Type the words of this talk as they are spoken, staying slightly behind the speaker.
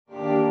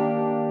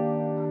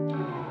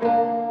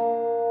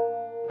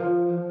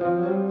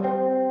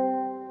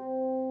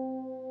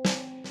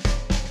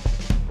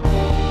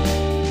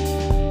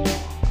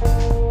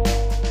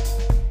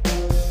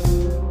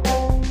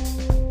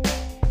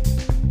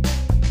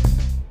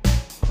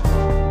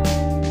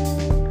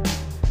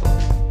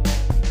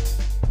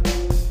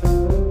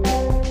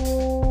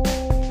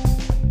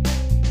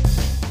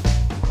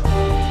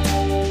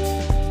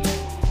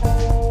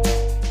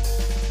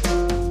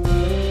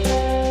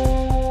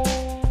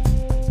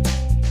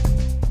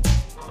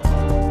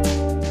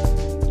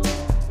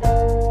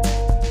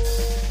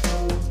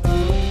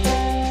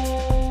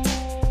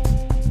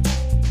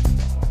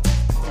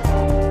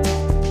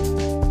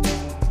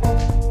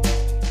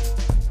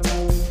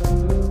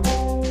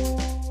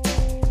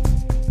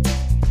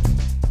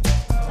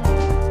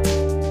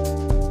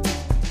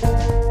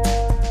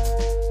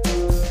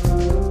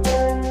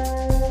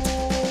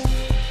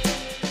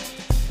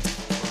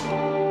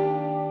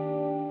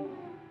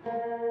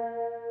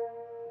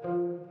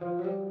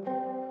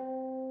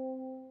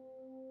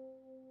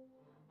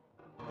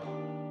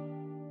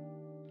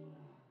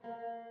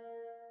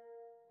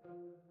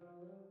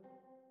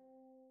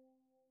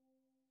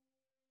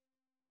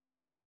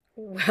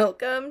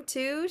Welcome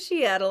to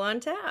Seattle on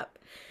Tap.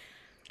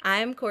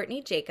 I'm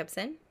Courtney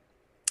Jacobson.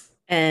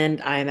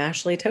 And I'm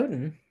Ashley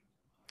Toten.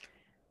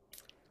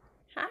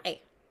 Hi.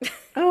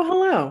 Oh,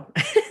 hello.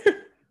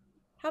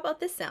 How about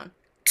this sound?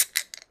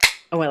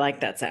 Oh, I like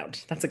that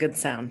sound. That's a good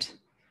sound.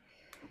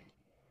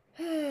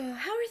 How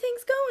are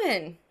things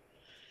going?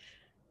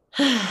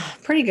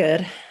 Pretty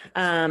good.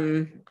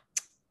 Um,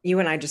 you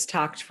and I just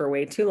talked for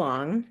way too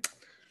long.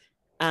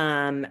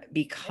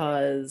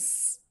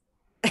 Because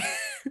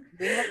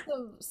We had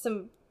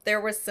some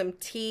there was some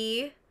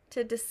tea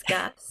to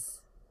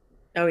discuss.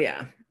 oh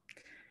yeah.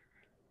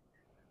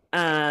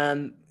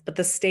 But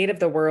the state of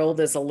the world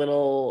is a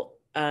little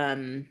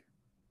I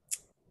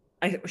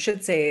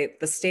should say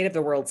the state of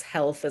the world's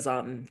health is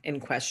on in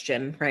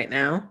question right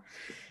now.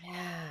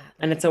 Yeah,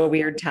 And like it's a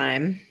weird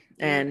time. weird.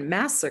 And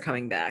masks are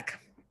coming back.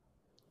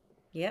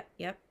 Yep.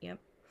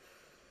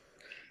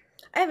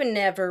 I haven't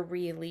never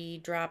really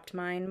dropped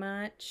mine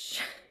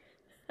much.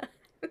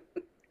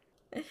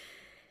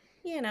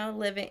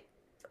 Living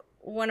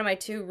one of my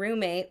two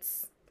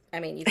roommates, I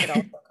mean, you could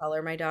also call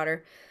her my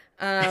daughter,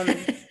 um,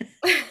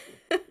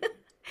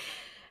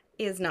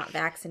 is not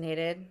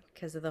vaccinated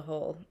because of the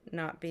whole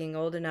not being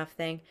old enough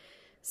thing.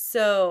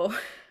 So,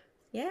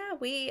 yeah,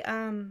 we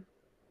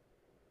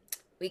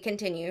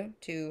continue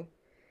to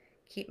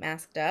keep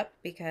masked up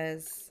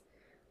because,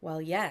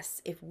 well,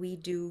 yes, if we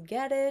do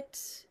get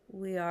it,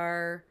 we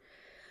are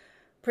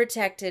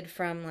protected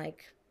from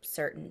like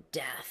certain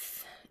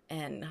death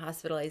and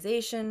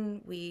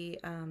hospitalization. We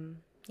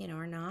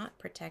are not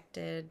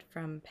protected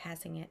from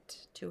passing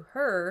it to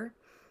her.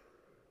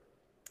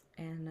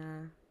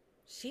 And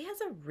she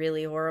has a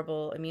really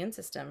horrible immune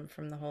system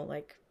from the whole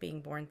like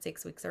being born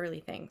 6 weeks early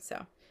thing.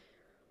 So,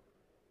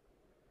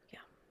 yeah.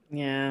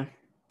 Yeah.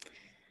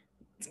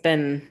 It's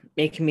been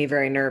making me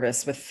very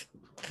nervous with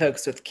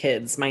folks with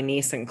kids, my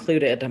niece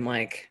included. I'm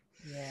like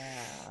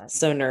Yeah.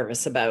 so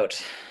nervous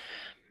about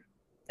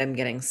them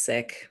getting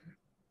sick.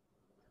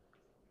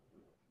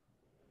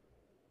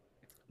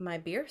 My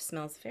beer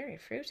smells very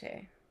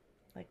fruity,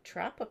 like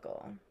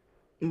tropical.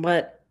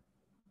 What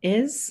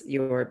is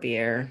your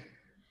beer?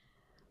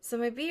 So,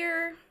 my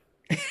beer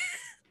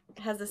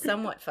has a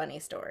somewhat funny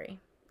story.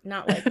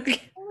 Not like,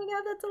 Okay. oh my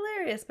God, that's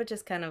hilarious, but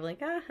just kind of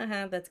like,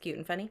 haha, that's cute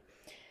and funny.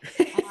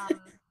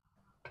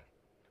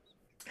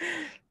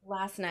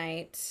 Last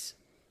night,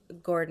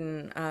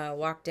 Gordon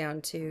walked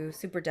down to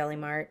Super Deli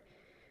Mart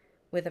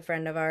with a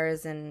friend of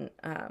ours, and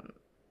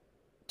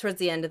towards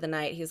the end of the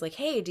night, he was like,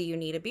 "Hey, do you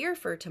need a beer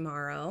for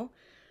tomorrow?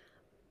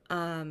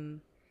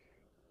 Um,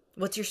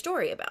 what's your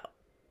story about?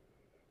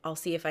 I'll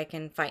see if I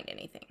can find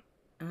anything."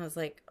 And I was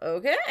like,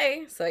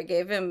 "Okay." So I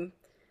gave him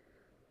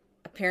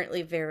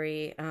apparently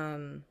very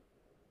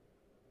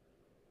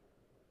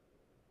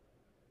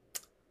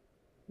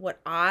what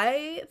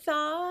I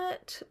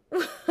thought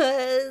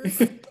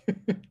was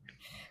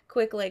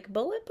quick like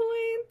bullet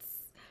points.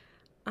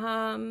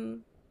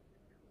 Um,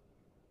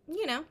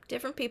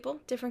 different people,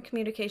 different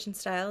communication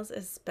styles,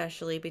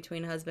 especially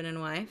between husband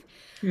and wife,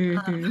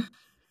 Hmm.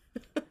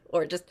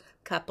 or just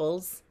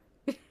couples,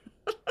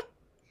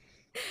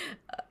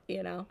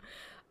 you know.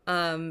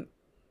 Um,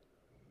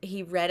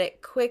 he read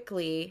it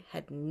quickly,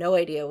 had no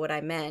idea what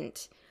I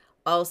meant.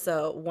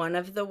 Also, one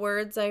of the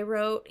words I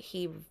wrote,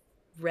 he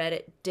read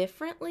it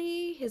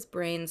differently. His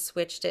brain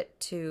switched it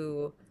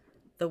to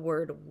the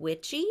word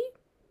witchy,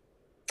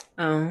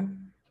 Oh,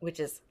 which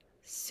is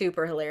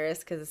super hilarious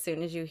because as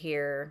soon as you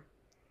hear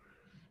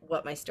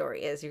what my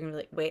story is, you're gonna be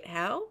like, wait,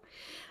 how?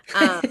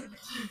 Um,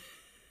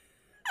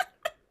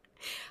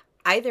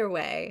 Either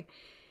way,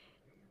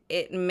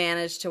 it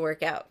managed to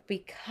work out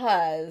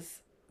because,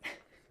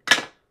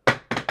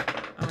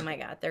 oh my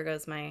God, there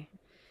goes my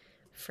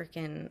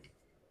freaking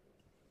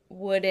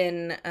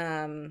wooden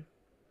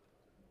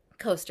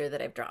coaster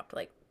that I've dropped.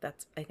 Like,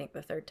 that's, I think,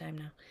 the third time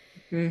now.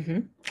 hmm.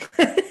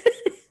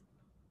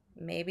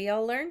 Maybe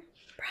I'll learn.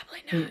 Probably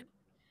not.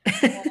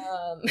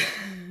 I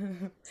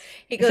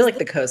He feel goes, like this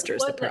the is the coaster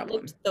is the one that looked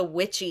problem. the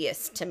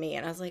witchiest to me.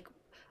 And I was like,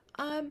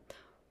 um,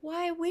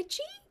 why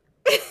witchy?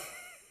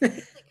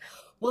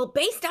 Well,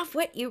 based off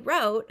what you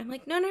wrote, I'm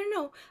like,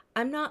 no.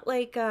 I'm not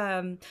like,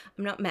 I'm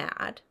not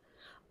mad.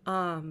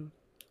 Um,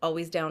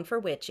 Always down for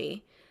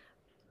witchy.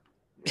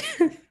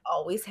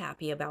 Always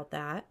happy about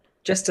that.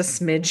 Just a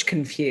smidge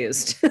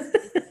confused.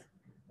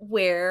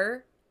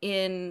 Where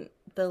in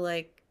the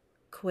like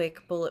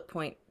quick bullet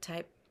point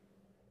type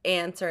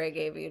answer I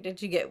gave you,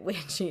 did you get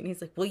witchy? And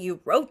he's like, well, you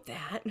wrote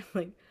that. I'm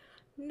like,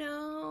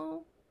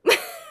 no.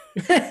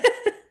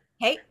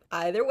 Hey,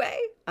 either way,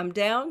 I'm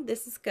down.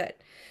 This is good.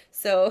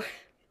 So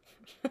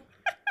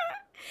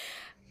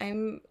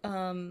I'm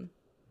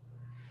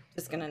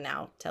just gonna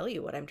now tell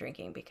you what I'm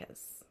drinking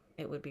because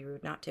it would be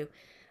rude not to.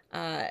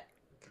 Uh,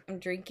 I'm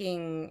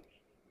drinking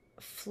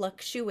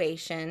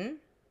Fluctuation,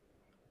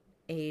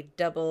 a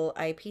double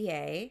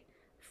IPA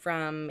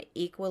from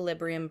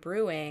Equilibrium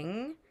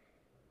Brewing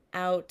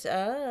out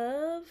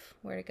of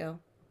where'd it go?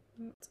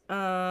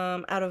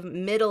 Out of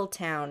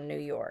Middletown, New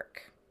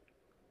York.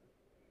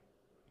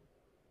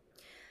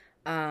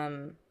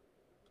 Um,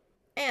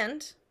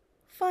 And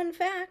fun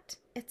fact,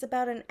 it's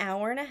about an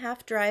hour and a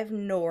half drive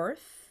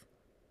north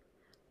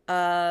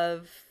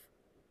of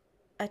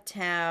a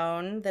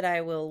town that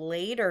I will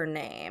later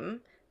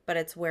name, but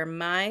it's where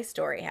my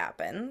story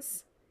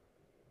happens.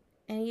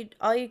 And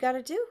all you got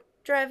to do,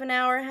 drive an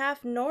hour and a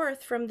half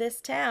north from this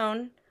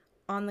town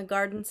on the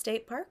Garden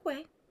State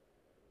Parkway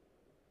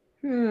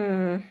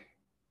Hmm.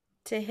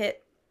 to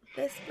hit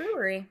this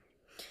brewery.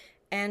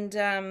 And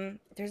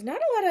there's not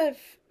a lot of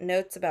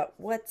notes about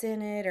what's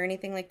in it or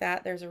anything like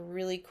that. There's a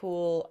really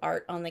cool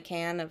art on the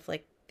can of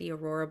like the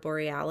Aurora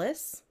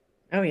Borealis.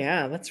 Oh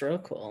yeah, that's real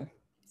cool.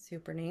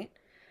 Super neat.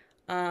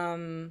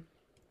 Um,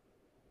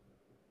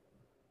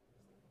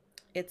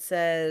 it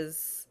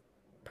says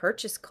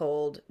purchase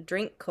cold,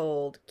 drink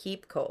cold,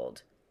 keep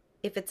cold.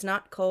 If it's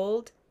not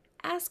cold,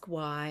 ask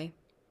why.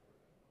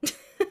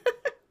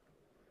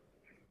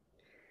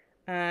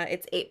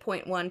 It's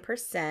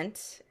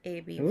 8.1%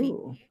 ABV.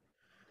 Ooh.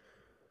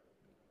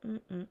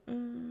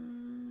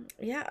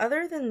 Yeah,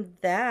 other than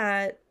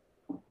that,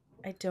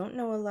 I don't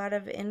know a lot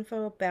of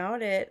info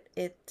about it.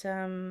 It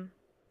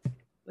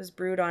was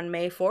brewed on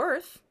May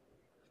 4th.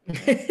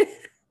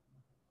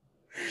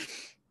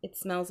 It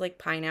smells like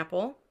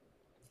pineapple.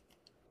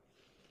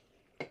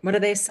 What do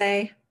they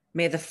say?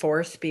 May the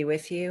fourth be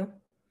with you.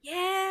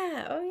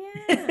 Yeah. Oh,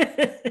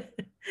 yeah.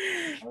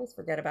 I always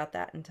forget about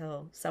that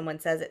until someone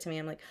says it to me.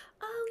 I'm like,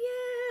 oh,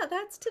 yeah,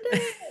 that's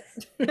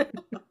today.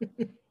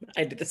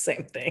 I do the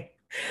same thing.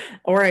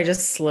 Or I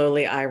just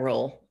slowly eye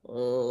roll.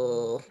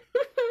 Ugh.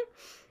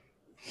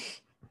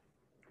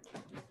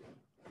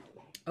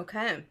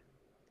 Okay.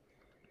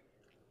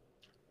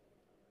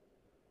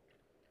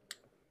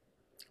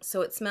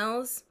 So it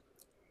smells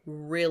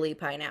really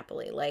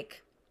pineapple-y,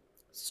 like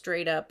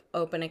straight up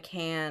open a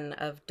can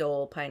of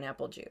Dole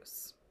pineapple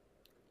juice.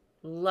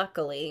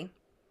 Luckily,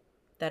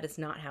 that is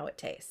not how it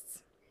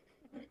tastes.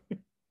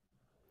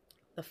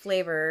 The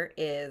flavor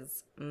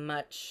is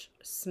much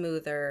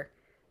smoother,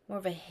 more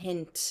of a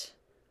hint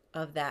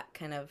of that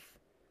kind of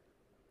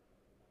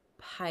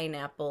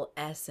pineapple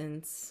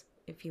essence,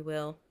 if you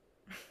will.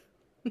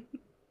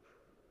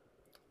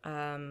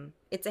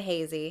 It's a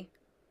hazy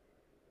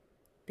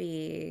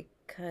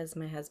because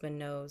my husband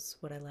knows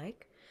what I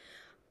like.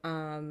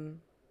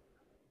 Um,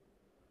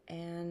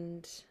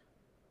 and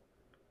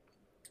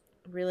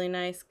really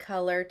nice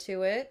color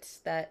to it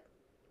that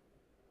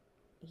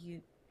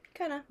you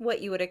kind of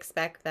what you would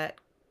expect, that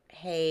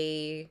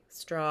hay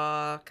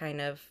straw kind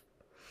of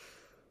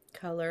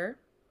color.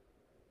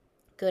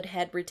 Good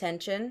head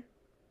retention.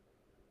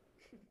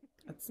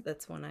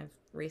 That's one I've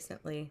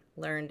recently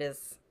learned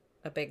is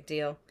a big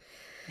deal.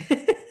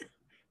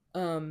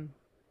 Um,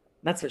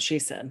 That's what she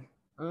said.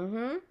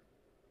 mm-hmm.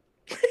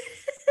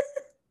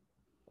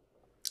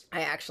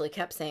 I actually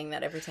kept saying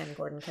that every time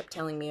Gordon kept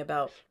telling me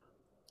about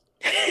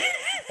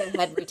the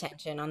head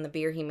retention on the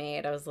beer he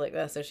made. I was like,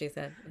 that's what she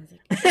said. I was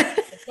like, yeah,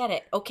 I get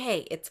it. Okay,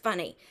 it's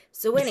funny.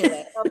 So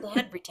anyway, about the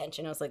head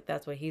retention, I was like,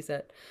 that's what he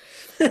said.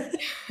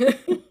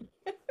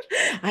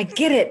 I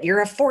get it.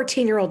 You're a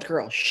 14-year-old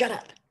girl. Shut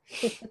up.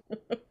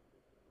 But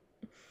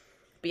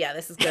yeah,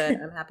 this is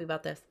good. I'm happy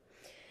about this.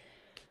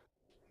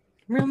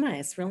 Real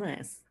nice, real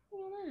nice.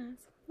 Real nice.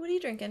 What are you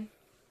drinking?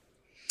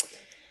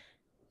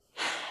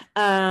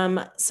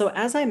 So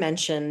as I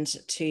mentioned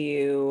to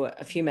you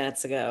a few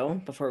minutes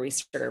ago before we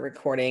started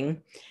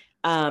recording,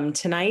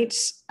 tonight,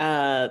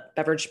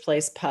 Beverage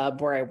Place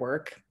Pub where I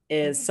work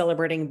is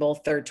celebrating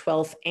both their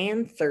 12th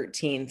and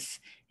 13th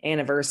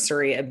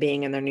anniversary of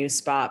being in their new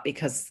spot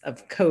because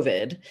of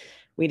COVID.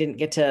 We didn't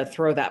get to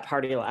throw that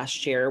party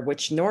last year,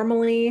 which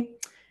normally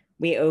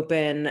we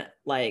open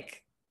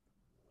like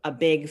a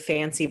big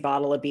fancy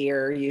bottle of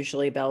beer,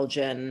 usually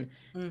Belgian.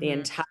 The Mm-hmm.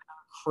 entire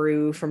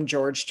crew from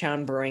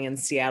Georgetown Brewing in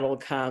Seattle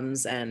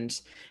comes and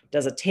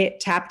does a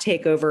tap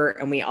takeover,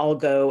 and we all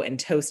go and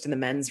toast in the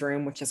men's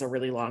room, which is a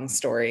really long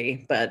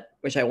story, but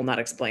which I will not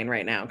explain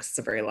right now because it's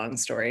a very long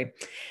story.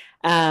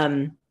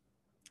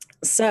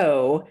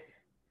 So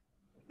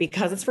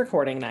because it's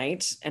recording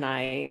night and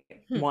I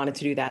wanted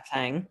to do that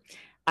thing,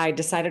 I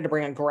decided to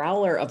bring a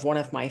growler of one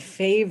of my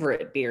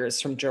favorite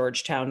beers from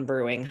Georgetown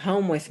Brewing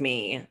home with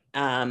me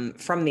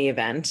from the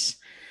event.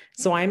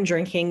 So I'm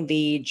drinking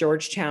the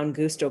Georgetown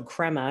Gusto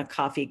Crema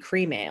Coffee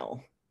Cream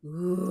Ale.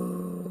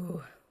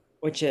 Ooh.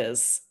 Which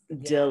is Yeah.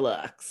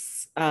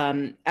 deluxe.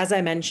 As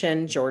I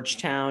mentioned,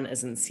 Georgetown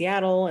is in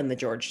Seattle in the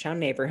Georgetown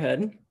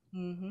neighborhood.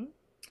 Mm-hmm.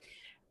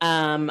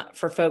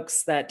 For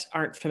folks that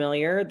aren't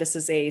familiar, this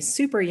is a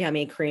super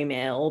yummy cream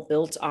ale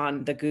built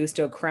on the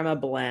Gusto Crema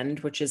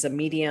blend, which is a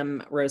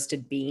medium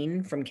roasted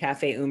bean from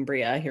Cafe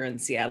Umbria here in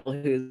Seattle,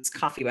 whose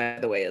coffee, by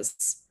the way,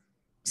 is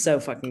so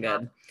fucking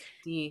good.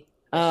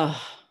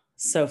 Oh,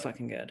 so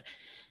fucking good.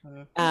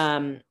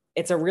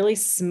 It's a really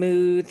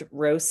smooth,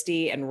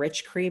 roasty, and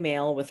rich cream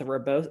ale with a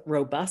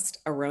robust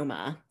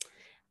aroma.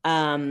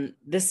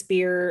 This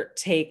beer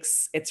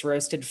takes its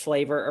roasted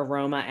flavor,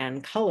 aroma,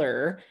 and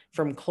color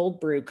from cold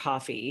brew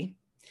coffee.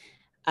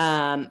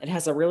 It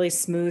has a really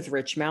smooth,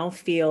 rich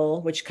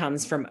mouthfeel, which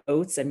comes from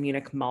oats and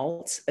Munich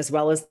malt, as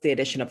well as the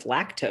addition of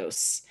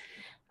lactose.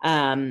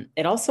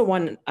 It also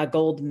won a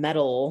gold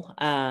medal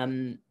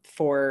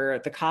for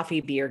the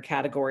coffee beer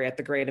category at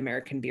the Great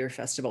American Beer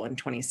Festival in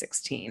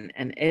 2016,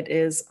 and it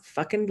is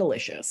fucking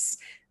delicious.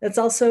 It's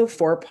also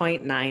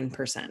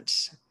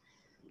 4.9%.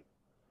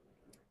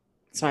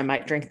 So I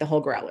might drink the whole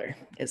growler,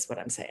 is what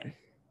I'm saying.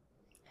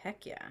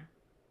 Heck yeah.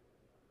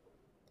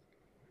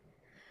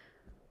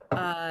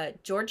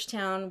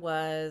 Georgetown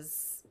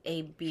was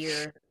a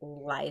beer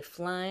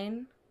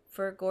lifeline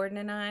for Gordon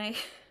and I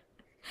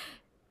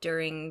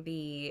during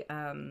the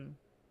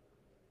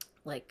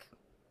like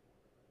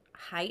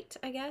height,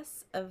 I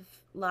guess, of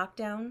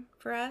lockdown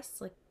for us.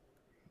 Like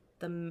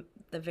the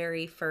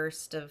very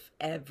first of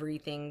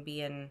everything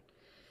being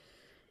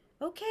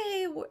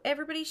okay,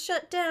 everybody's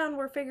shut down.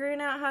 We're figuring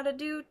out how to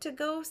do to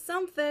go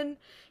something,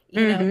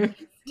 you know.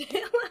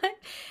 Mm-hmm.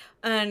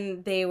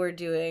 And they were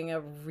doing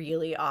a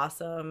really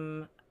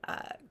awesome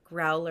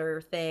growler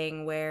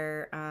thing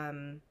where,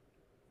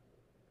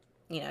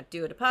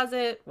 do a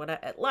deposit.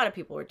 A lot of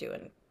people were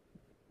doing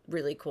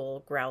really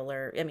cool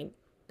growler. I mean,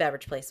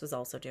 Beverage Place was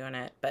also doing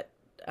it, but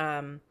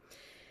um,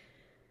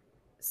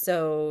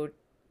 so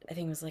I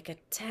think it was like a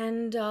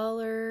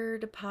 $10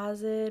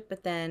 deposit.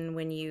 But then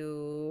when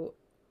you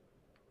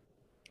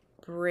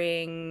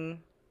bring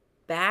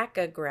back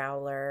a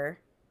growler,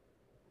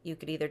 you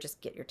could either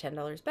just get your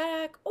 $10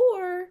 back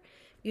or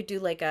you do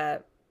like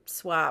a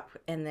swap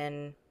and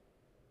then,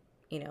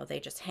 they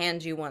just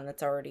hand you one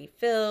that's already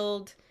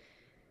filled.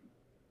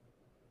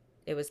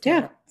 It was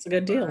Yeah, $10. it's a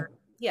good deal.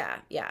 Yeah,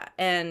 yeah.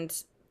 And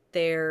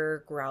their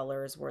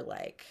growlers were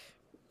like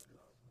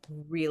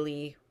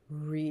really,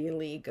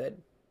 really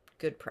good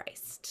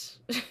priced.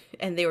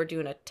 And they were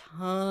doing a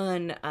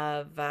ton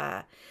of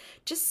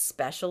just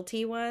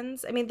specialty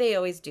ones. I mean, they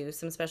always do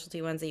some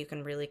specialty ones that you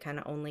can really kind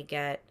of only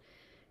get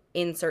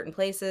in certain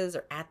places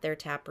or at their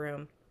tap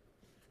room.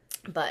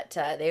 But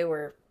they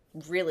were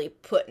really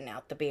putting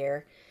out the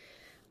beer.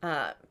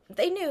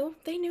 They knew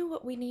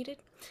what we needed.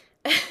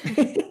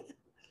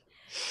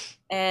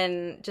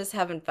 And just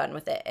having fun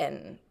with it,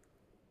 and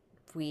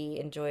we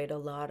enjoyed a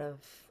lot of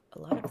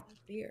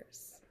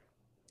beers.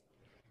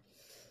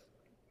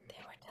 They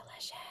were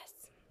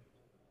delicious.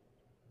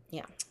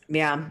 Yeah.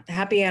 Yeah,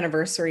 happy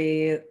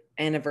anniversaries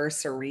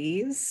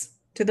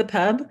to the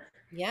pub.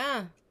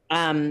 Yeah.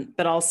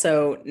 But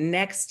also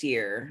next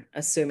year,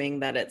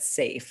 assuming that it's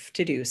safe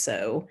to do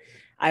so,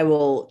 I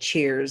will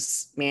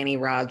cheers Manny,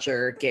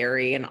 Roger,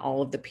 Gary, and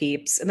all of the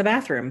peeps in the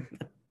bathroom,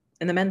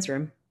 in the men's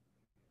room.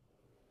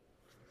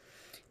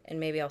 And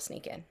maybe I'll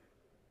sneak in.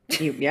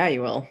 Yeah,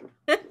 you will.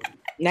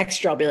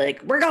 Next year, I'll be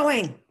like, we're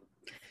going.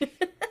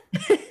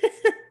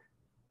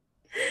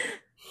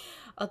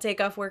 I'll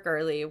take off work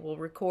early, we'll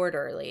record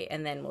early,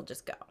 and then we'll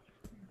just go.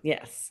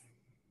 Yes.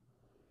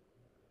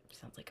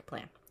 Sounds like a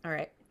plan. All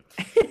right.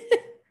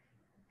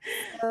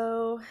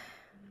 So,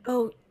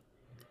 oh,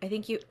 I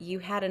think you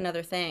had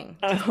another thing.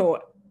 Oh,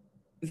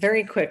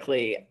 very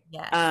quickly.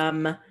 Yes.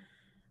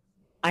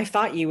 I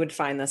thought you would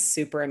find this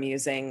super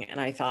amusing, and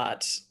I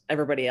thought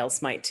everybody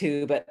else might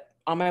too. But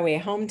on my way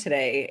home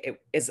today,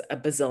 it is a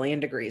bazillion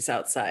degrees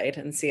outside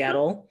in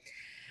Seattle.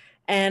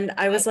 And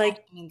I was like,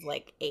 That means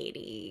like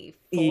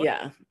 84.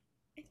 yeah,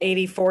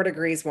 84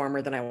 degrees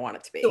warmer than I want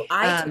it to So be.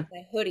 I took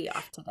my hoodie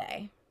off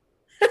today.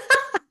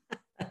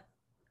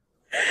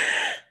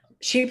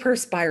 She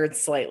perspired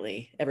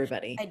slightly,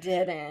 everybody. I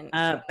didn't.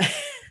 Um,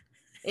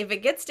 If it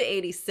gets to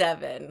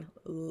 87,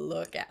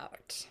 look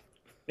out.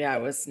 yeah, I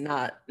was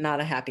not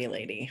a happy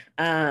lady.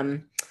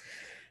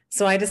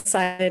 So I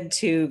decided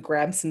to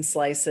grab some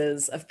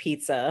slices of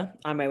pizza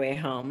on my way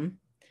home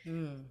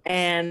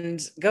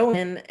and go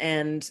in,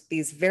 and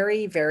these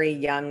very, very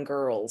young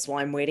girls, while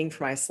I'm waiting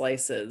for my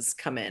slices,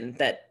 come in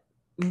that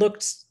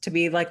looked to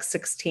be like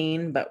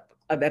 16, but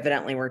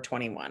evidently were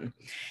 21.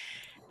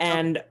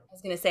 And I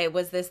was going to say,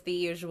 was this the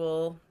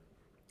usual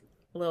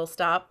little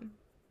stop?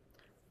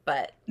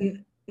 But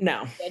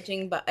no,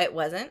 judging, but it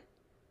wasn't.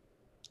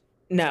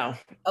 no.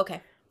 Okay.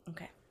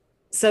 Okay.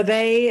 So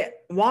they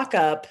walk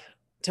up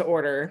to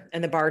order,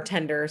 and the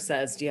bartender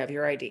says, "Do you have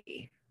your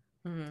ID?"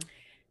 Mm-hmm.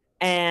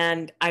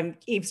 And I'm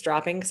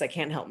eavesdropping because I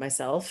can't help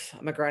myself.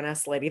 I'm a grown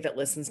ass lady that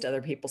listens to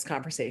other people's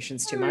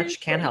conversations too much.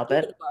 Can't help Go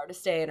to it. the bar to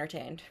stay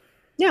entertained.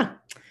 Yeah.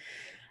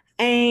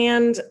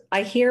 And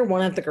I hear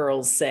one of the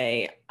girls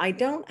say, "I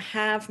don't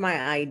have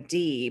my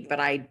ID, but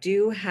I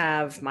do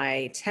have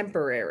my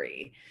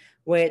temporary,"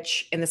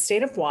 which in the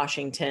state of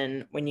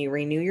Washington, when you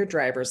renew your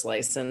driver's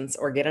license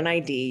or get an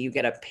ID, you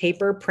get a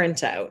paper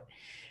printout.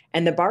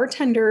 And the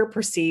bartender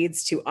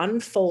proceeds to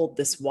unfold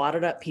this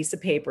wadded up piece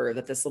of paper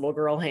that this little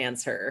girl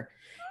hands her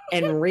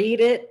and read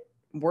it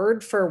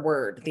word for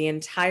word, the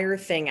entire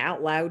thing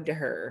out loud to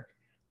her,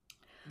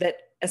 that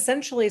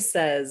essentially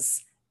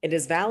says it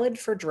is valid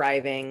for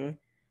driving,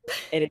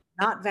 it is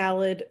not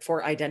valid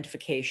for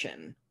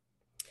identification.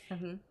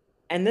 Mm-hmm.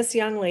 And this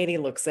young lady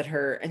looks at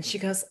her and she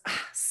goes,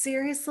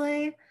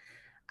 seriously?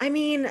 I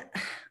mean,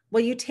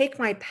 will you take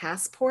my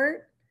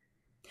passport?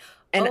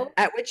 And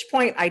at which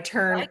point I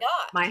turn, my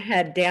God. my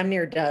head damn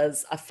near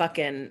does a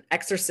fucking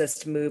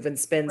exorcist move and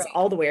spins Right.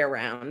 all the way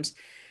around.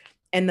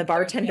 And the There's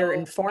bartender no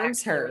informs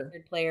actual her,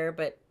 record player,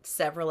 but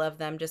several of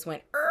them just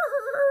went,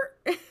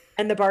 "Err."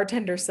 and the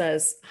bartender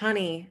says,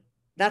 "Honey,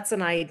 that's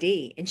an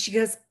ID." And she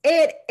goes,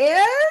 "It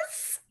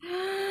is?"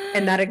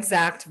 In that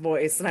exact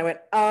voice. And I went,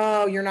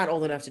 "Oh, you're not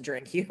old enough to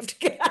drink. You have to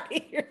get out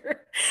of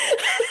here."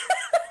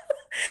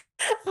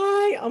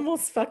 I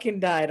almost fucking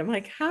died. I'm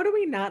like, how do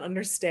we not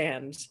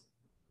understand?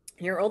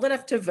 You're old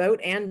enough to vote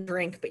and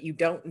drink, but you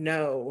don't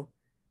know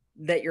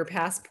that your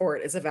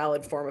passport is a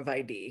valid form of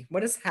ID.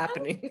 What is How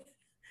happening?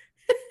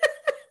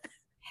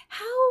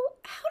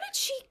 how did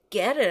she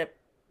get a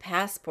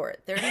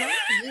passport? They're not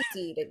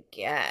easy to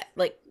get.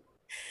 Like,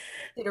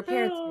 did her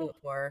parents do Oh, it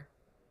for her?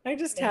 I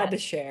just They had had to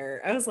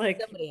share. I was like,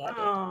 somebody had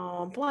to.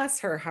 oh, bless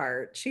her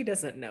heart. She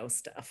doesn't know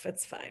stuff.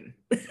 It's fine.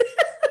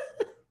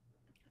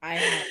 I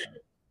have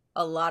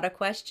a lot of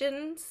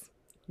questions.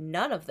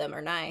 None of them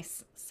are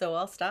nice, so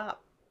I'll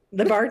stop.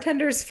 The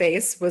bartender's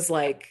face was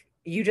like,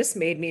 you just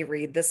made me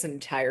read this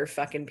entire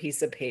fucking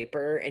piece of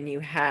paper and you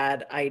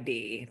had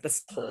ID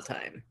this whole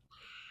time.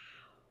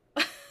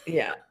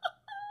 Yeah.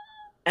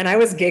 And I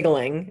was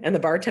giggling, and the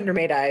bartender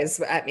made eyes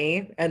at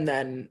me and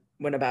then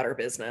went about her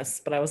business.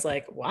 But I was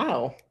like,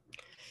 wow,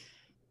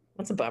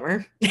 that's a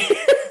bummer.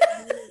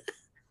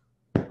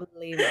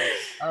 Holy moly.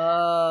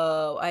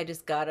 Oh, I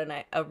just got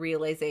a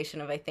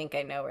realization of I think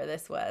I know where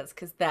this was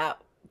because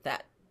that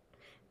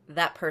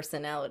that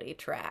personality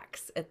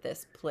tracks at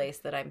this place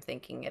that I'm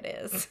thinking it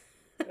is.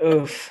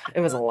 Oof, it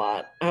was a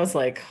lot. I was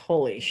like,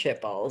 holy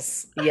shit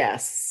balls.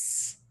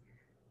 Yes.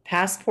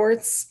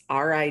 Passports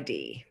are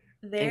ID,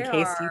 in There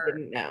case you are,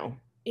 didn't know.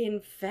 in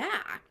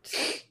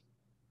fact,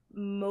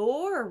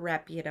 more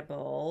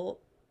reputable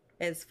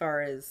as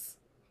far as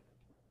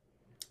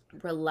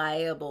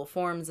reliable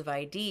forms of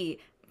ID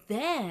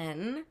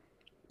than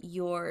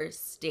your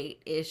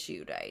state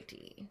issued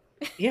ID.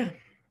 Yeah.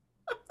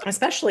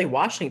 Especially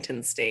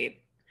Washington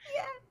State.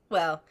 Yeah.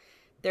 Well,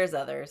 there's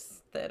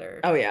others that are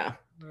Oh, yeah.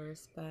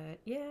 worse, but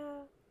yeah,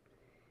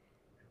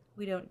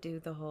 we don't do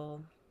the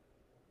whole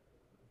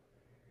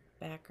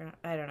background.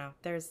 I don't know.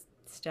 There's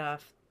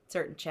stuff,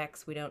 certain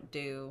checks we don't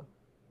do.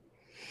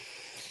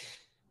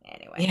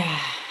 Anyway, Yeah.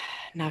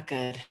 Not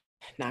good.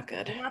 Not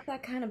good. we're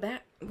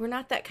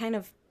not that kind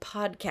of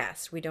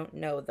podcast. We don't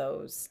know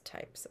those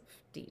types of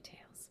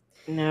details.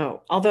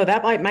 No. Although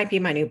that might be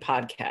my new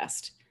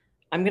podcast.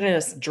 I'm going to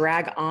just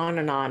drag on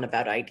and on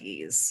about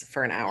IDs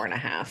for an hour and a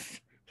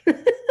half.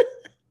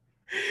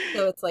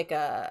 So it's like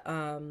a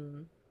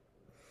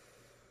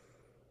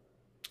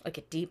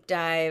deep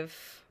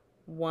dive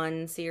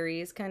one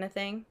series kind of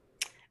thing.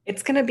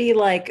 It's going to be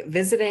like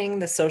visiting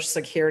the Social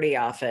Security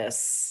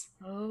office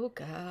Oh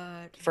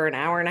God. for an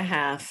hour and a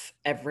half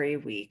every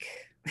week.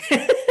 So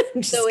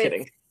Just it's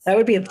kidding. That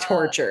would be a uh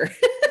torture.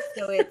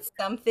 so it's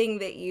something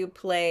that you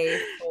play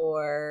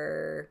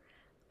for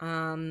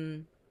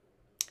um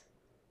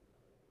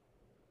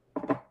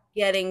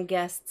getting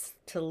guests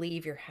to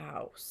leave your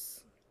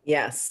house.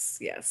 Yes,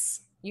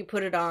 yes. You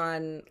put it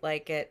on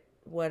like at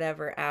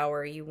whatever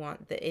hour you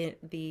want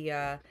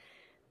the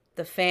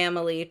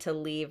family to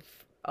leave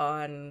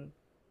on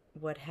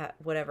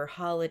whatever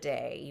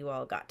holiday you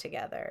all got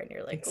together and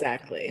you're like,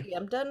 Exactly. "Okay,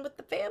 I'm done with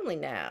the family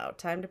now.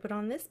 Time to put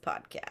on this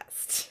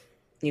podcast."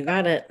 You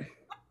got it.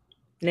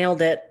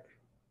 Nailed it.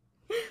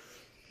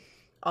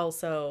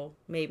 Also,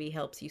 maybe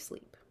helps you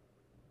sleep.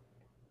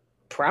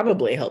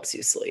 Probably helps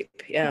you sleep.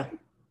 Yeah.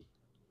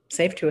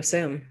 Safe to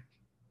assume.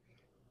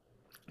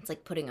 It's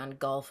like putting on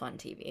golf on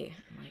TV.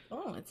 I'm like,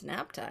 "Oh, it's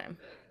nap time."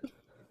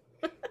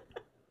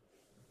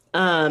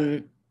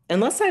 Um,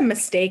 unless I'm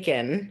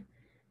mistaken,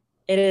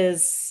 it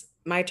is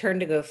my turn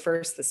to go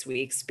first this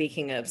week.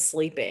 Speaking of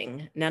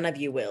sleeping, none of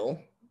you will.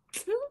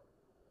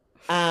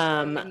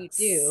 Um, When you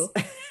do,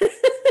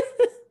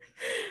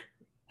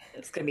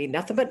 it's gonna be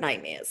nothing but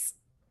nightmares.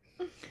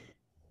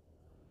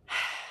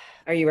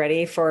 Are you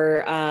ready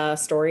for a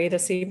story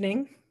this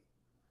evening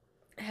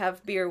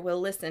have beer, will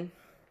listen.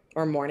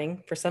 or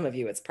morning? For some of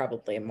you, it's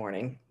probably a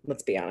morning.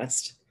 Let's be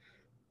honest.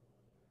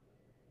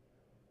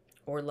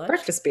 Or lunch.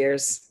 Breakfast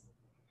beers.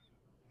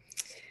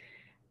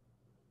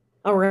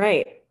 All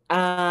right.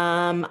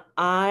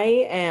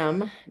 I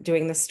am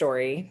doing the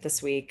story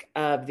this week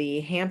of the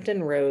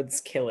Hampton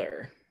Roads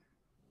killer,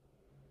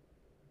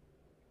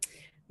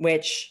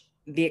 which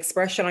the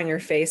expression on your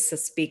face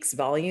speaks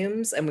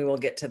volumes, and we will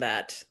get to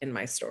that in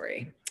my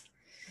story.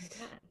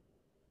 Okay.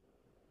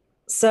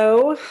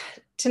 So,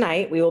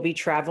 tonight we will be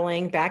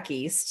traveling back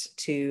east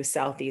to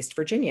Southeast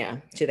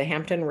Virginia, to the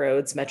Hampton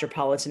Roads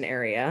metropolitan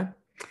area.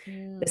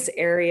 This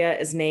area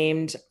is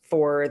named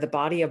for the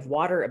body of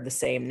water of the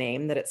same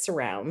name that it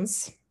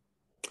surrounds.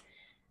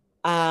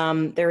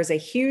 There is a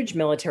huge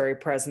military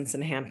presence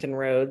in Hampton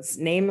Roads,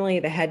 namely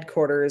the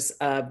headquarters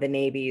of the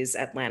Navy's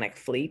Atlantic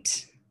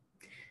Fleet.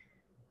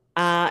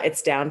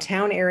 Its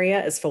downtown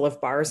area is full of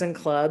bars and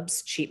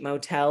clubs, cheap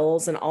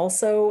motels, and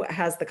also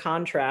has the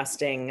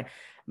contrasting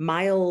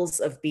miles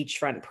of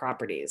beachfront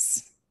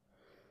properties.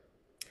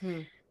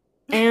 Hmm.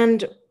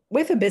 And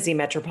with a busy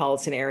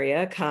metropolitan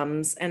area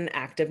comes an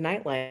active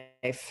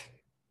nightlife.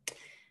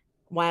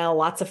 while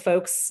lots of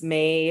folks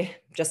may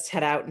just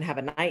head out and have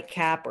a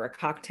nightcap or a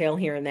cocktail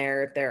here and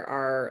there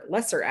are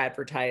lesser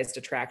advertised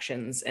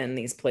attractions in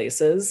these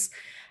places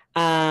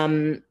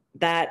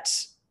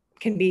that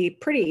can be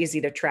pretty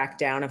easy to track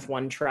down if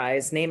one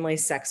tries, namely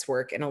sex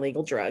work and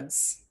illegal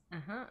drugs.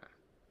 Uh-huh.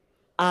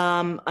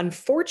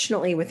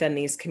 Unfortunately, within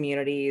these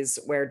communities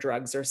where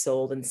drugs are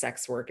sold and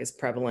sex work is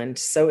prevalent,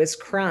 so is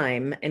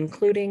crime,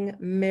 including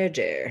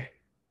murder.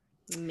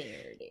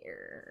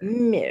 Murder.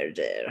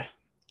 Murder.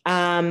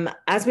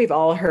 As we've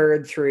all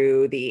heard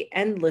through the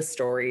endless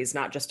stories,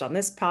 not just on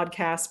this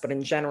podcast, but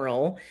in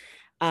general,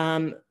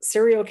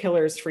 serial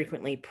killers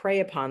frequently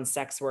prey upon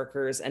sex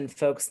workers and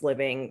folks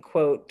living,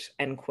 quote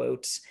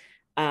unquote,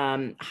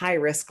 high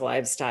risk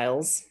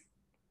lifestyles.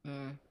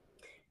 Mm.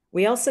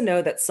 We also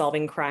know that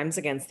solving crimes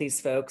against these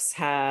folks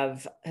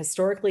have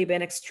historically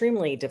been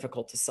extremely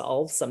difficult to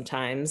solve.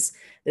 Sometimes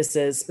this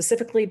is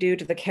specifically due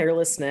to the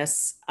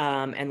carelessness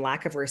and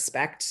lack of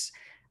respect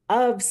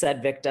of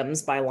said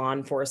victims by law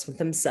enforcement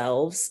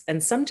themselves.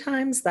 And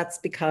sometimes that's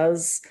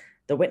because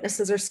the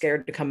witnesses are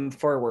scared to come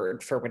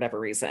forward for whatever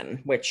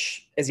reason,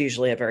 which is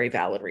usually a very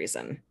valid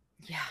reason.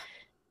 Yeah.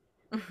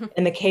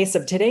 In the case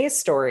of today's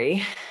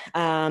story,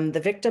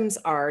 the victims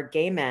are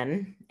gay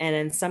men, and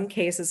in some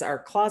cases are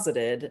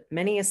closeted,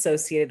 many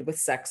associated with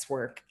sex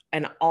work,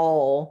 and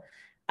all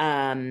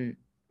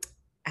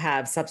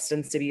have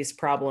substance abuse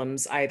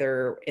problems,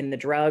 either in the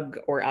drug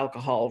or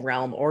alcohol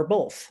realm or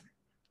both.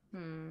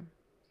 Hmm.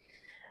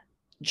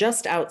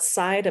 Just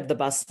outside of the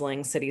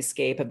bustling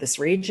cityscape of this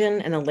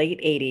region in the late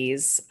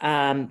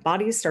 80s,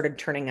 bodies started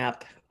turning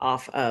up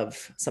off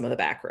of some of the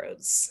back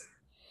roads.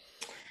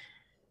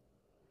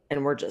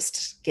 And we're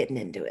just getting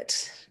into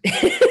it.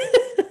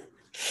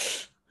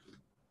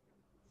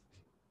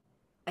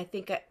 I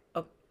think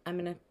I'm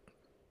gonna.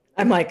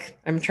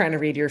 I'm trying to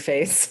read your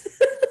face.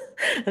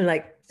 I'm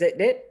like,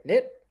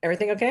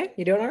 everything okay?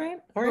 You doing all right?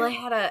 All Well, I right.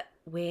 had a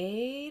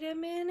wait a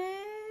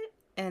minute,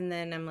 and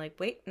then I'm like,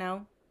 wait,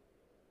 no.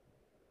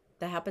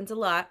 That happens a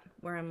lot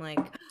where I'm like,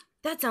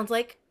 that sounds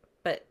like,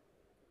 but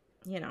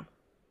you know,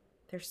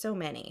 there's so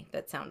many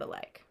that sound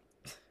alike.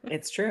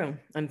 It's true,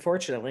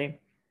 unfortunately.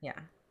 Yeah.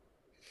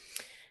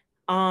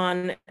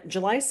 On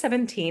July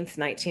 17th,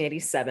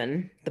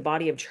 1987, the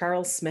body of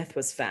Charles Smith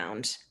was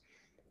found.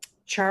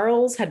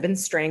 Charles had been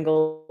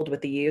strangled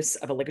with the use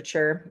of a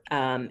ligature.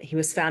 He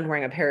was found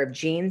wearing a pair of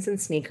jeans and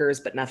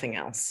sneakers, but nothing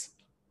else.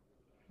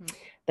 Hmm.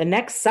 The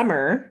next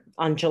summer,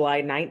 on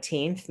July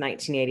 19th,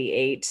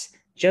 1988,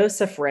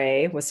 Joseph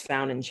Ray was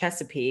found in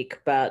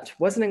Chesapeake, but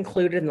wasn't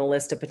included in the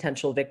list of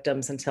potential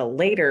victims until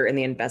later in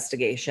the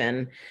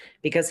investigation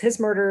because his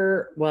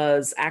murder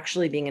was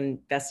actually being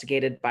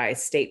investigated by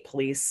state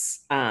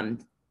police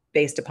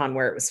based upon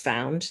where it was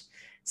found.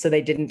 So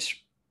they didn't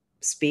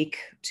speak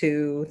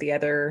to the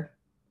other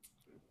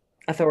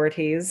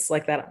authorities.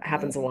 Like that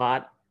happens a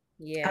lot.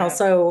 Yeah.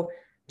 Also,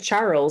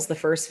 Charles, the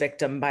first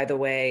victim, by the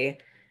way,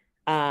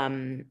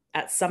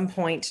 at some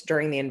point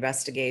during the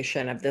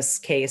investigation of this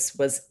case,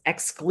 was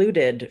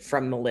excluded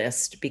from the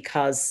list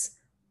because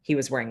he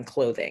was wearing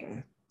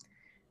clothing.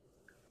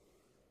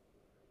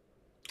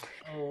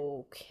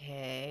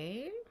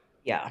 Okay.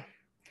 Yeah.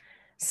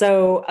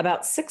 So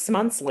about 6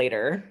 months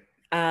later,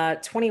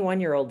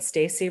 21-year-old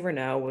Stacy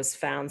Renault was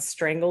found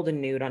strangled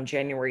and nude on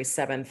January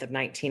 7th of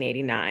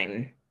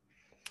 1989.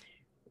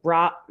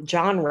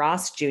 John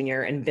Ross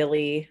Jr. and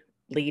Billy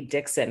Lee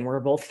Dixon were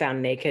both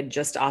found naked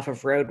just off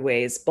of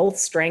roadways, both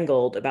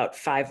strangled about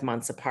 5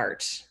 months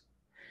apart.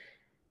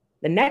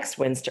 The next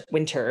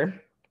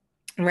winter,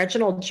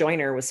 Reginald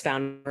Joyner was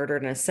found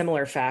murdered in a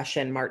similar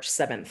fashion March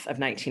 7th of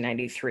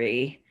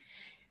 1993.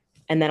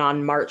 And then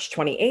on March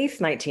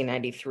 28th,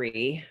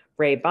 1993,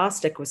 Ray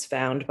Bostic was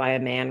found by a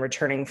man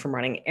returning from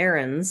running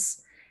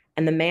errands.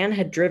 And the man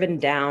had driven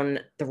down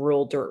the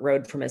rural dirt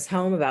road from his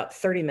home about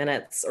 30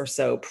 minutes or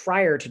so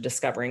prior to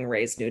discovering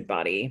Ray's nude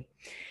body.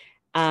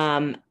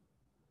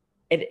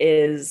 It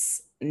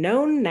is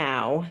known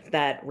now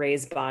that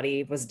Ray's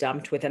body was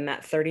dumped within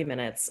that 30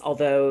 minutes,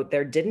 although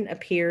there didn't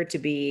appear to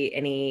be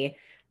any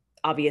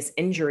obvious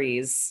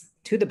injuries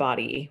to the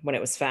body when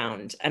it was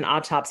found. An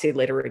autopsy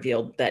later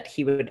revealed that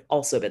he would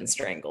also been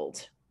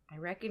strangled. I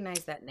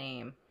recognize that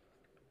name.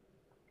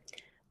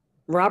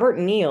 Robert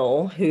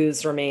Neal,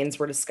 whose remains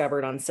were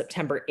discovered on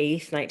September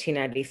 8th,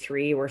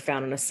 1993, were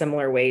found in a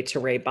similar way to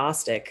Ray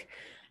Bostic.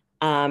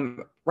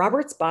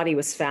 Robert's body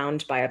was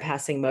found by a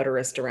passing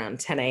motorist around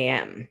 10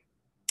 a.m.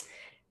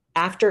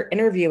 After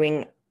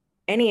interviewing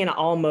any and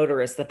all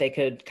motorists that they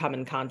could come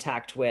in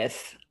contact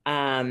with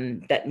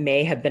that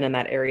may have been in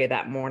that area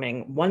that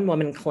morning, one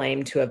woman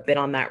claimed to have been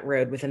on that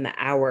road within the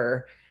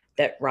hour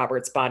that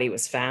Robert's body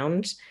was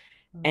found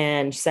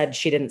and said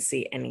she didn't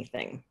see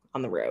anything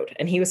on the road.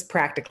 And he was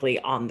practically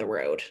on the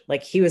road.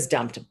 Like he was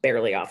dumped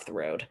barely off the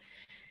road.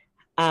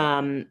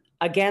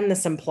 Again,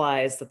 this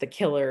implies that the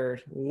killer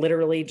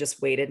literally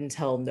just waited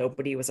until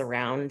nobody was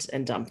around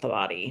and dumped the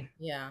body.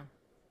 Yeah.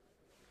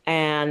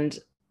 And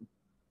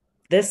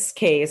this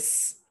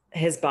case,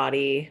 his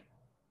body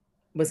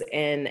was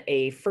in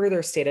a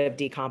further state of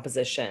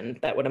decomposition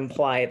that would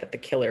imply that the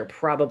killer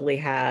probably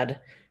had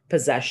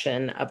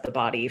possession of the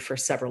body for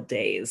several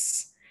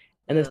days.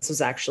 And Ugh. this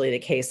was actually the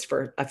case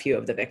for a few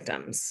of the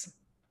victims.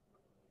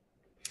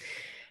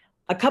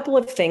 A couple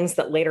of things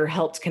that later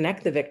helped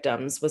connect the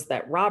victims was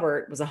that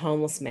Robert was a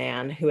homeless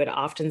man who had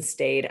often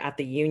stayed at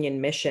the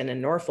Union Mission in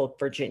Norfolk,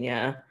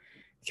 Virginia.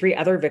 3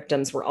 other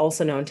victims were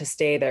also known to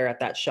stay there at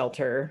that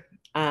shelter.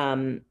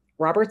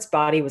 Robert's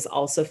body was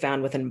also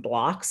found within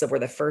blocks of where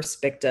the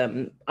first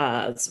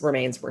victim's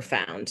remains were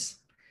found,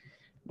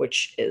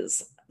 which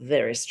is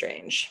very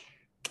strange.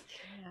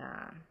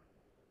 Yeah.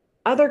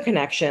 Other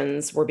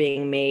connections were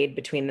being made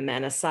between the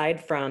men.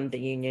 Aside from the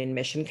Union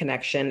Mission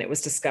connection, it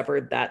was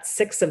discovered that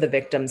 6 of the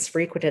victims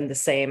frequented the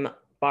same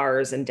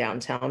bars in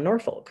downtown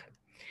Norfolk.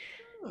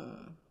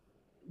 Hmm.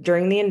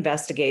 During the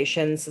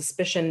investigation,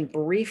 suspicion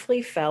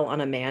briefly fell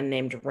on a man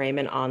named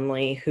Raymond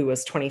Onley, who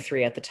was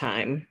 23 at the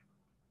time.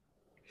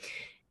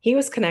 He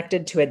was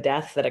connected to a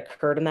death that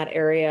occurred in that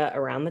area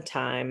around the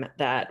time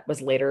that was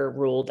later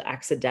ruled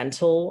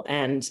accidental.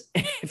 And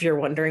if you're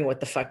wondering what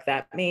the fuck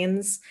that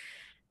means,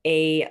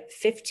 a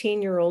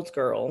 15-year-old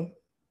girl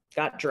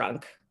got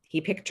drunk.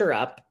 He picked her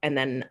up and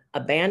then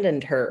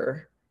abandoned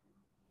her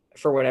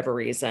for whatever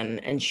reason,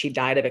 and she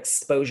died of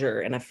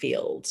exposure in a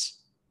field.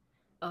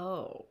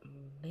 Oh,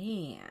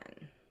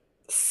 man.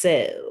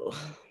 So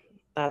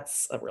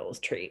that's a real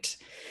treat.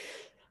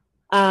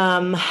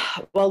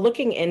 While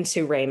looking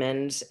into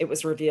Raymond, it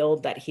was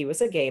revealed that he was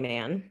a gay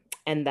man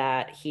and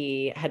that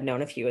he had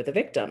known a few of the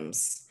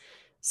victims.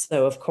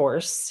 So, of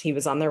course, he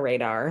was on their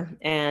radar.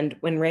 And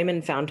when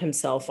Raymond found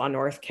himself on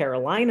North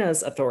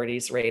Carolina's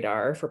authorities'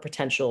 radar for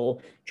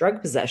potential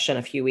drug possession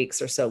a few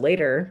weeks or so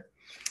later,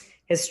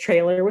 his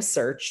trailer was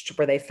searched,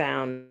 where they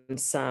found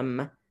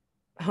some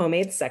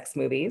homemade sex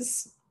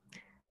movies,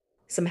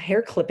 some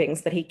hair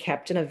clippings that he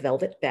kept in a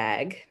velvet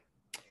bag,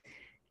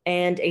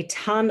 and a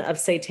ton of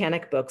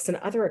satanic books and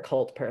other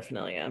occult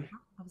paraphernalia.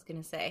 I was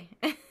going to say.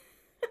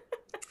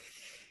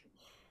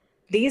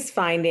 These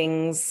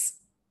findings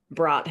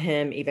brought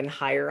him even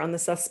higher on the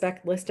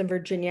suspect list in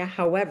Virginia.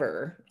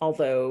 However,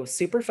 although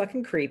super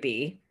fucking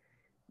creepy,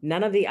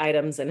 none of the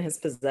items in his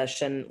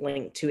possession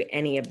linked to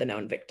any of the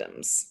known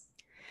victims.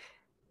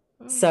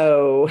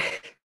 So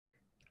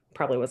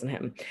probably wasn't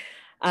him.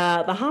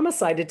 The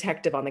homicide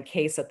detective on the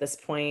case at this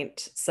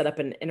point set up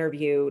an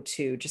interview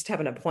to just have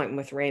an appointment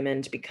with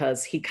Raymond,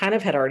 because he kind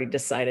of had already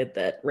decided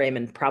that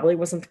Raymond probably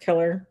wasn't the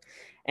killer.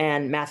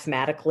 And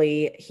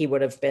mathematically, he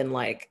would have been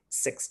like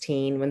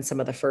 16 when some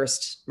of the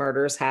first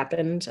murders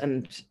happened.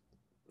 And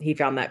he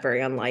found that very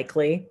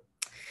unlikely.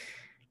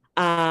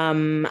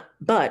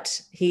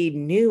 But he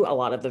knew a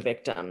lot of the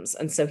victims.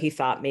 And so he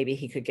thought maybe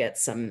he could get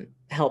some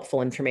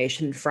helpful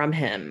information from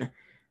him.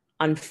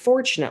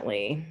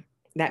 Unfortunately,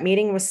 that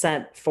meeting was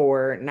set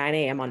for 9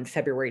 a.m. on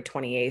February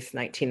 28th,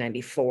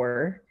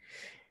 1994.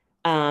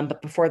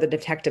 But before the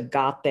detective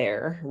got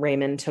there,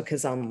 Raymond took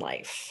his own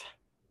life.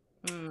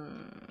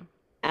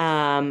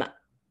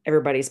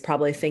 Everybody's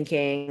probably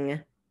thinking,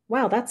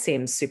 wow, that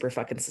seems super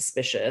fucking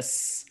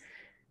suspicious.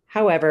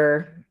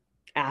 However,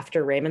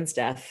 after Raymond's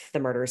death, the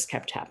murders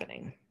kept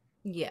happening.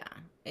 Yeah,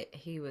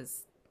 he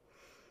was.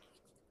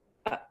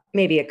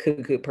 Maybe a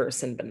cuckoo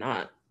person,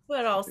 but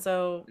But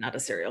also, not a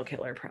serial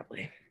killer,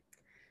 probably.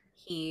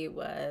 He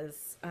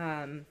was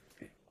a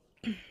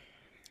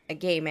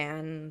gay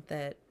man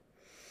that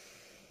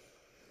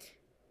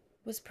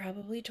was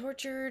probably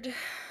tortured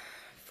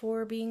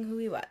for being who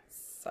he was.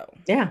 So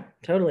yeah,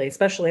 totally,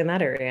 especially in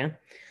that area.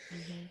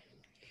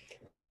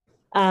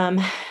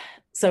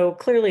 So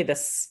clearly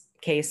this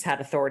case had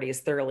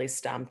authorities thoroughly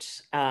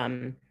stumped.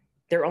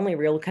 Their only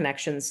real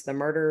connections to the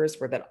murders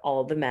were that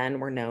all the men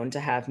were known to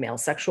have male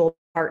sexual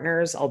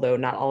partners, although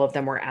not all of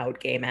them were out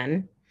gay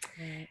men.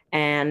 Right.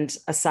 And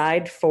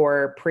aside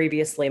for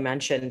previously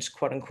mentioned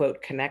quote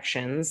unquote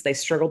connections, they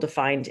struggled to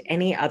find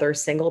any other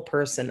single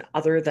person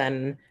other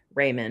than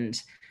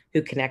Raymond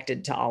who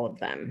connected to all of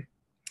them.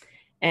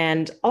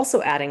 And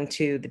also adding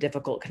to the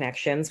difficult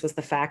connections was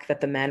the fact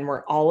that the men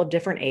were all of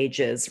different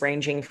ages,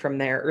 ranging from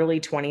their early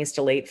 20s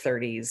to late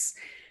 30s,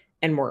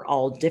 and were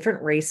all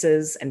different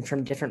races and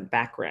from different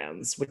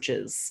backgrounds, which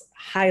is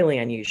highly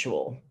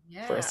unusual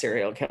for a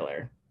serial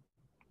killer.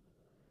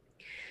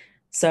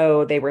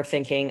 So they were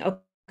thinking,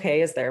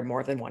 okay, is there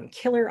more than one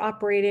killer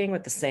operating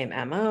with the same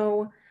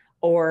MO?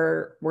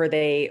 Or were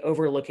they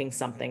overlooking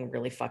something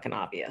really fucking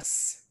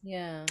obvious?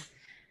 Yeah.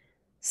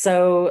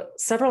 So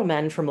several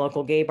men from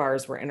local gay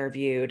bars were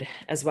interviewed,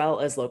 as well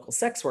as local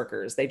sex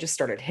workers. They just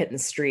started hitting the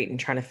street and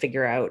trying to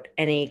figure out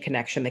any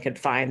connection they could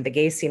find. The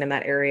gay scene in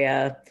that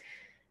area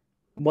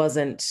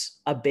wasn't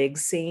a big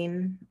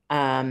scene,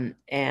 and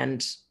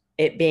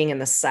it being in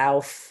the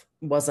South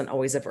wasn't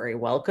always a very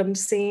welcomed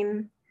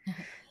scene.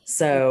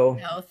 So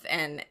South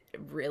and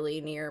really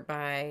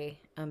nearby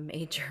a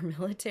major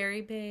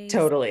military base.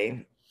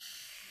 Totally.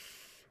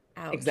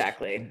 Ouch.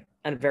 Exactly.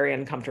 A very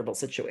uncomfortable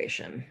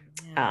situation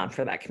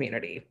for that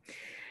community.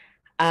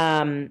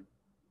 Several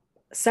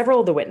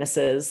of the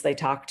witnesses they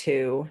talked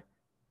to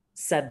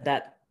said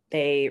that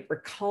they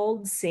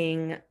recalled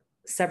seeing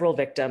several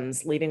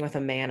victims leaving with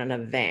a man in a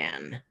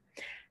van.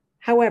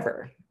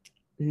 However,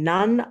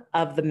 none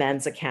of the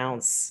men's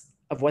accounts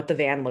of what the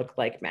van looked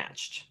like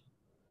matched.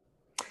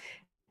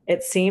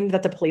 It seemed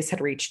that the police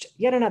had reached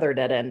yet another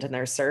dead end in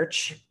their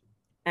search,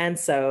 and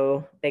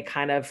so they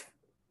kind of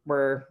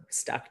were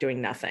stuck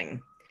doing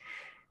nothing.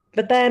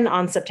 But then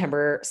on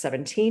September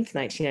 17th,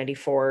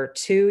 1994,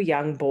 two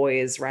young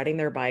boys riding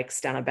their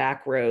bikes down a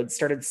back road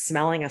started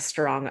smelling a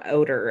strong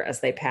odor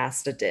as they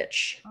passed a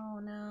ditch. Oh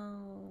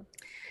no.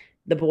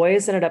 The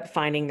boys ended up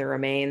finding the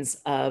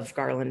remains of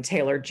Garland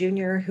Taylor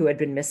Jr., who had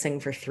been missing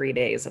for 3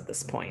 days at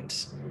this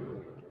point.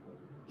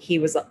 He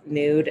was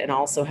nude and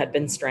also had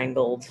been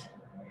strangled.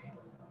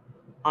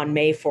 On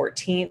May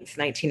 14th,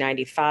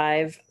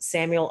 1995,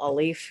 Samuel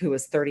Alif, who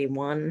was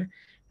 31,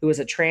 who was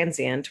a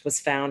transient, was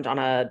found on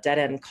a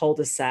dead-end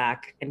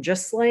cul-de-sac. And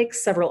just like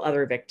several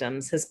other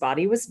victims, his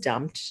body was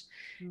dumped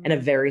in a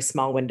very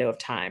small window of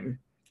time.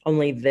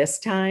 Only this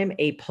time,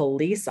 a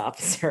police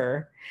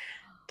officer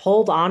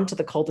pulled onto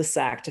the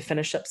cul-de-sac to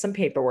finish up some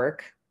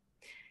paperwork.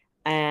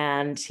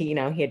 And he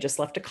had just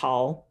left a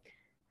call.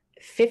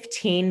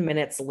 15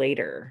 minutes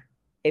later,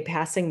 a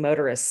passing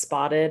motorist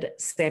spotted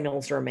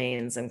Samuel's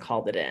remains and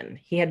called it in.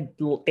 He had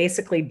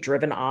basically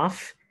driven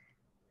off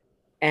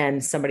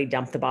and somebody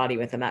dumped the body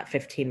within that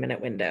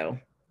 15-minute window.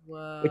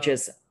 Whoa. Which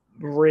is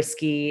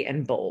risky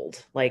and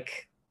bold.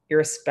 Like, you're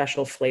a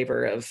special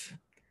flavor of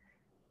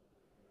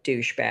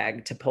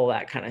douchebag to pull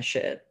that kind of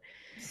shit.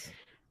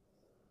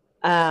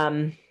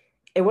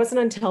 It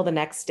wasn't until the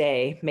next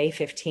day, May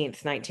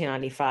 15th,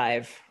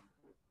 1995,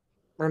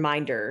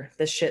 reminder,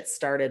 this shit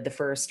started, the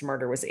first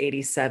murder was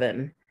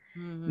 87.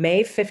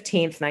 May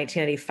 15th,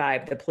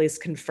 1995, the police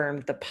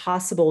confirmed the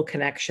possible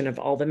connection of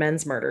all the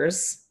men's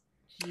murders.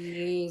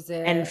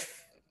 Jesus. And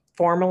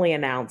formally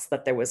announced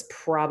that there was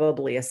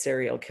probably a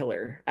serial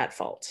killer at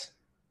fault.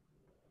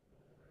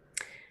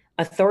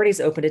 Authorities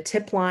opened a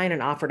tip line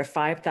and offered a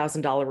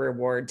 $5,000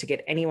 reward to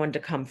get anyone to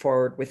come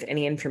forward with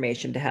any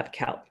information to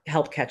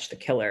help catch the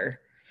killer.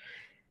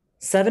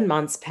 7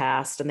 months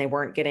passed and they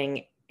weren't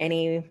getting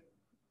any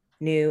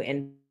new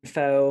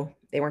info.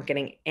 They weren't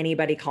getting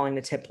anybody calling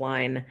the tip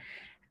line.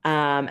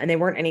 And they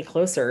weren't any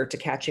closer to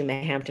catching the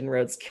Hampton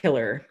Roads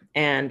killer.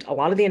 And a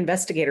lot of the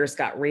investigators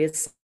got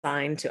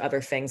reassigned to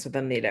other things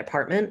within the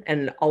department.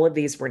 And all of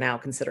these were now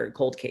considered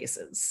cold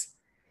cases.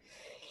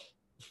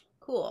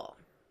 Cool.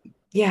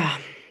 Yeah.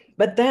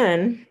 But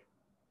then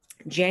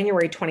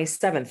January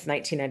 27th,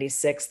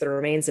 1996, the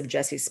remains of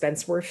Jesse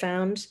Spence were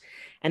found.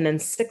 And then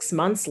 6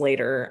 months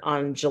later,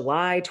 on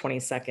July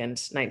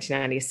 22nd,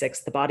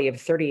 1996, the body of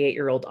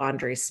 38-year-old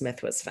Andre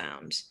Smith was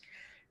found.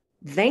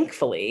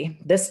 Thankfully,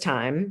 this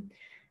time,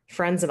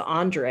 friends of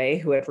Andre,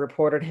 who had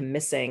reported him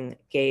missing,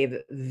 gave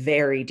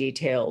very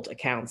detailed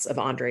accounts of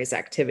Andre's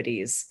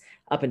activities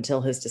up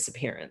until his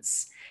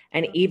disappearance,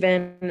 and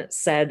even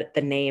said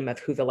the name of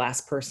who the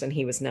last person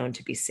he was known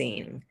to be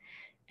seeing.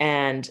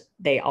 And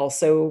they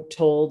also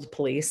told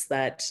police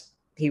that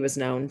he was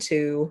known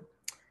to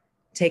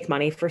take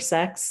money for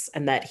sex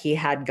and that he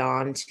had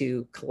gone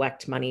to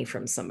collect money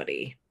from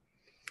somebody.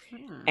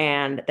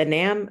 And the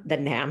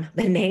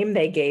name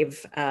they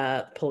gave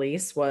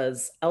police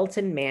was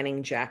Elton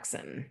Manning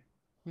Jackson.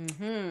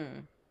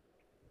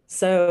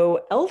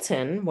 So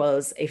Elton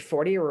was a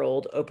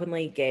 40-year-old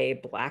openly gay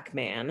Black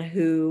man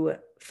who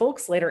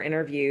folks later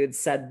interviewed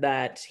said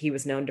that he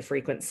was known to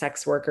frequent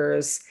sex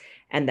workers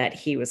and that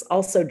he was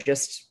also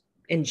just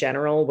in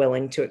general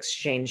willing to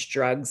exchange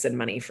drugs and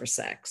money for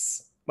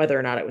sex, whether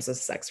or not it was a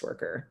sex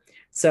worker.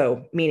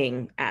 So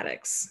meaning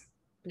addicts.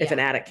 Yeah. If an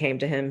addict came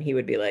to him, he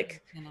would be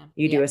like,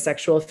 you do a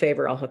sexual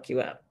favor, I'll hook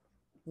you up.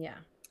 Yeah.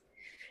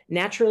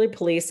 Naturally,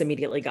 police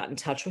immediately got in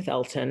touch with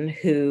Elton,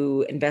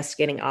 who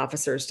investigating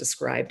officers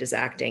described as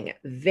acting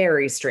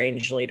very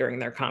strangely during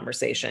their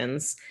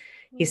conversations.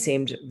 He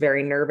seemed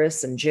very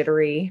nervous and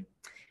jittery.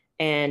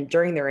 And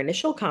during their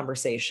initial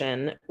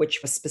conversation,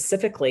 which was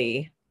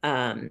specifically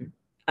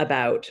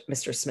about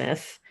Mr.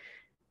 Smith,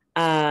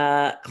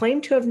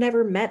 claimed to have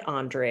never met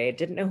Andre,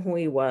 didn't know who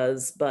he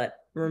was, but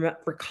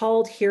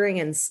recalled hearing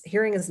his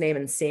name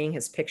and seeing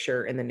his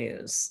picture in the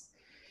news.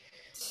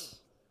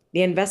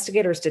 The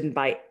investigators didn't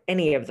buy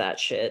any of that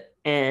shit.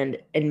 And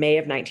in May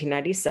of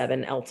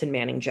 1997, Elton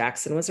Manning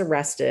Jackson was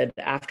arrested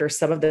after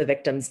some of the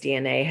victims'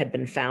 DNA had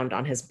been found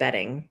on his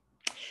bedding.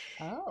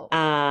 Oh.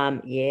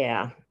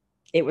 Yeah.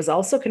 It was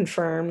also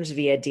confirmed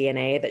via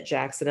DNA that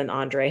Jackson and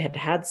Andre had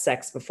had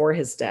sex before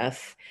his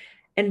death.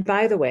 And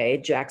by the way,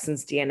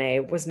 Jackson's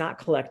DNA was not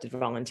collected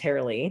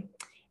voluntarily.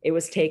 It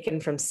was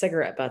taken from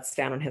cigarette butts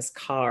found in his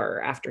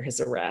car after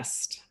his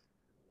arrest.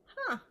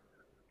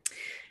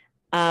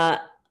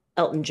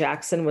 Elton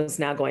Jackson was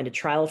now going to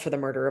trial for the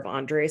murder of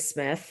Andre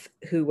Smith,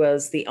 who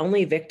was the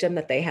only victim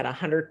that they had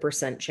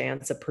 100%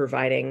 chance of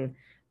providing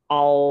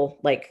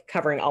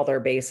covering all their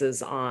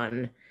bases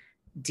on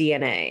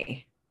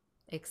DNA.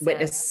 Except...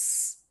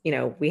 Witness,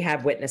 we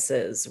have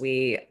witnesses.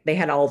 They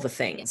had all the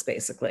things,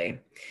 basically.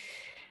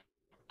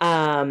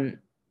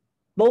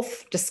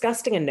 Both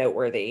disgusting and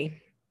noteworthy.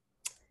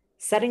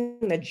 Setting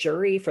the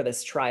jury for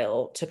this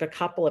trial took a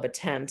couple of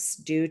attempts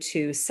due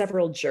to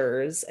several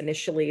jurors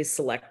initially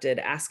selected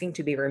asking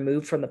to be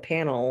removed from the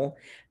panel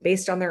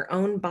based on their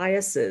own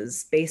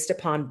biases based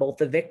upon both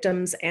the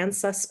victims and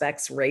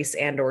suspects' race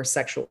and or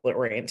sexual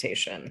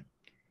orientation.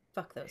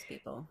 Fuck those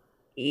people.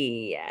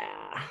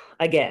 Yeah.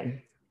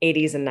 Again,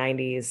 80s and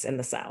 90s in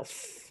the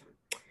South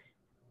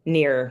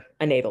near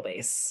a naval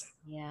base.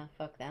 Yeah,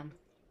 fuck them.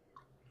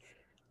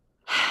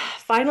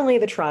 Finally,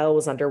 the trial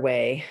was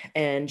underway,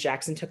 and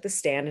Jackson took the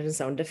stand in his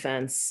own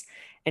defense,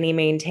 and he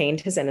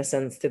maintained his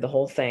innocence through the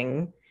whole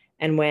thing.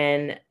 And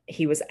when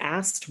he was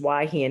asked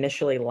why he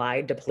initially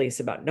lied to police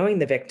about knowing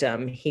the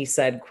victim, he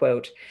said,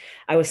 quote,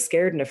 "I was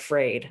scared and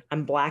afraid.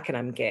 I'm black and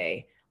I'm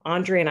gay.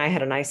 Andre and I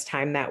had a nice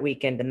time that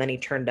weekend, and then he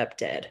turned up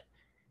dead."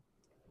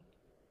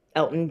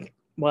 Elton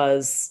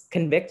was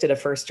convicted of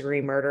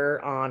first-degree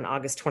murder on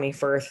August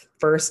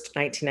 21st,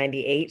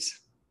 1998.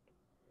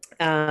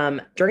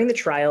 During the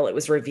trial, it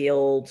was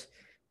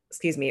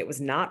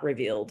not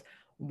revealed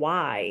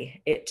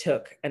why it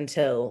took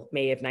until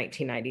May of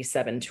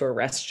 1997 to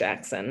arrest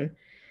Jackson.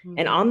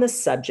 And on the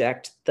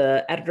subject,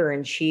 the editor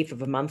in chief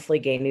of a monthly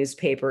gay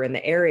newspaper in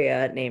the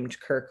area named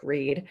Kirk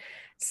Reed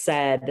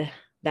said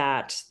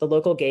that the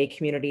local gay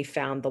community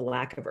found the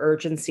lack of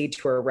urgency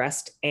to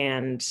arrest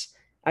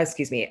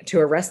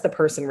the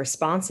person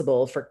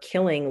responsible for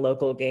killing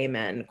local gay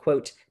men,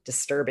 quote,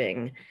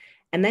 disturbing.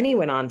 And then he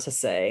went on to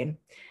say,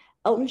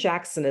 Elton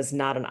Jackson is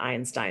not an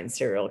Einstein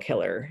serial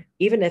killer,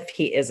 even if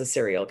he is a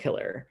serial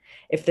killer.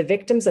 If the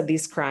victims of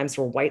these crimes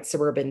were white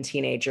suburban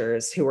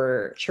teenagers who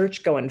were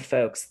church-going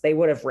folks, they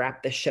would have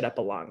wrapped this shit up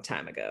a long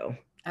time ago.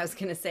 I was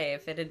gonna say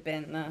if it had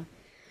been the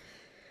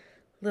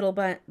little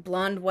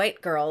blonde white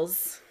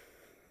girls.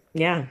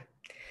 Yeah.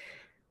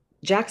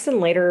 Jackson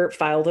later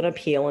filed an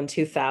appeal in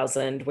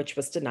 2000, which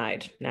was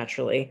denied,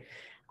 naturally.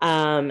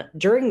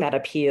 During that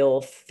appeal,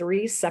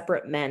 3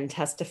 separate men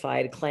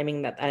testified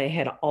claiming that they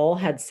had all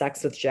had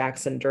sex with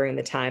Jackson during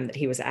the time that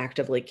he was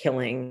actively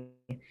killing.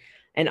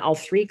 And all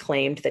 3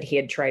 claimed that he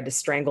had tried to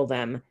strangle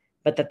them,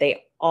 but that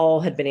they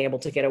all had been able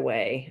to get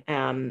away.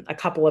 A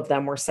couple of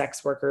them were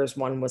sex workers.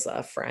 One was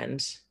a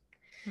friend.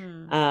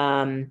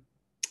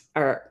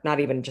 Or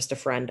not even just a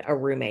friend, a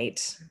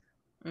roommate.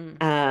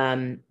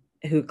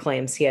 Who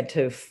claims he had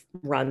to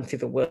run through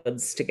the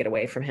woods to get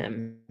away from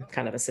him,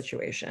 kind of a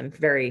situation.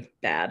 Very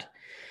bad.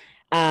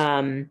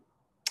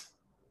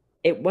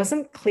 It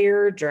wasn't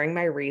clear during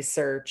my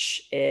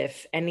research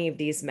if any of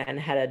these men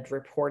had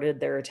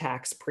reported their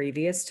attacks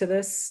previous to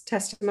this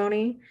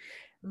testimony,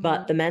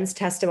 but the men's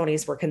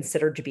testimonies were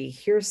considered to be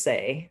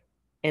hearsay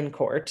in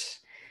court,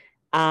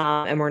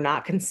 and were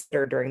not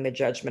considered during the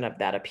judgment of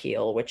that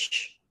appeal,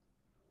 which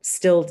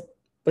still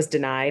was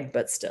denied,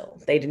 but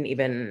still, they didn't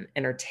even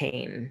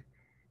entertain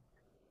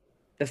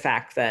the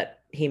fact that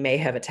he may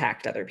have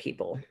attacked other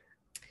people.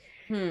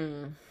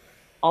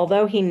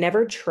 Although he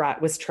never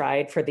was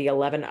tried for the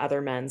 11 other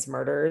men's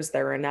murders,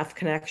 there are enough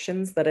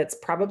connections that it's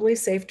probably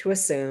safe to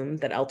assume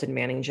that Elton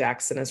Manning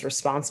Jackson is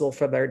responsible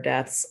for their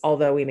deaths,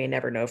 although we may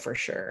never know for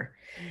sure.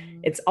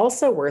 It's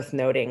also worth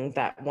noting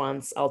that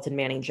once Elton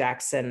Manning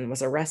Jackson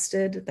was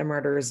arrested, the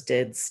murders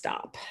did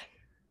stop.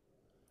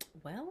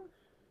 Well,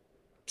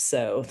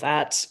 so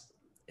that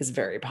is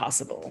very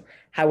possible.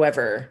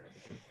 However,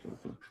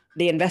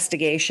 the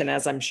investigation,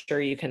 as I'm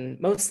sure you can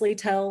mostly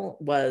tell,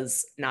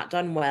 was not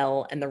done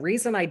well. And the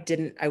reason I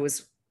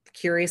was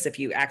curious if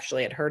you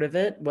actually had heard of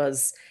it,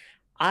 was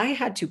I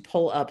had to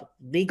pull up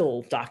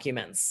legal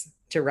documents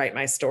to write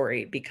my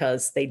story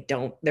because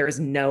there is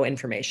no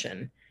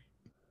information.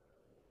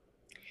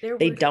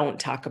 They don't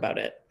talk about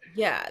it.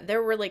 Yeah,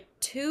 there were like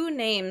 2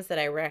 names that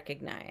I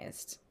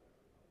recognized.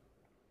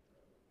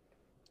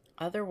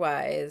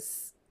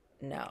 Otherwise,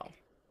 no.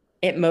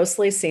 It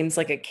mostly seems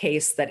like a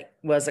case that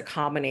was a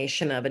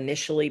combination of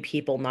initially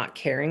people not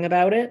caring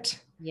about it.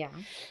 Yeah.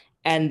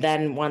 And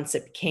then once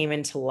it came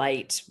into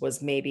light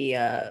was maybe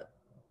a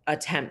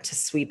attempt to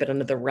sweep it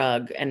under the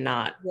rug and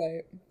not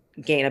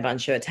gain a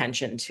bunch of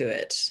attention to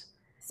it.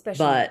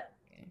 But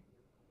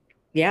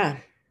yeah.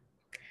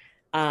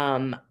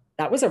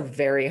 That was a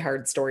very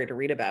hard story to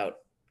read about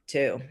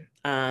too.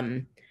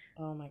 Oh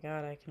my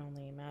God, I can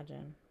only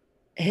imagine.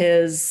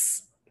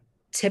 His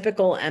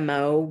typical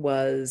MO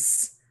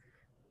was,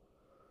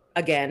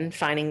 again,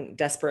 finding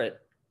desperate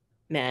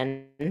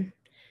men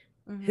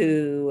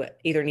who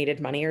either needed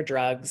money or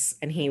drugs,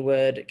 and he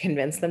would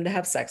convince them to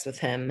have sex with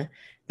him,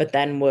 but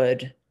then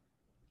would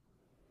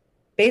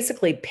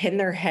basically pin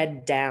their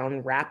head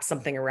down, wrap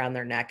something around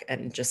their neck,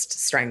 and just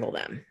strangle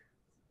them.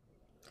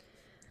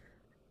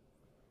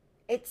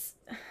 It's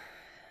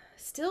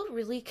still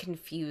really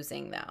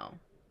confusing, though.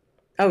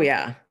 Oh,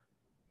 yeah.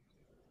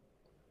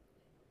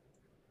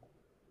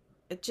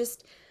 It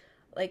just,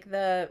 like,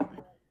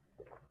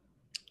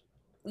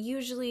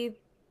 usually,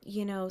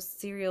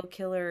 serial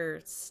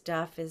killer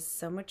stuff is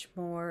so much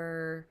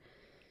more,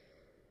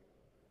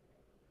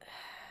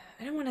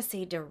 I don't want to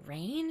say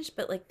deranged,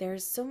 but like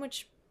there's so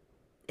much,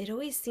 it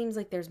always seems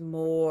like there's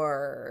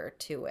more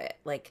to it.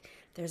 Like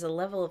there's a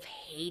level of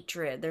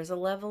hatred, there's a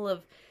level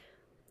of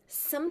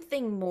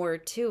something more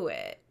to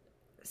it.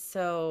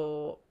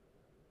 So,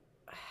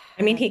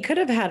 I mean, he could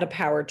have had a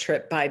power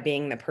trip by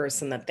being the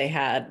person that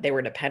they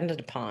were dependent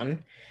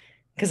upon.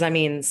 Because I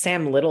mean,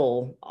 Sam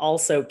Little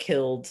also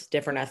killed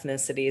different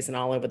ethnicities and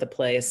all over the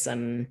place.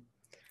 And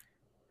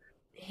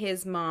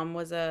his mom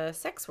was a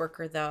sex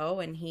worker though,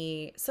 and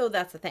so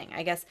that's the thing.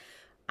 I guess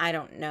I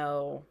don't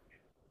know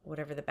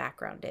whatever the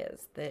background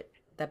is, that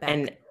the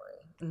and backstory.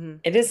 Hmm.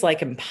 it is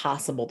like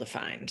impossible to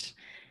find.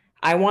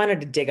 I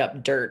wanted to dig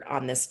up dirt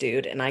on this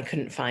dude and I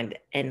couldn't find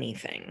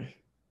anything.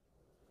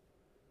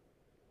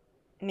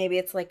 Maybe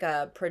it's like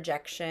a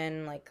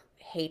projection, like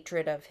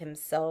hatred of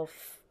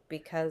himself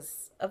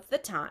because of the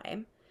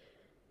time,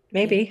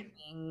 Maybe.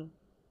 being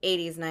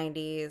 80s,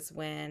 90s,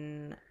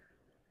 when,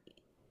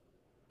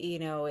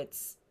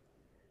 it's,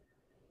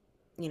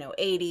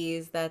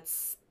 80s,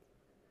 that's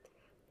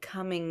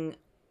coming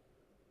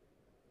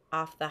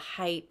off the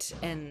height.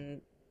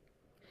 And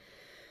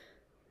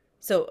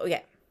so,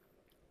 okay,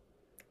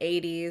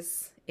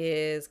 80s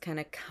is kind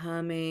of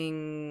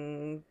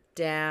coming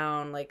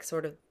down, like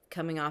sort of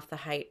coming off the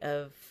height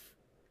of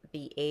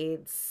the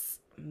AIDS,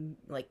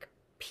 like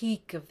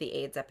peak of the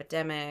AIDS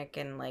epidemic,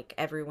 and like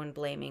everyone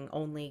blaming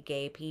only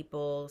gay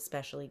people,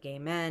 especially gay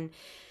men,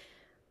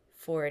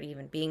 for it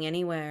even being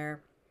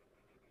anywhere.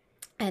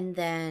 And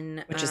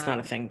then, Which is not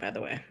a thing, by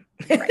the way.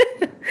 right,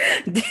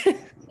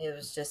 it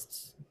was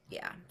just,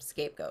 yeah,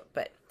 scapegoat.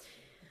 But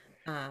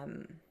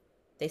um,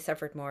 they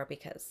suffered more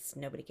because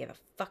nobody gave a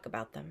fuck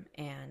about them.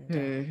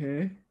 And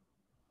Hmm.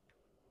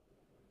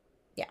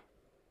 yeah,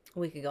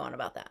 we could go on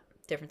about that.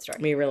 Different story.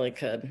 We really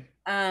could.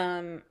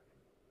 Um,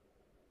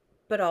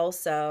 but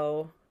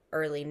also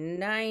early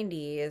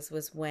 90s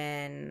was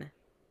when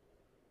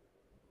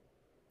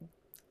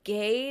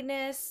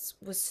gayness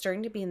was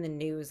starting to be in the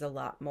news a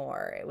lot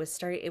more. It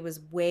was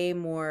way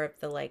more of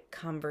the like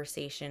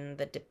conversation,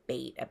 the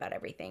debate about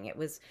everything.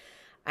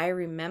 I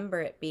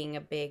remember it being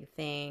a big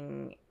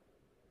thing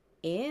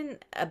in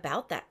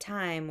about that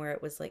time, where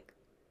it was like,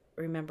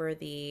 remember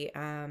the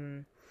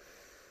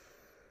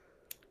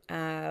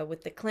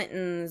with the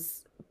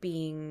Clintons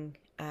being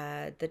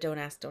the Don't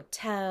Ask, Don't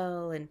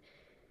Tell, and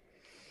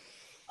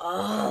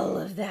all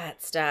of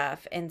that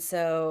stuff. And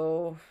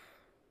so,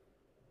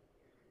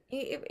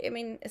 I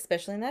mean,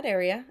 especially in that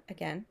area,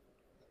 again,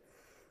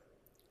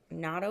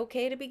 not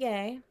okay to be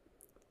gay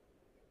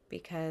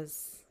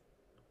because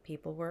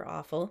people were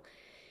awful.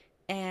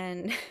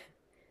 And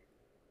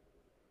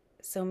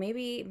so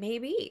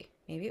maybe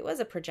it was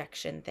a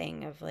projection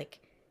thing of like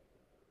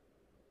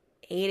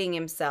hating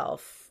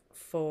himself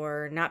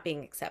for not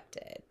being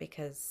accepted,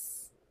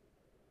 because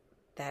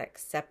that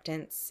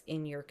acceptance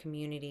in your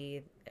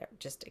community,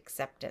 just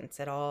acceptance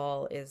at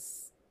all,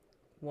 is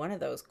one of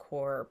those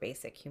core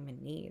basic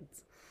human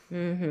needs.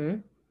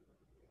 Hmm.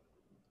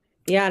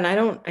 Yeah, and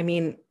I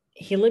mean,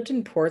 he lived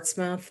in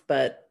Portsmouth,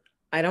 but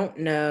I don't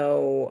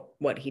know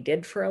what he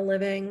did for a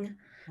living.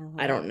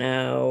 I Uh-huh. don't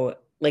know.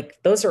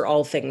 Like, those are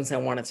all things I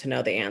wanted to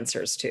know the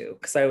answers to.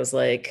 Because I was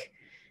like,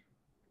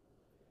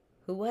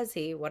 Who was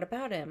he? What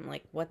about him?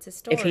 Like, what's his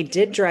if he story?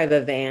 did drive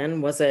a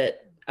van, was it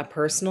a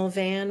personal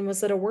van?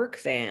 Was it a work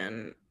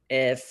van?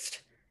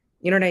 If,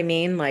 you know what I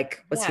mean?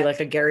 Like, was he Yeah, like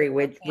a was Gary it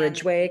work van?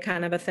 Ridgway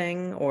kind of a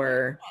thing?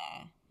 Or,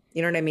 Yeah.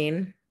 you know what I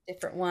mean?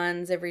 Different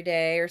ones every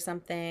day or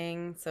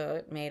something, so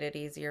it made it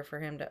easier for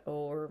him to.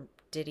 Or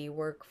did he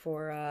work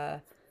for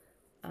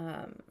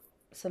um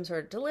some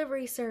sort of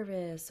delivery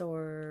service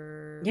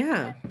or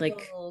Yeah,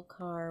 like rental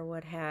car,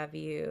 what have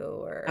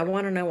you? I Or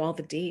want to know all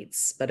the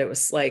deets, but it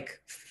was like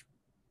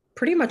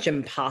pretty much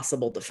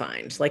impossible to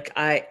find.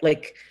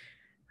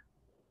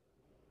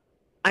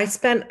 I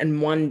spent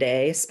in one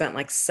day, spent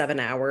like 7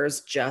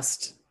 hours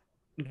just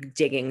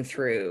digging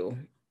through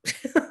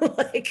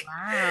like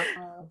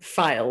wow.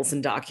 files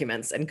and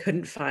documents and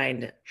couldn't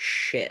find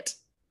shit.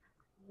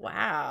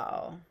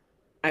 Wow.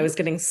 I was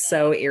getting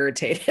so Interesting.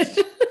 irritated.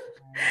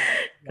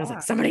 I was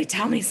like, Yeah, somebody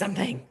tell me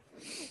something.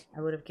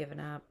 I would have given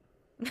up.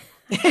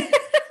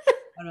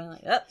 I'm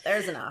like, oh,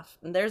 there's enough.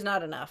 There's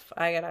not enough.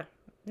 I gotta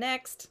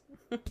next.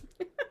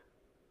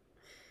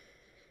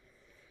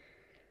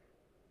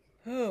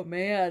 Oh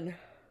man,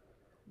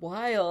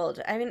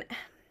 wild. I mean,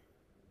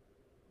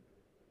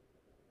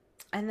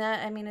 and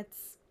that, I mean,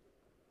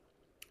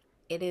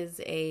 it is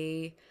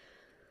a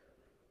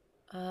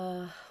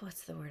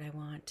what's the word I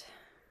want?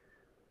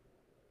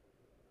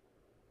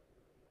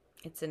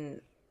 It's a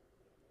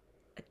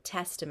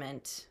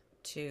testament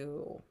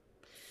to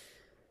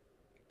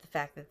the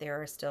fact that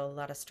there are still a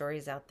lot of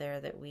stories out there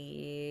that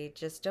we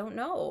just don't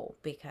know,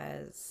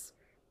 because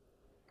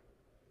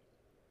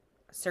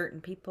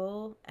certain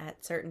people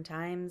at certain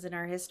times in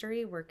our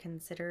history were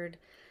considered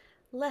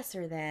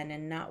lesser than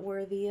and not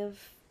worthy of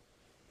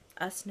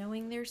us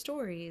knowing their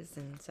stories.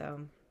 And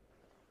so,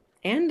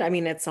 And I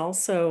mean, it's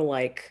also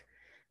like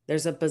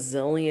there's a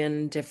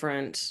bazillion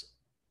different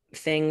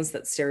things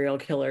that serial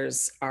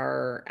killers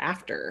are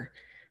after.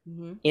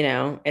 mhm, You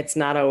know, it's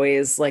not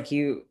always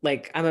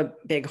like I'm a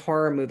big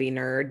horror movie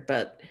nerd,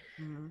 but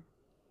mhm.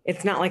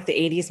 It's not like the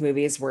 80s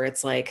movies where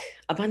it's like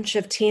a bunch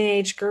of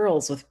teenage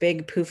girls with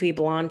big poofy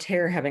blonde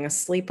hair having a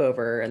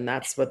sleepover and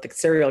that's what the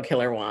serial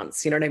killer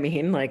wants. You know what I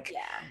mean? Like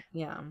Yeah.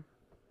 Yeah.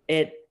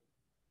 it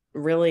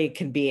really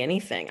could be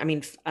anything. I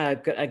mean,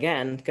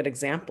 again, good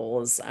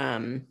example is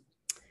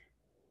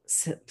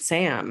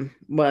Sam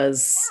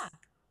was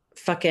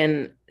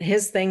fucking,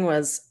 his thing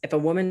was if a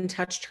woman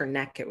touched her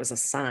neck, it was a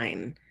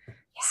sign.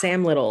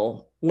 Sam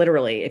Little,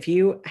 literally, if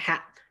you had,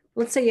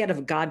 let's say you had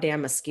a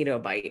goddamn mosquito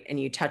bite and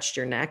you touched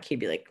your neck, he'd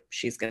be like,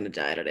 she's going to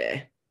die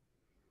today.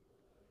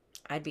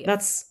 I'd be a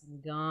That's,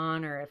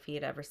 goner if he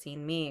had ever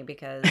seen me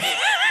because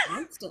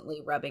constantly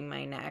rubbing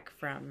my neck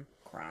from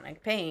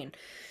chronic pain.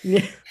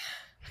 yeah.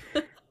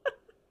 But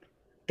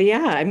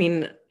yeah, I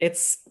mean,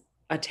 it's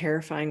a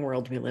terrifying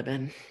world we live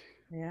in, is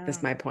Yeah.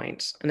 my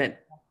point. And it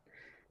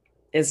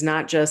is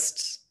not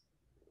just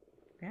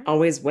Yeah.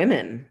 always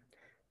women,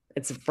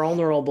 it's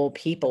vulnerable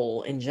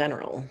people in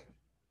general.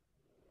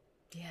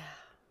 Yeah.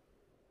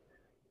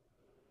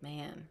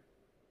 Man.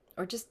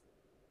 Or just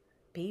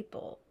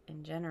people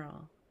in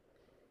general.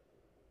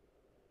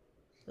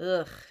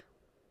 Ugh.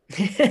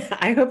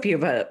 I hope you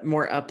have a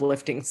more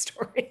uplifting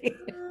story.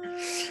 Um,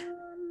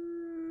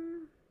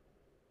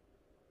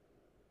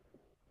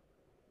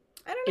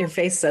 I don't Your know.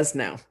 face says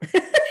no.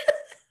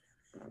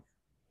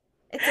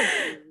 It's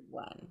a weird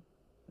one.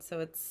 So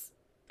it's,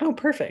 Oh,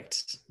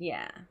 perfect.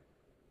 yeah.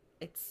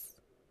 It's,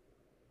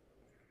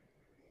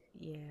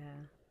 yeah.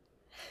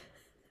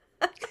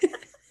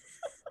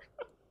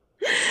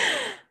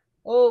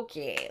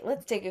 Okay,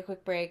 let's take a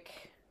quick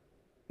break.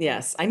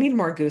 Yes, I need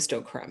more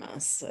gusto crema.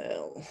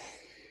 So,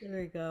 There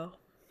we go.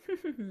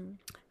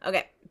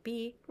 Okay,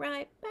 be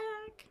right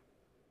back.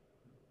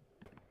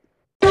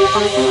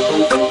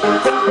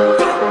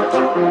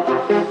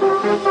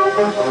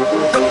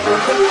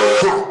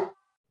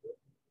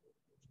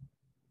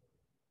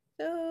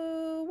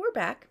 So we're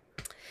back.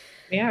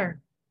 we are.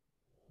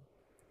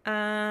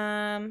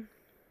 Um,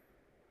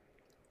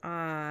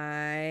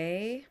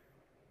 I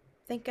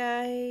think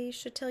I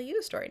should tell you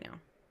a story now.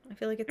 I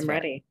feel like it's I'm fair.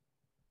 ready.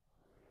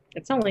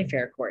 It's only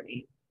fair,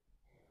 Courtney.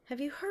 Have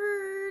you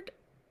heard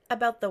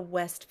about the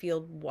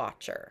Westfield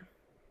Watcher?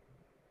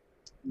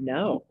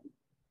 No.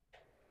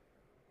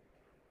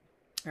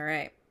 All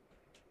right,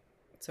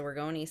 so we're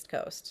going East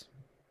Coast.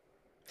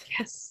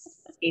 Yes.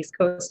 East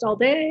Coast all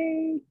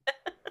day.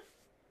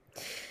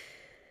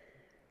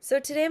 So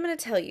today I'm going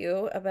to tell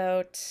you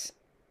about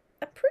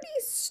a pretty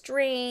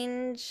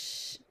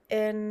strange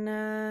and,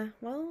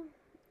 well,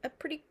 a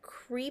pretty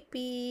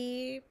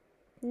creepy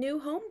new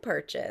home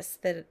purchase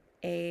that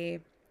a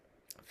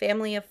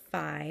family of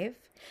five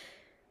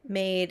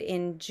made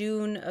in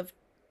June of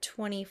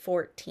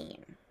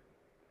 2014.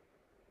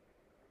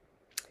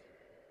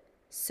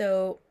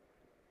 So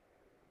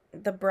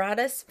the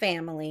Broaddus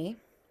family,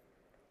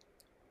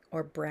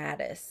 or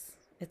Braddis,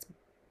 it's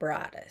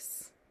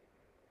Broaddus.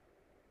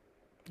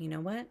 You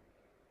know what?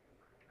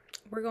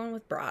 We're going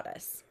with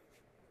Broaddus.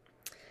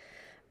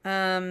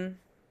 Um,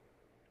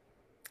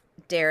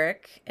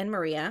 Derek and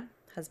Maria,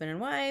 husband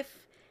and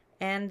wife,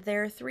 and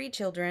their three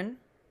children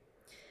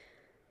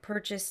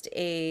purchased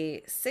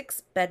a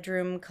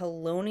 6-bedroom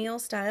colonial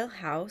style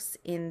house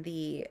in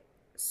the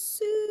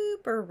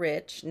super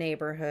rich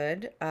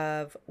neighborhood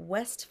of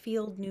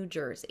Westfield, New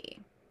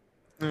Jersey.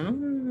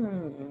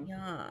 Oh.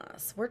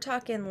 Yes, we're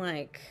talking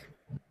like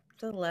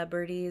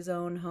celebrities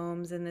own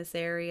homes in this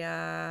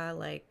area.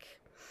 Like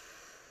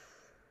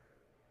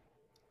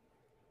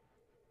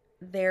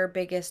their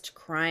biggest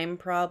crime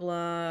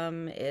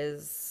problem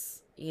is,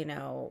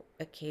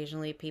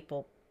 occasionally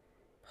people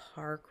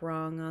park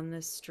wrong on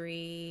the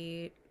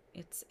street.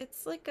 It's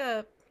like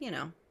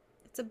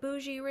it's a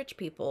bougie rich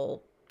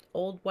people,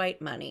 old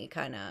white money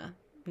kind of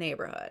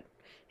neighborhood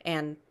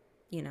and,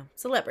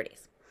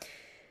 celebrities.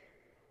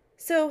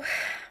 So,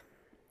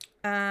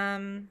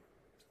 um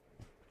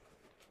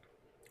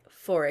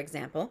for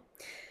example,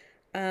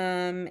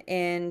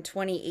 in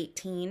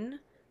 2018,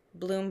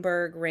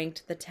 Bloomberg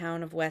ranked the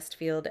town of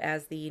Westfield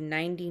as the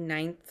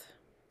 99th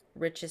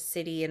richest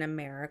city in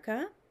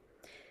America.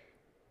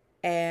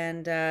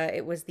 And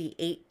it was the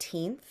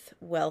 18th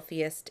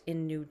wealthiest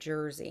in New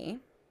Jersey.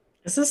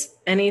 Is this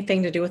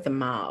anything to do with the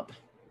mob,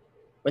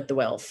 with the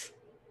wealth?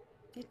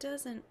 It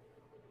doesn't,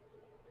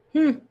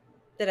 Hmm.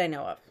 that I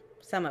know of.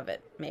 Some of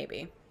it,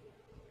 maybe.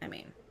 I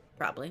mean,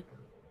 probably.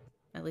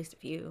 At least a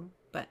few.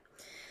 But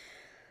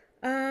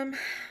um,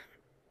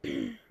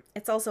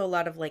 it's also a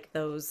lot of like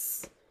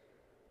those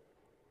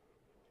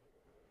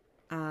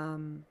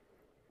um,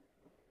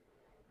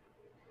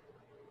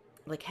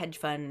 like hedge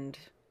fund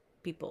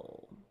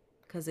people,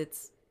 because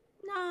it's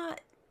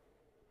not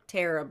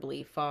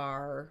terribly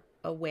far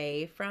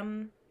away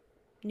from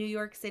New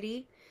York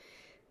City,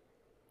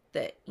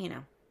 that,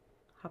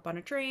 hop on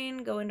a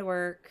train, go into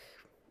work.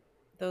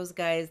 Those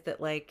guys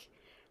that like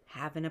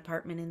have an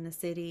apartment in the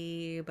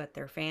city, but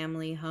their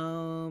family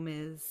home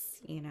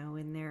is,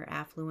 in their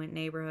affluent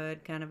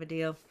neighborhood kind of a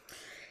deal.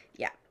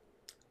 Yeah.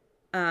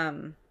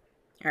 All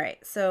right.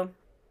 So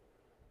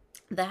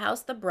the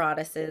house the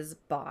Broadduses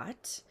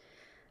bought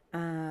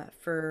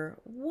for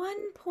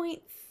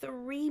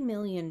 $1.3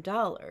 million.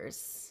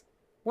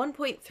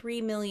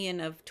 1.3 million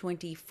of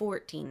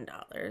 2014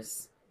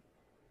 dollars.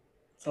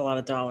 It's a lot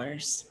of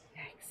dollars.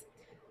 Yikes.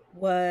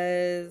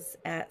 Was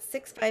at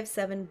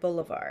 657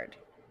 Boulevard.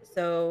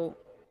 So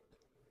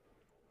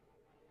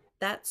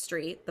that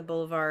street, the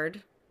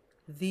Boulevard,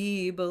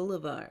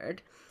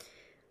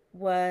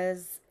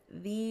 was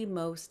the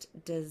most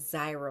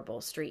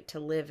desirable street to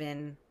live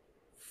in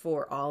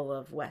for all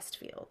of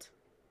Westfield.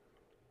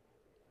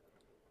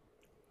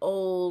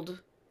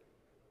 Old,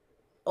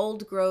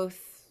 old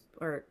growth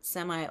or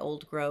semi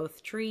old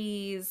growth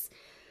trees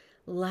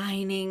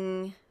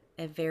lining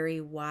a very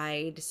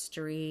wide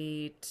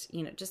street,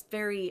 just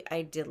very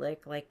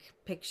idyllic. Like,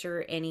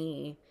 picture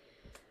any,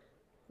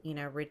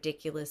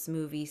 ridiculous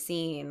movie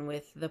scene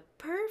with the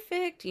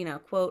perfect,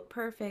 quote,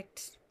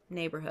 perfect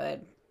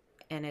neighborhood,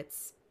 and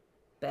it's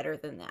better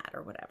than that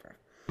or whatever.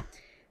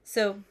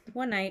 So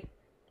one night,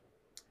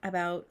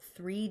 about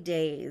 3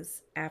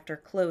 days after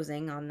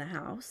closing on the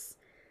house,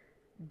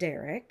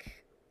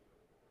 Derek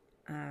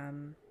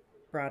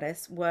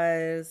Broaddus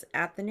was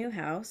at the new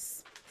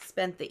house,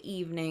 spent the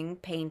evening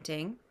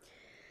painting,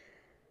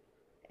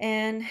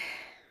 and,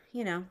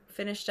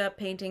 finished up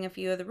painting a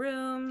few of the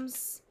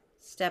rooms,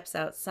 steps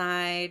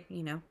outside,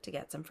 to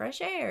get some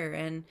fresh air,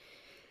 and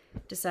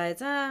decides,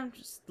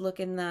 just look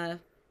in the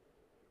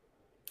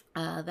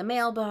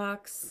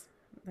mailbox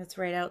that's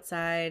right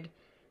outside.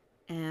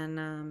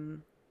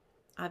 And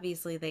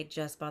obviously they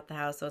just bought the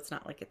house, so it's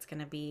not like it's going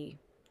to be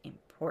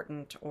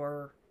important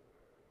or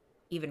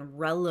even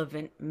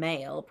relevant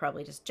mail,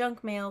 probably just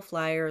junk mail,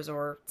 flyers,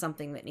 or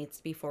something that needs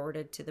to be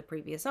forwarded to the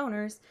previous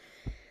owners.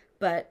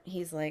 But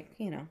he's like,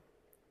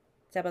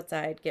 step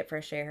outside, get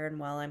fresh air, and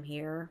while I'm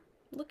here,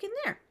 look in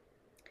there.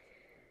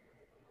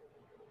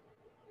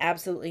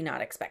 Absolutely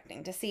not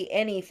expecting to see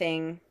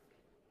anything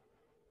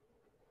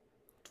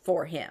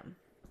for him.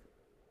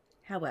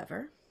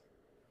 However,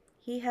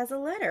 he has a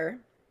letter.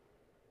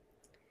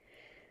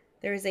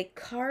 There is a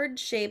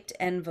card-shaped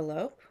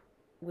envelope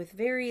with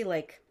very,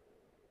 like,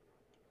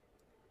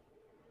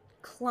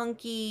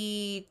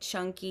 clunky,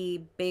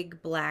 chunky,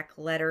 big black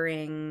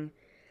lettering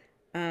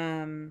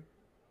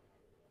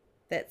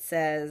that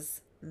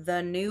says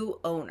 "The New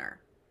Owner"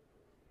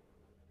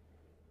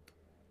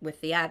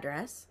 with the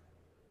address.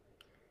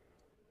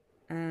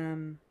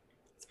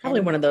 It's probably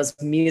And one of those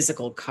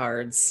musical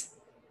cards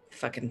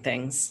fucking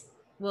things.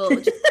 well,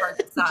 just Just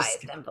card-sized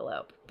kidding.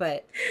 envelope,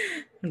 but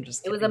I'm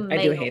just it was a kidding.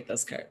 I do mailed. hate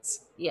those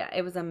cards. Yeah,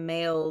 it was a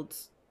mailed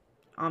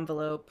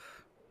envelope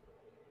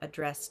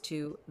addressed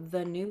to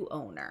the new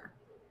owner,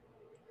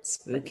 but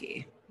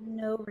Spooky.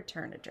 no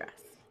return address,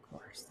 of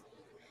course.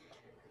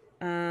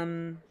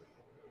 Um,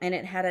 and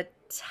it had a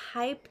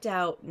typed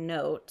out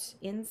note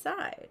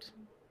inside.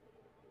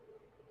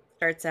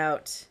 Starts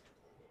out,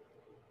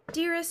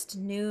 "Dearest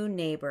new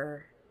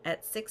neighbor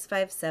at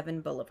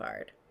 657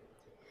 Boulevard,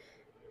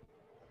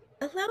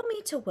 allow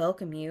me to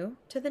welcome you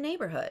to the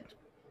neighborhood."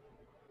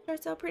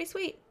 Starts out pretty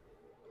sweet.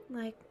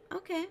 Like,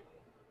 okay.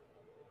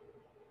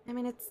 I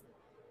mean, it's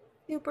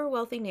super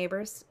wealthy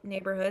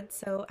neighborhood,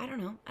 so I don't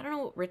know. I don't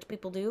know what rich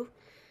people do.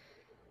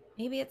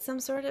 Maybe it's some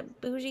sort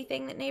of bougie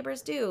thing that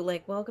neighbors do,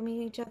 like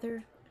welcoming each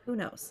other. Who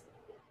knows?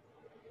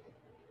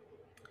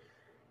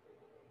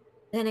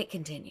 Then it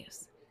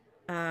continues.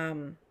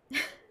 Um,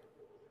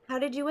 how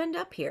did you end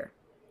up here?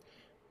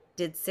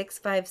 Did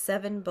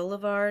 657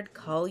 Boulevard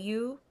call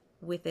you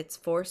with its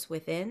force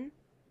within?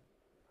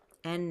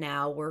 And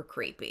now we're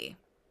creepy.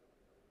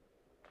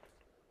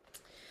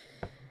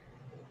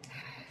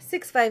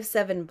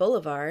 657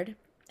 Boulevard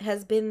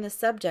has been the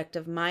subject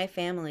of my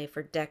family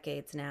for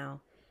decades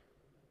now.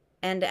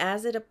 And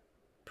as it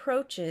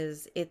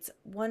approaches its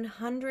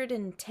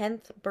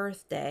 110th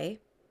birthday,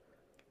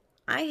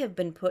 I have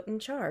been put in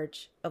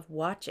charge of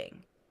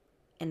watching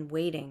and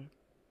waiting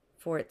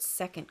for its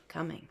second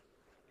coming.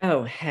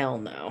 Oh, hell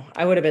no.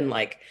 I would have been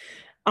like,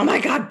 oh my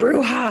God,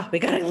 Bruja, we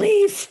gotta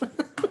leave.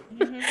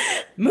 Mm-hmm.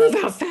 Move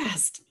out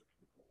fast.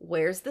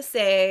 Where's the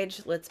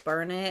sage? Let's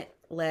burn it.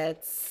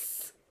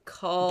 Let's Burn.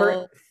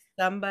 call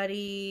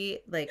somebody.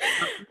 Like,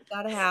 something's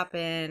got to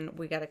happen.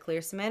 We got to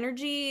clear some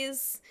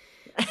energies.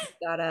 We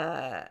got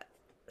to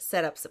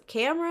set up some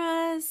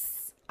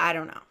cameras. I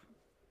don't know.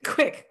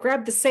 Quick,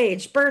 grab the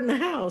sage, burn the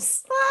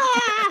house.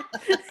 Ah!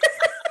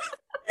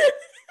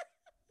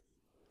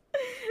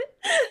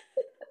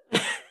 I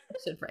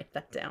should write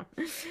that down.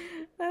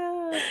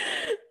 Uh,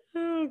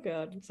 Oh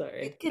God,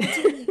 sorry. it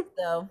continues,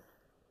 though.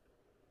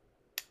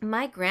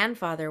 My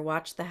grandfather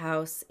watched the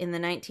house in the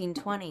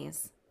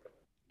 1920s,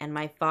 and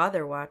my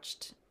father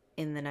watched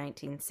in the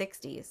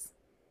 1960s.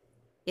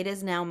 It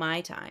is now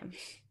my time.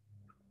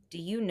 Do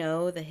you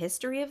know the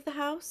history of the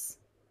house?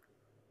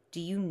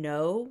 Do you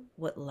know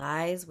what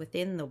lies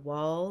within the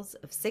walls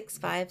of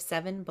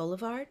 657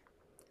 Boulevard?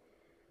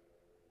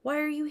 Why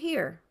are you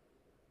here?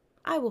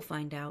 I will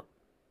find out.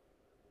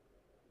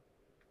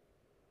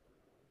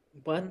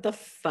 What the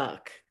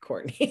fuck,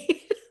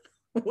 Courtney?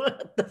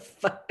 What the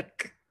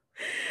fuck?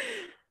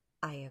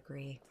 I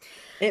agree.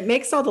 It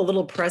makes all the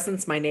little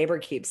presents my neighbor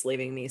keeps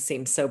leaving me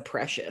seem so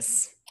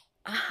precious.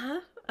 Uh-huh.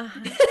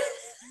 Uh-huh.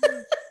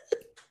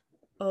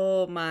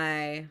 Oh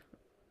my.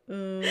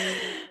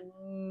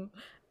 Mm,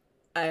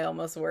 I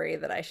almost worry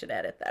that I should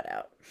edit that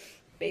out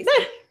based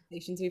on the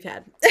conversations we've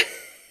had.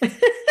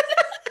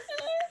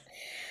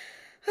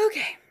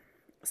 Okay.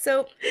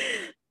 So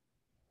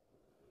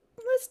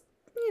let's,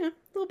 a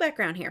little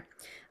background here.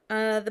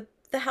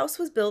 The house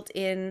was built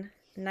in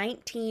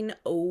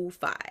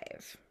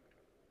 1905.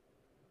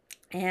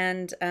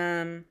 And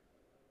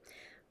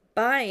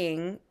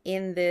buying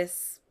in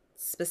this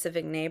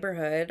specific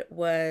neighborhood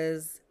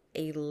was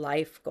a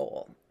life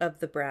goal of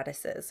the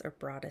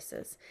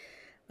Broadduses.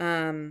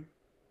 Um,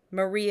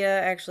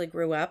 Maria actually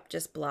grew up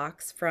just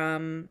blocks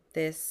from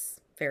this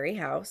very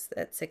house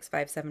at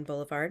 657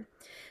 Boulevard.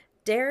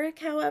 Derek,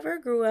 however,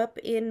 grew up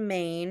in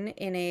Maine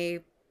in a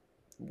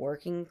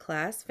working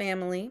class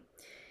family.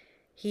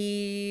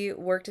 He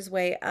worked his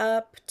way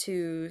up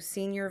to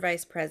senior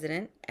vice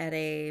president at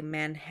a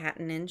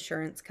Manhattan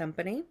insurance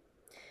company.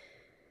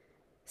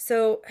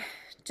 So,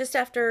 just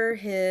after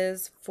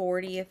his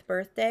 40th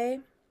birthday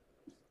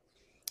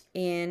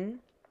in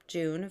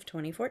June of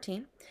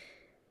 2014,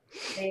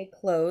 they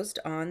closed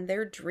on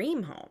their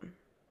dream home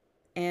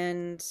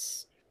and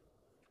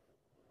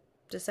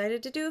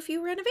decided to do a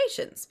few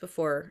renovations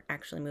before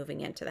actually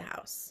moving into the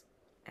house,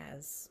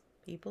 as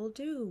people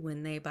do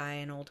when they buy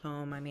an old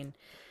home. I mean,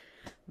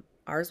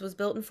 ours was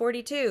built in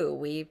 42.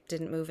 We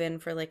didn't move in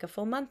for like a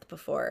full month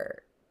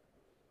before,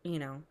 you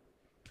know,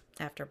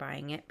 after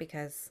buying it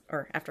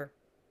or after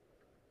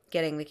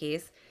getting the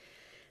keys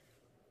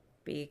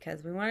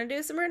because we want to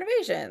do some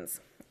renovations.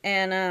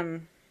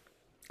 And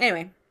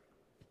anyway,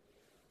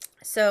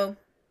 so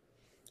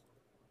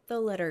the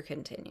letter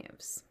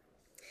continues.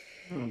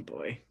 Oh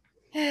boy.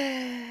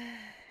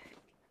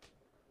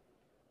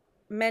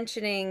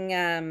 Mentioning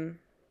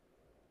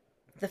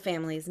the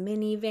family's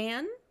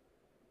minivan,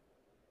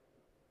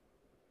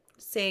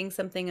 saying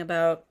something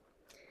about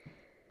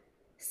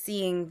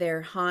seeing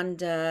their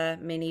Honda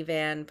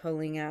minivan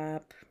pulling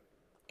up,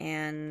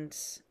 and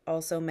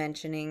also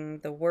mentioning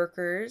the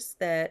workers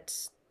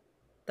that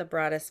the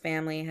Broaddus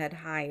family had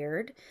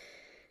hired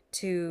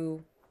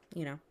to,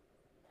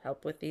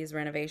 help with these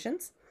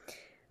renovations.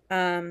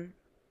 Um,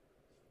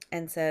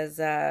 and says,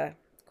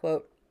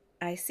 quote,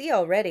 I see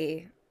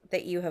already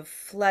that you have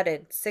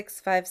flooded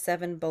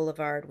 657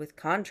 Boulevard with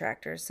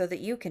contractors so that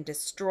you can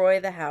destroy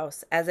the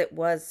house as it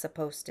was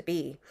supposed to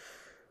be.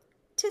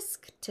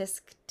 Tisk,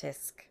 tisk,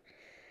 tisk.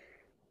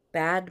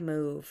 Bad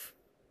move.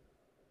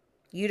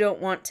 You don't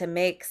want to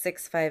make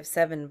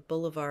 657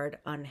 Boulevard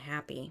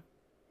unhappy.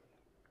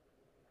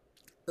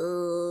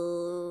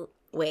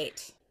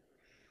 Wait.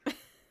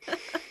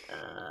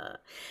 uh,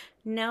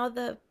 now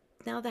the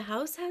now the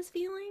house has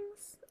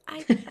feelings?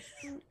 I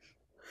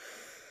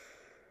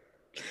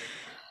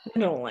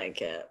don't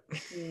like it.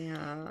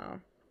 Yeah.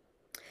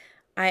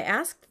 I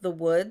asked the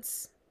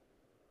Woods,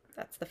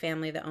 that's the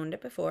family that owned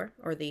it before,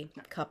 or the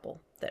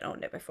couple that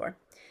owned it before.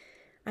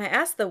 I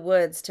asked the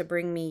Woods to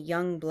bring me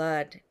young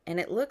blood, and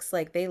it looks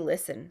like they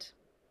listened.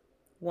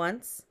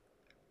 Once,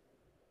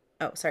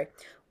 oh, sorry,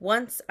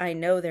 once I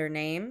know their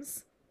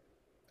names,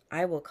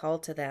 I will call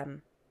to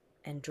them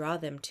and draw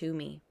them to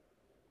me.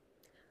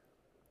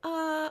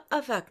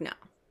 Fuck no.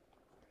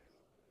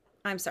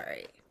 I'm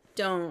sorry.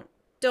 Don't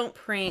don't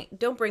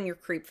bring your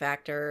creep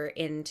factor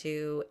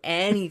into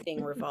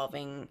anything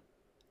revolving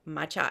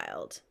my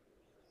child.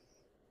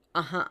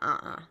 Uh-huh,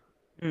 uh-uh.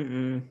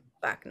 Mm-mm.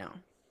 Fuck no.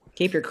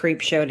 Keep your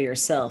creep show to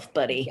yourself,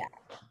 buddy.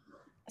 Yeah.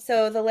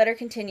 So the letter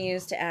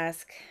continues to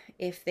ask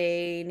if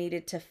they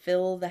needed to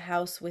fill the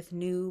house with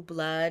new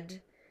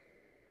blood.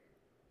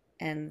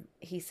 And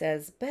he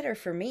says, better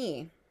for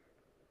me.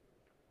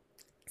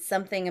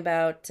 Something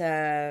about,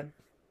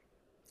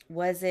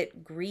 was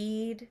it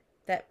greed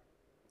that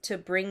to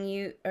bring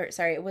you, or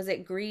sorry, was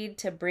it greed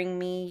to bring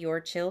me your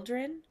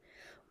children?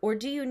 Or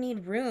do you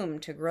need room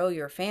to grow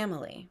your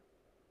family?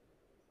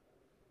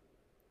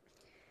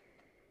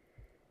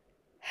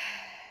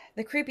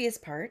 The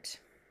creepiest part,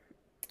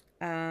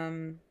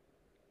 um,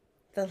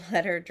 the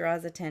letter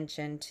draws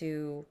attention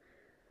to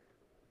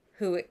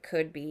who it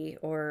could be,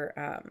 or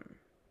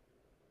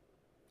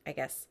I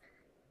guess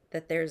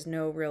that there's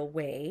no real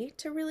way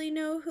to really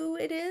know who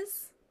it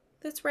is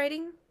that's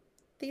writing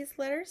these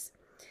letters.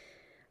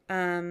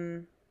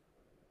 Um,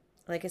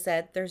 like I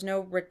said, there's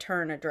no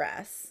return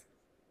address.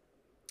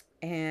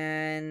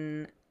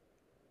 And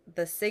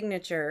the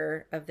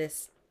signature of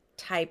this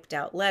typed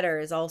out letter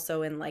is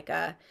also in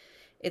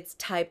it's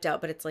typed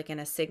out, but it's like in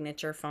a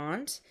signature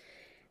font.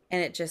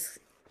 And it just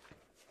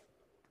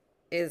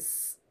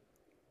is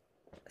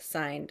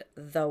signed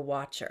The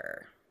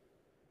Watcher.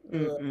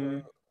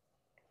 Mm-mm.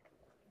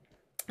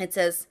 It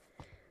says,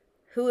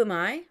 who am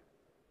I?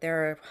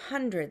 There are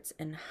hundreds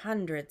and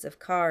hundreds of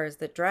cars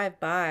that drive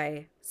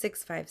by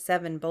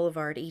 657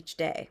 Boulevard each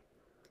day.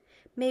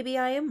 Maybe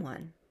I am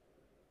one.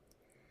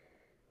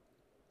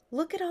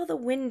 Look at all the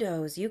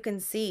windows you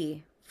can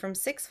see from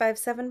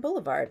 657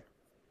 Boulevard.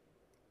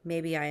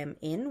 Maybe I am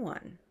in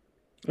one.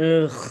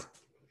 Ugh.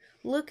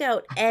 Look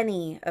out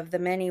any of the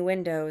many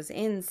windows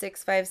in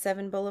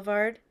 657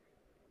 Boulevard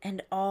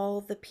and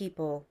all the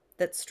people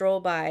that stroll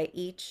by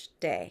each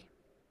day.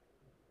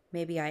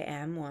 Maybe I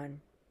am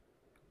one.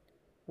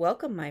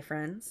 Welcome, my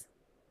friends.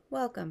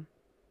 Welcome.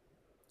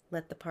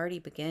 Let the party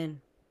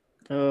begin.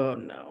 Oh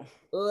no.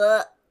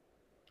 Ugh.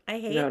 I No,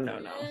 hate no,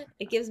 no. that.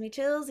 It gives me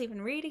chills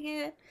even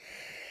reading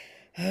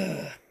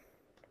it.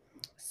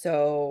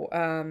 So,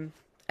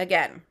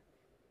 again,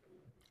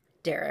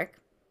 Derek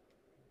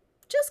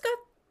just got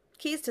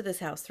keys to this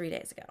house 3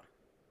 days ago.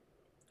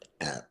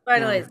 No.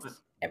 Finalized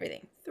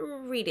everything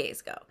 3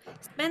 days ago.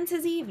 Spends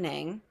his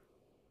evening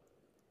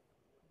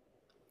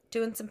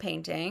doing some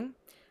painting,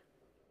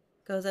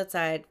 goes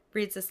outside,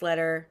 reads this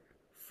letter,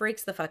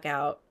 freaks the fuck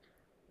out,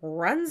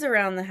 runs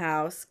around the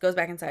house, goes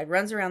back inside,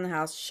 runs around the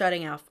house,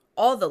 shutting off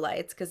all the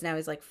lights because now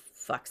he's like,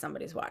 fuck,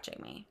 somebody's watching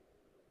me.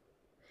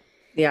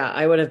 Yeah,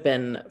 I would have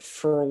been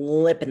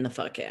flipping the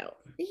fuck out.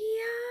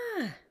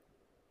 Yeah,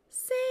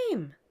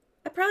 same.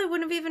 I probably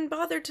wouldn't have even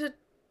bothered to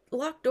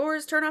lock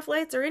doors, turn off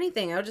lights, or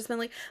anything. I would just been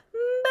like,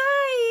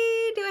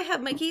 bye. Do I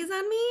have my keys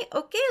on me?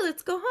 Okay,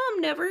 let's go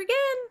home. Never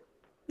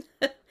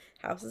again.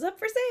 House is up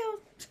for sale.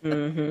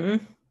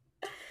 Mm-hmm.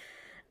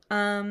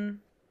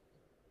 Um,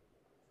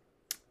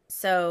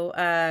 so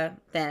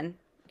then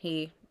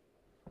he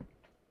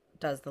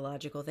does the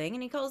logical thing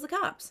and he calls the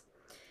cops.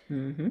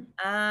 Mm-hmm.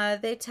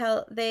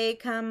 They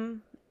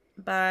come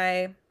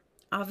by.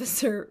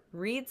 Officer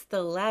reads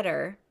the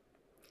letter,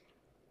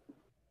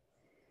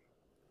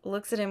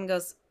 looks at him and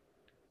goes,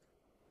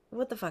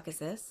 what the fuck is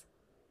this?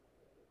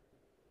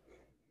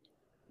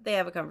 They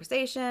have a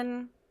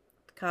conversation.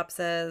 The cop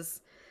says,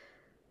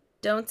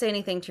 don't say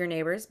anything to your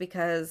neighbors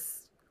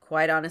because,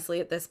 quite honestly,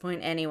 at this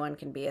point, anyone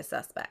can be a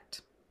suspect.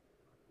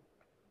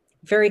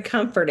 Very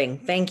comforting.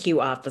 Thank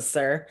you,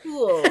 officer.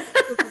 Cool.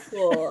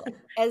 Cool.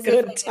 As if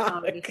I Good didn't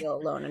already talk. feel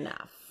alone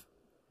enough.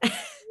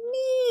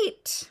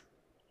 Neat.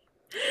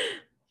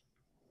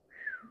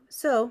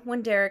 So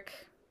when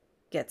Derek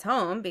gets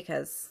home,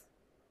 because,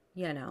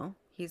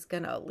 he's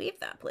going to leave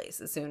that place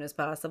as soon as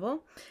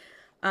possible,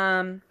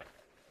 um,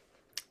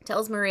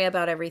 tells Maria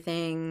about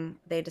everything.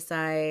 They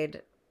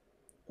decide,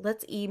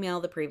 let's email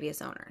the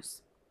previous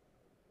owners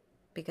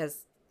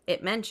because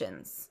it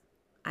mentions,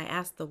 I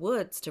asked the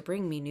Woods to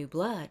bring me new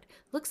blood.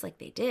 Looks like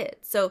they did.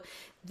 So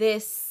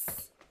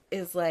this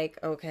is like,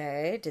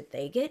 okay, did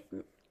they get,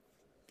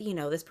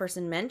 this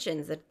person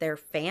mentions that their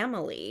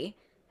family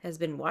has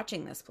been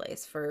watching this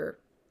place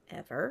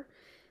forever.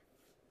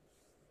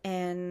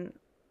 And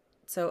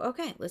so,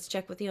 okay, let's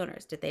check with the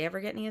owners. Did they ever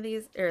get any of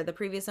these, or the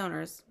previous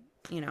owners,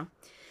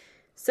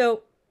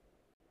 So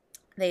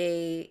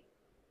they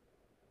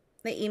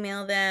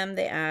email them.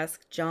 They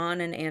ask John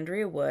and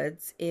Andrea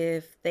Woods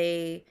if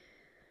they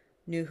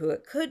knew who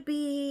it could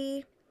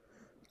be,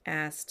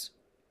 asked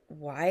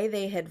why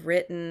they had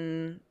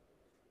written,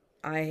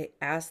 I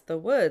asked the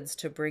Woods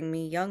to bring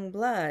me young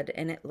blood,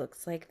 and it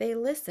looks like they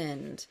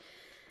listened.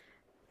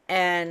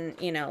 And,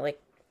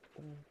 like,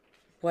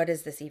 what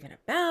is this even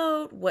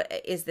about? What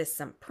is this,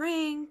 some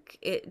prank?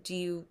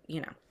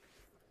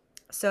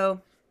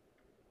 So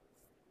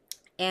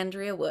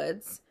Andrea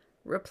Woods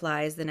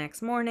replies the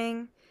next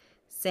morning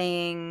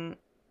saying,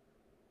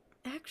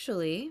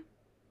 actually,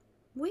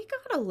 we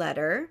got a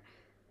letter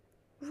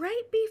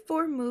right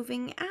before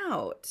moving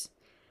out.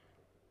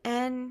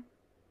 And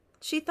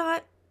she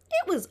thought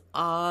it was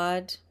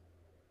odd,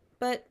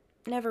 but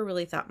never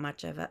really thought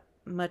much of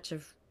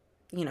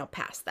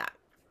past that.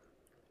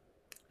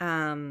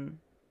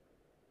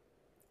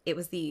 It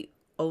was the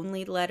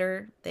only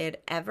letter they had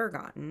ever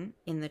gotten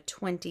in the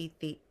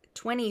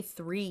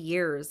 23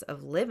 years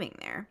of living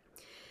there.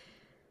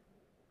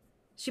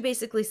 She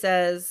basically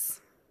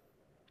says,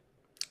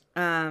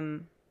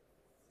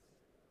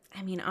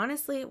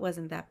 honestly, it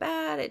wasn't that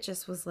bad. It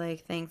just was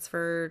like, thanks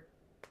for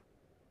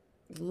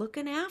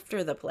looking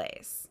after the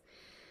place.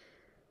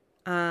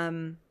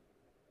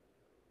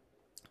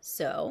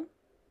 So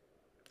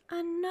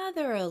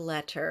another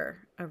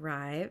letter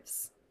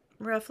arrives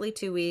roughly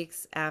 2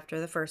 weeks after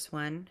the first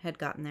one had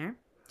gotten there.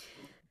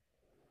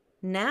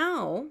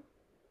 Now,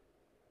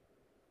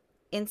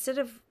 instead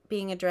of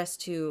being addressed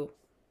to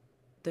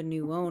the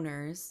new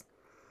owners,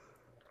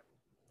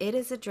 it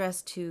is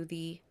addressed to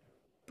the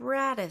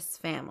Braddis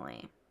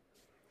family,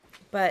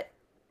 but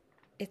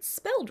it's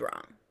spelled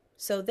wrong.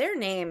 So their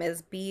name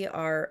is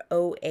Broaddus,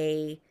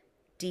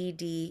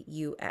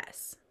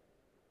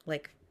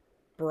 like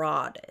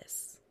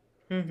Broadus.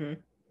 Mm-hmm.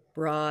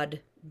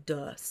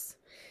 Broadus.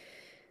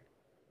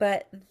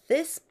 But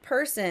this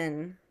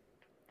person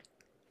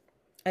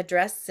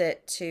addressed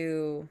it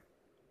to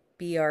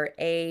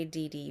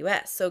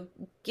Braddus. So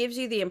gives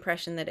you the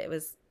impression that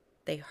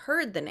they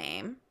heard the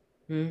name,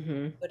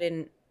 Mm-hmm. but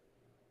didn't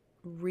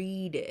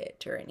read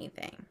it or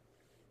anything.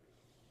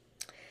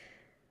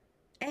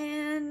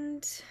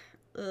 And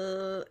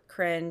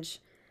cringe.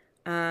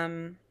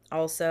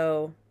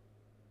 Also,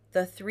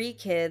 the three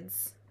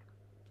kids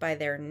by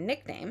their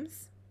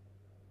nicknames,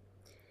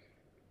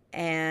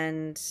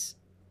 and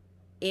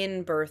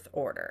in birth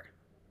order.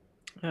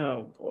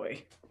 Oh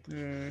boy.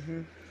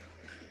 Hmm.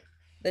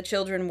 The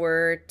children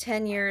were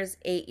 10 years,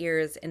 8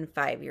 years, and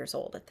 5 years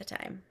old at the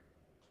time.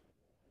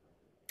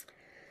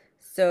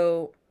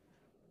 So,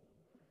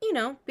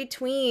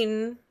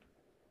 between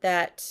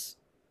that,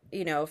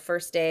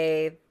 first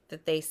day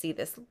that they see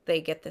this, they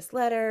get this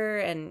letter,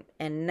 and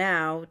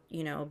now,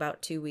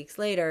 about 2 weeks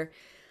later,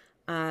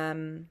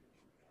 um,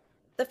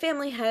 the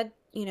family had,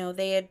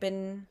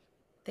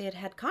 they had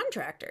had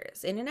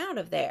contractors in and out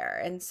of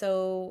there. And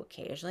so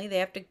occasionally they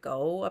have to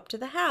go up to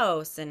the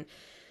house and,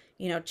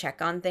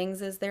 check on things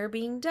as they're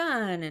being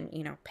done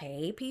and,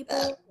 pay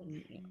people,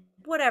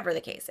 whatever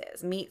the case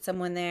is, meet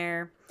someone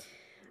there,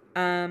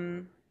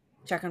 um,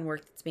 check on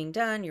work that's being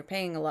done. You're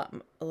paying a lot,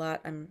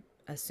 I'm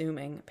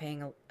assuming,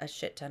 paying a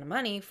shit ton of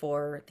money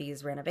for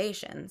these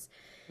renovations.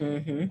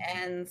 Mm-hmm.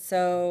 And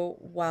so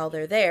while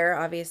they're there,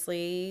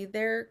 obviously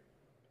their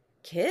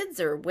kids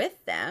are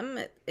with them.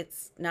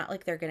 It's not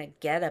like they're going to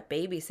get a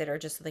babysitter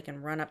just so they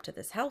can run up to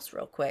this house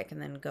real quick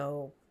and then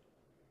go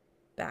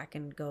back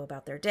and go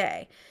about their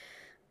day.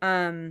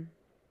 Um,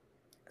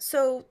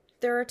 so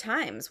there are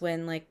times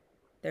when, like,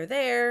 they're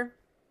there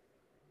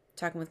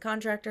talking with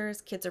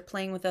contractors, kids are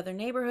playing with other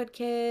neighborhood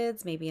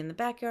kids, maybe in the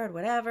backyard,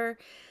 whatever.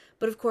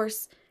 But of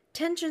course,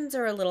 tensions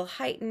are a little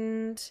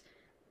heightened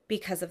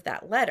because of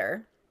that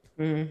letter,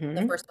 the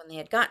Mm-hmm. first one they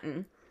had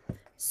gotten.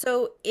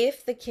 So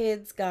if the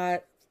kids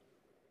got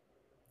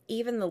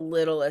even the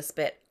littlest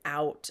bit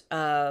out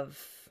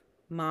of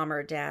mom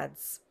or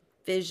dad's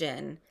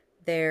vision,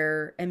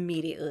 they're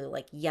immediately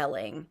like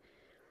yelling,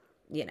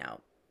 you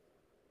know,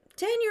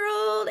 10-year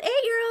old,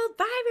 8-year old,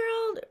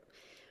 5-year old,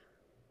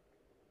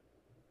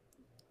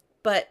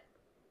 but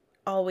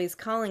always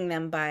calling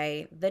them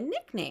by the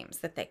nicknames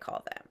that they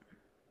call them.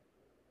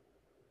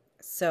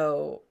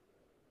 So,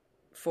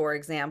 for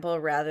example,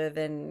 rather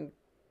than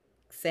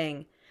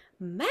saying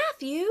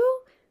Matthew,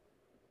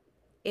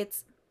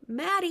 it's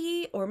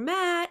Maddie or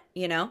Matt.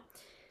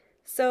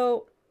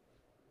 So,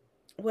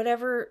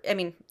 whatever, I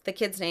mean, the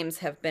kids' names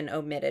have been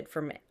omitted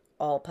from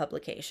all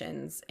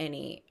publications,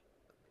 any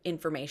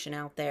information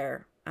out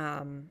there,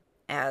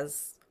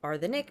 as are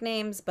the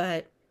nicknames,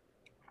 but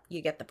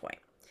you get the point.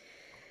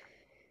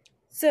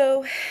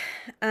 So,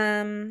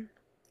 um,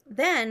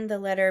 then the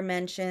letter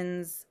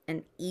mentions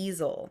an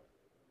easel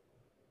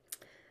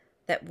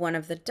that one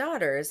of the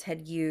daughters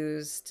had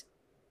used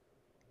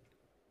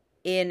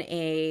in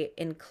a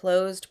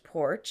enclosed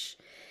porch,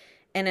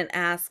 and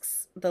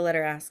the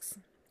letter asks,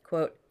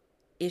 quote,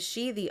 is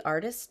she the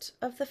artist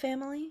of the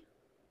family?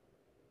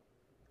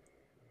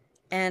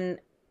 And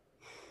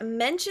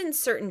mentions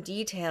certain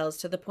details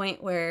to the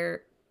point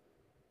where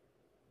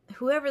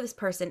whoever this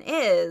person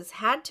is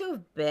had to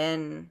have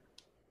been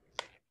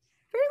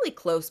fairly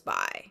close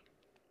by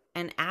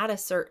and at a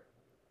certain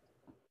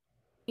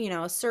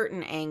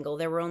angle.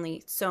 There were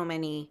only so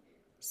many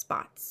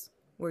spots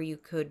where you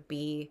could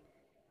be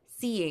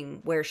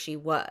seeing where she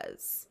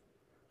was,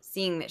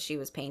 seeing that she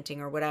was painting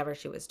or whatever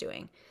she was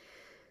doing.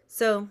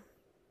 So,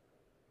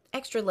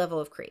 extra level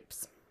of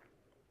creeps.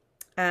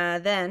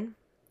 Then,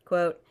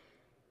 quote,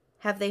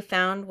 have they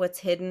found what's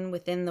hidden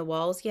within the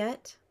walls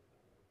yet?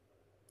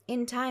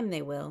 In time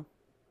they will.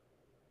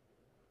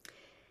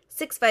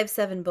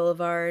 657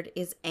 Boulevard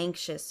is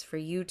anxious for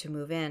you to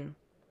move in.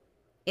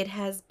 It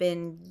has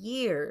been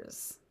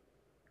years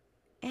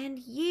and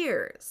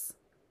years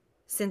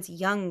since the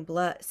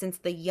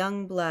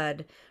young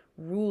blood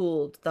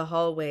ruled the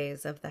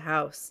hallways of the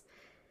house.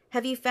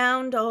 Have you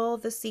found all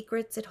the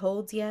secrets it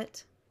holds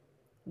yet?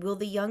 Will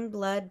the young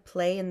blood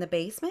play in the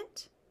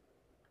basement?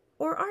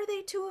 Or are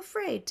they too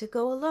afraid to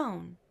go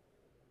alone?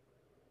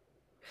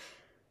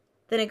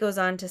 Then it goes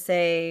on to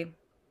say,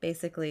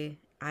 basically,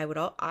 I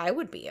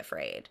would be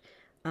afraid.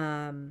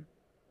 Um,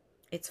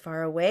 it's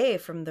far away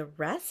from the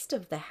rest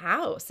of the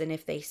house, and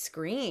if they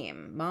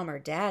scream, mom or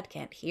dad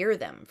can't hear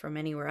them from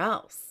anywhere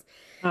else.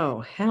 Oh,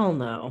 hell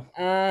no.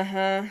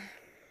 Uh-huh.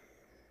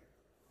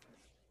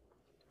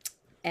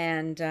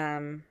 And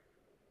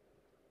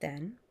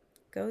then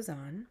goes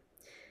on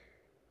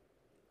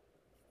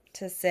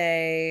to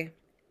say,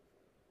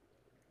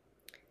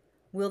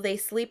 will they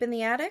sleep in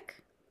the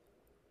attic?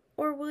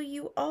 Or will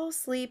you all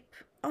sleep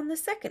on the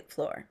second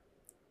floor?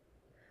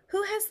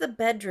 Who has the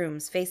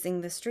bedrooms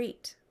facing the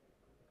street?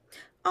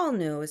 I'll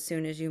know as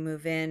soon as you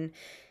move in.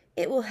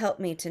 It will help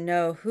me to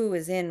know who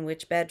is in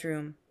which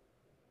bedroom.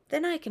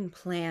 Then I can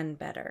plan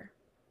better.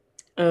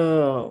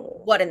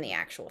 Oh, What in the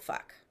actual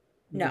fuck?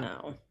 No.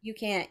 no. You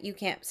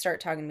can't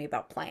start talking to me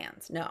about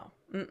plans. No.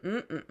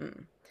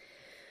 Mm-mm-mm-mm.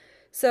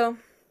 So,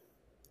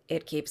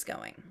 it keeps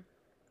going.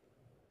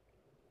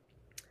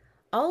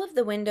 All of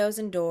the windows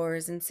and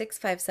doors in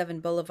 657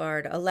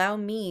 Boulevard allow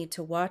me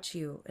to watch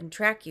you and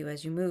track you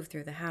as you move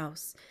through the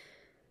house.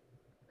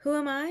 Who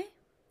am I?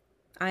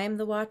 I am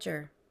the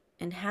Watcher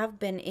and have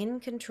been in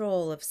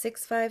control of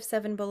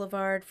 657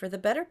 Boulevard for the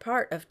better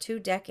part of 2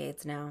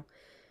 decades now.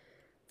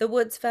 The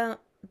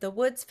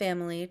Woods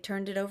family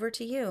turned it over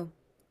to you.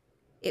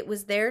 It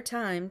was their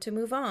time to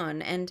move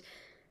on and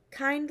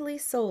kindly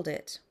sold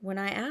it when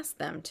I asked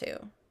them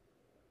to.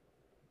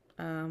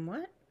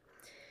 What?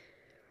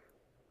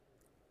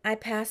 I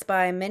pass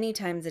by many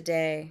times a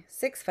day.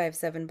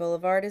 657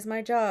 Boulevard is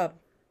my job,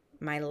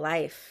 my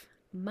life,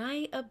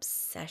 my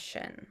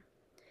obsession.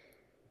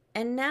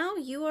 And now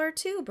you are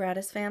too,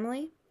 Braddis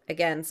family.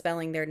 Again,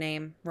 spelling their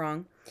name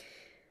wrong.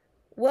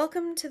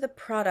 Welcome to the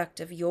product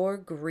of your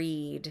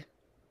greed.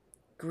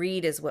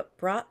 Greed is what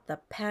brought the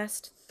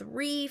past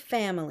 3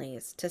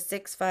 families to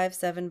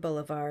 657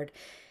 Boulevard,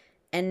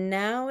 and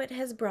now it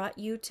has brought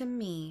you to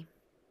me.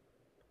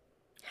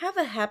 Have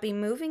a happy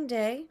moving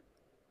day.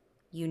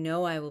 You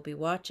know I will be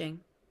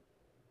watching.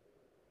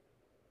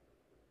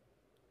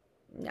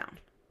 No.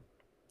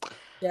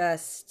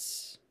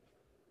 Just,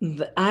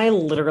 I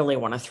literally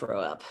want to throw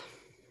up.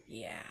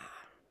 yeah.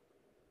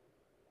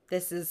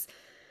 This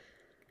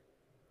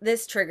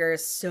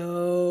triggers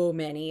so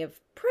many of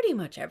pretty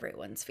much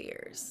everyone's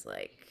fears.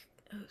 Like,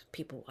 oh,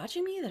 people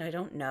watching me that I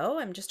don't know.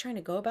 I'm just trying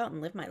to go about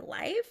and live my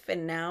life.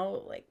 And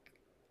now, like,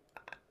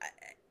 I,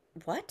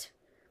 what?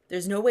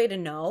 There's no way to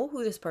know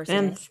who this person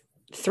And is.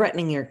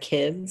 threatening your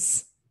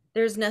kids.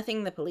 There's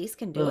nothing the police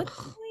can do at this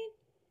Ugh. point.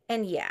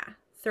 And yeah,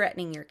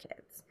 threatening your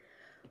kids.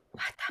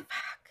 What the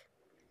fuck?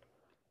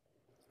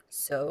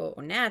 So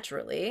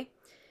naturally,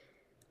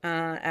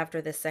 after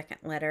the second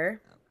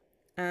letter,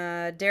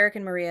 Derek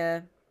and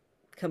Maria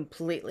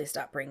completely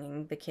stopped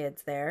bringing the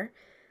kids there.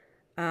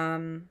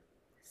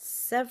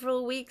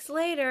 Several weeks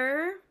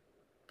later,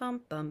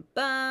 bum bum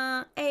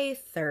bum, a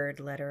third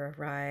letter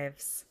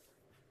arrives.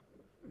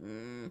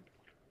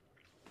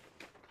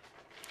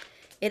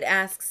 It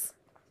asks,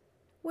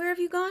 "Where have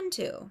you gone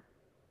to?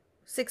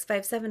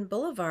 657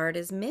 Boulevard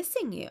is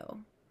missing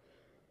you."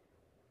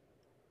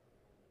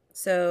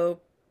 So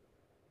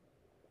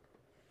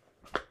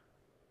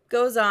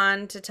goes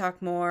on to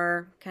talk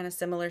more, kind of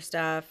similar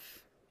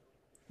stuff.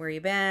 Where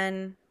you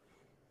been?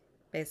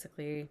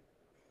 Basically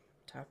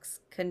talks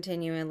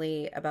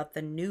continually about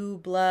the new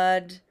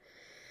blood.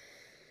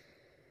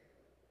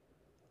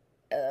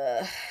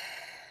 Uh,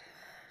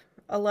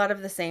 a lot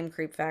of the same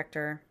creep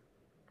factor.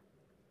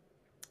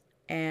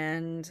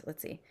 And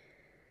let's see.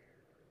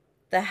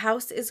 The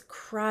house is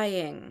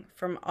crying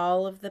from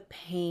all of the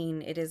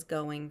pain it is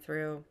going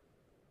through.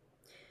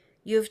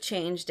 You have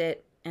changed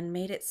it and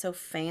made it so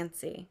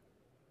fancy.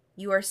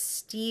 You are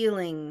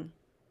stealing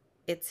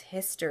its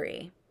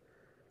history.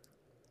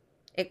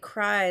 It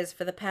cries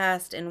for the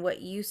past and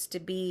what used to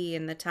be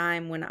in the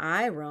time when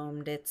I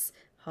roamed its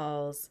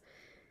halls.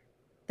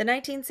 The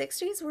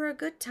 1960s were a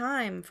good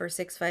time for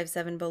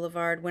 657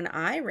 Boulevard when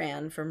I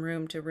ran from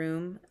room to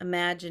room,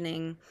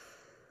 imagining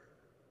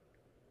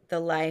the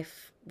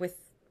life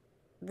with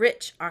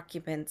rich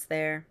occupants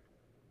there.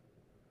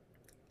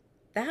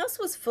 The house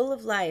was full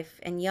of life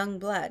and young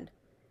blood.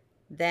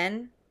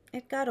 Then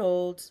it got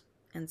old,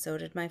 and so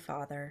did my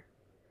father.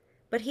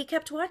 But he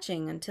kept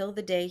watching until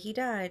the day he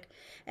died,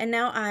 and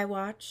now I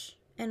watch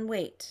and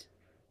wait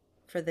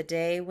for the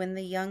day when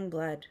the young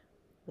blood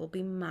will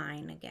be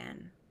mine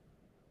again.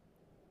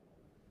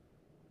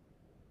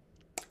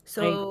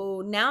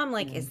 So now I'm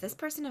like, is this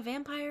person a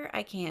vampire?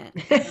 I don't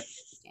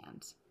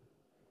understand.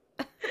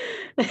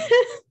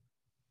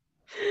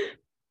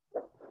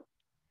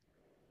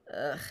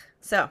 Ugh.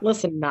 So,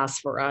 Listen,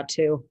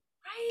 Nosferatu,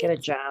 right? get a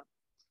job.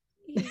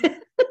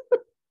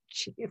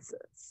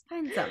 Jesus.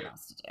 Find something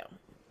else to do.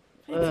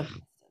 Find Ugh. something else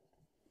to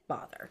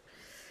bother.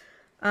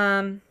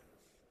 Um,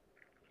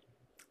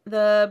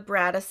 the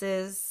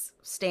Braddises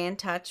stay in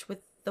touch with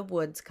the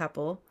Woods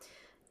couple.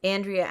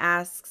 Andrea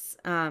asks,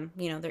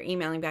 they're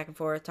emailing back and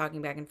forth,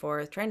 talking back and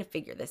forth, trying to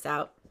figure this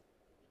out.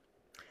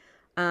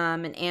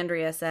 And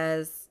Andrea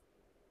says,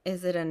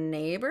 is it a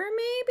neighbor,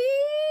 maybe?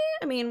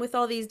 I mean, with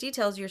all these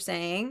details you're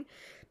saying,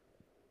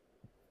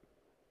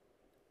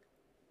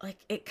 like,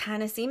 it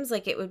kind of seems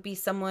like it would be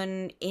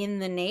someone in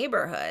the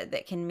neighborhood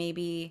that can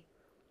maybe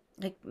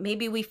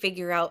we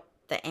figure out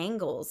the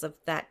angles of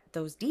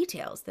those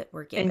details that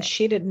we're given. And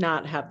she did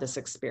not have this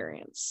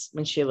experience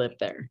when she lived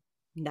there.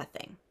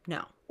 Nothing.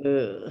 No.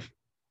 Ugh.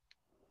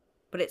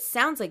 But it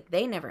sounds like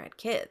they never had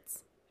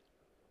kids.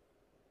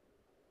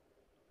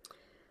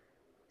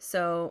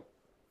 So,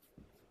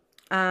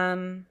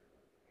 they're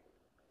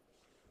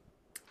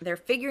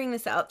figuring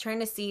this out, trying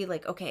to see,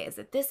 like, okay, is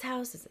it this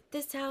house? Is it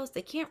this house?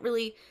 They can't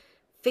really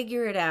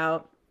figure it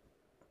out.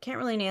 Can't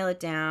really nail it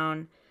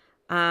down.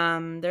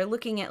 They're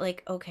looking at,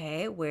 like,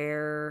 okay,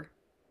 where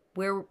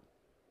were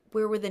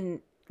the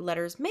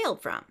letters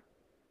mailed from?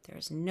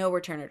 There's no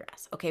return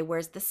address. Okay,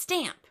 where's the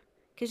stamp?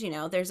 Because,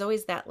 there's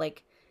always that,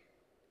 like,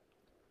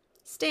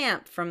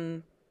 stamp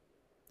from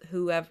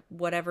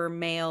whatever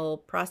mail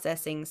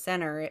processing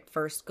center it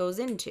first goes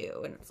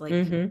into. And it's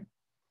like,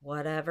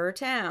 whatever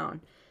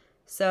town.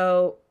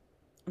 So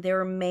they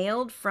were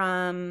mailed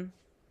from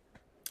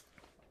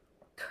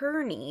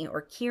Kearney.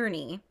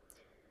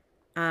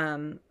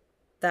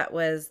 That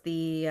was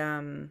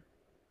the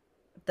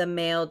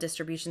mail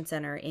distribution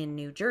center in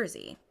New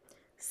Jersey.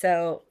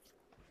 So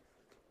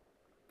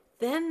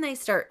then they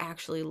start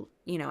actually,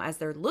 as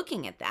they're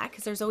looking at that,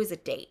 because there's always a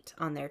date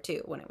on there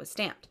too when it was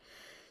stamped.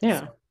 Yeah.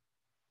 So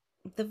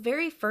the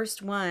very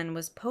first one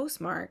was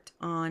postmarked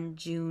on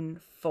June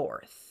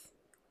 4th.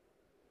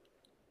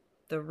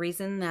 The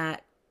reason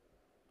that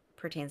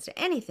pertains to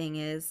anything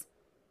is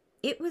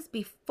it was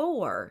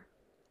before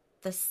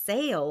the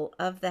sale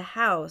of the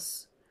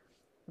house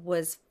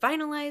was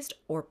finalized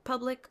or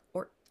public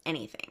or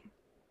anything.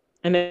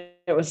 And it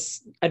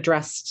was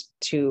addressed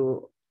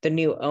to the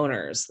new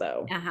owners,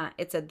 though,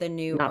 It said the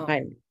new not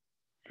owner.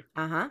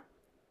 by. Uh-huh.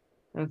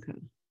 Okay.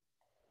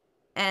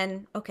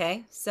 And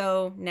okay,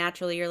 so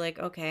naturally you're like,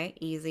 okay,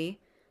 easy.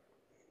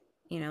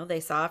 They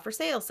saw a for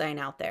sale sign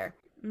out there.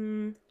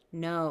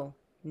 No,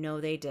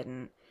 no, they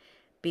didn't.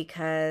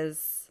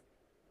 Because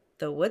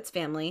the Woods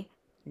family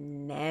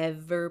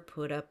never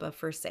put up a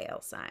for sale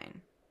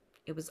sign.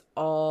 It was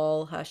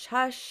all hush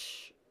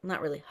hush.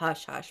 Not really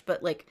hush hush,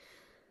 but like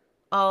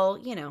all,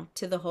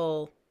 to the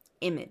whole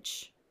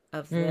image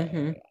of the Mm-hmm.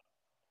 area.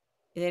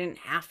 They didn't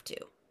have to.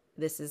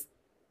 This is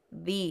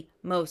the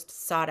most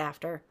sought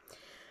after.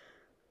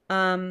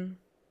 Um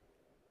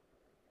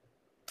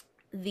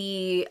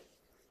the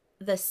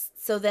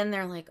so then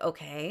they're like,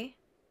 okay,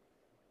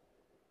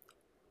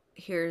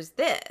 here's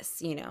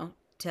this,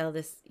 tell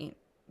this,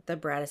 the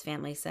Braddis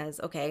family says,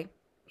 okay,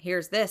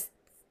 here's this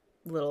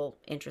little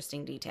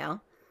interesting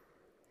detail.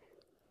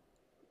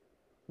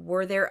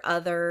 Were there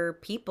other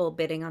people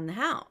bidding on the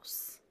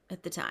house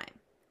at the time?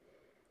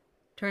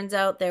 Turns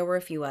out there were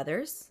a few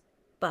others,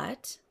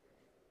 but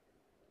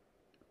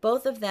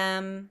both of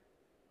them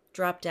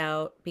dropped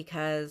out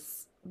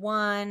because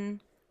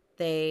one,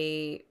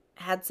 they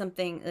had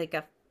something like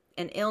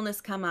an illness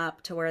come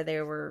up to where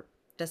they were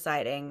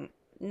deciding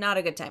not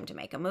a good time to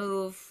make a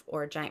move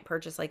or a giant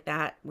purchase like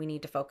that. We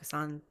need to focus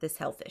on this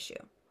health issue.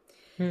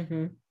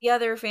 Mm-hmm. The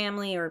other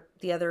family or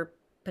the other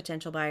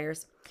potential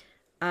buyers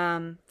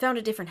found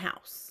a different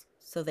house.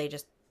 So they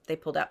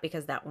pulled out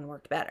because that one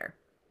worked better.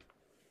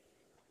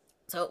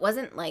 So it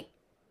wasn't like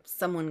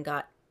someone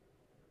got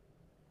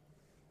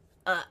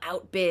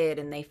outbid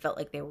and they felt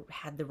like they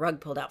had the rug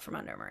pulled out from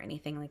under them or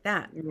anything like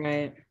that.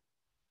 Right.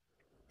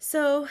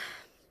 So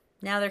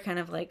now they're kind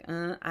of like,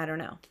 I don't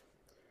know.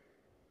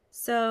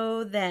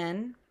 So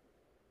then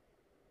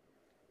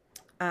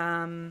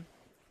um,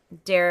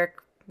 Derek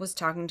was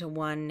talking to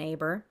one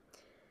neighbor,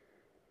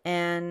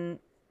 and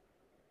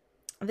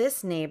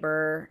this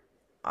neighbor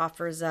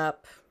offers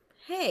up,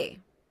 hey,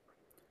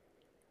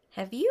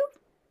 have you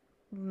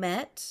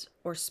met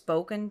or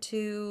spoken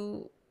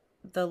to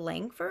the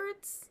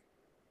Langfords?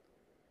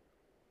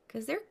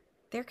 Because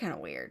they're kind of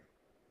weird.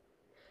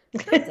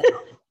 Turns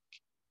out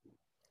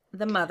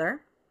the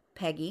mother,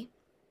 Peggy,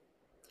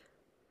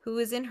 who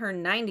is in her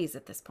 90s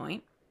at this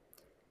point,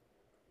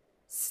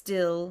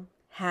 still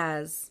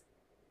has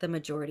the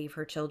majority of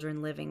her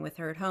children living with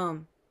her at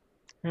home,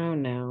 Oh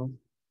no.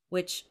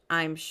 which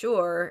I'm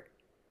sure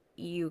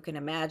you can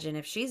imagine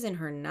if she's in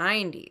her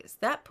 90s,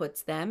 that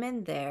puts them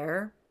in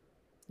their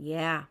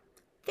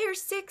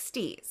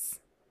 60s.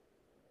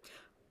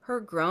 Her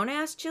grown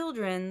ass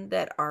children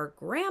that are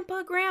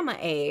grandma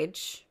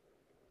age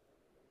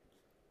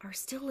are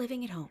still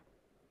living at home.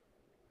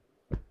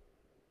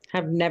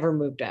 Have never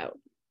moved out.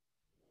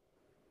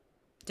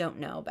 Don't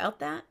know about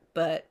that,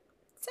 but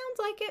sounds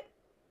like it.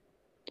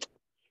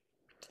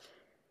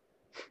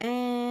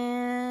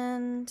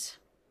 And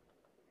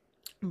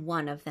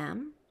one of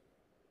them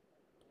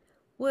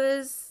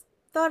was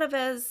thought of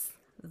as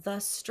the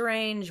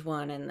strange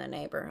one in the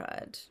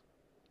neighborhood.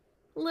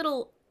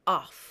 Little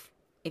off,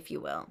 if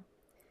you will.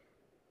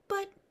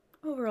 But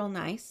overall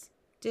nice.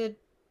 Did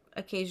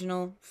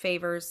occasional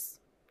favors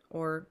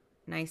or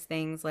nice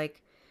things,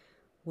 like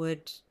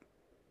would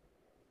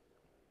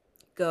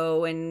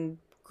go and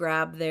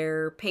grab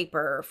their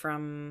paper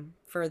from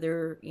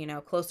further,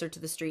 closer to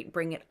the street,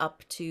 bring it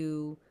up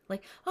to,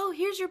 like, oh,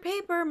 here's your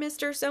paper,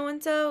 Mr. So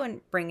and so,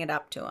 and bring it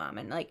up to them,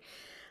 and like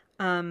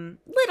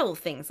little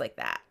things like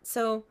that.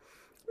 So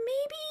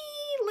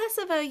maybe less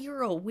of a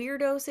you're a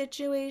weirdo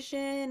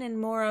situation and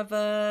more of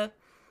a,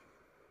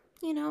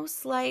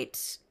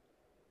 slight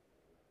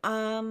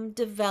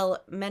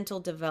mental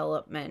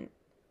development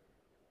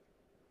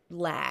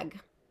lag.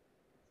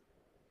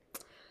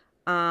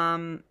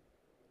 Um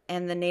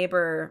and the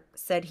neighbor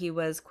said he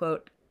was,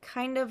 quote,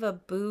 kind of a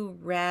Boo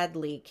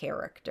Radley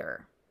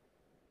character.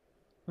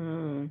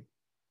 Mm.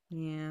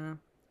 Yeah.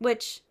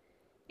 Which,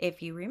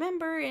 if you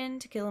remember in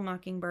To Kill a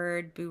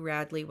Mockingbird, Boo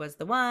Radley was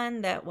the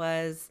one that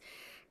was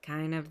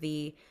kind of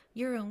the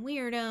you're a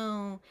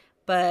weirdo,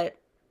 but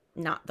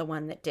not the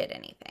one that did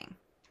anything.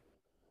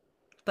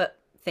 But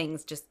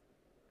things just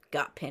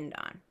got pinned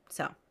on.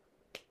 So,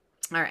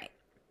 all right.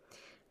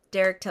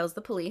 Derek tells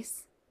the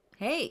police,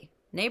 hey,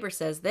 neighbor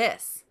says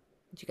this.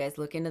 Did you guys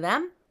look into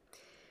them?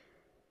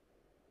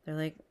 They're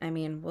like, I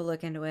mean, we'll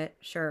look into it.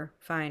 Sure,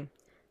 fine.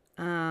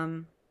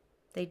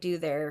 They do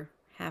their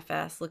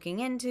half-ass looking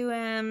into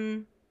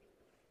him.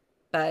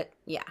 But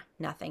yeah,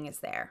 nothing is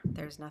there.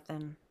 There's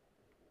nothing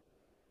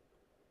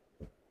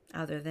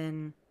other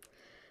than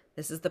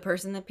this is the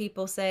person that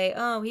people say,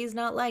 oh, he's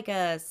not like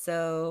us,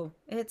 so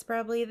it's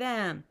probably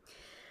them.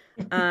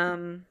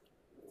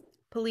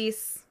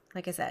 Police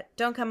like I said,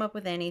 don't come up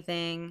with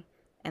anything.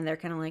 And they're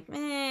kind of like,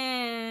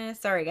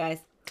 sorry, guys.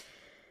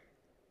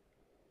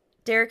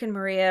 Derek and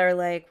Maria are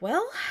like,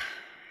 well,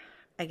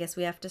 I guess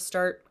we have to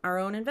start our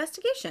own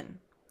investigation.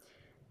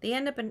 They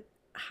end up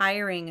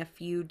hiring a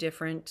few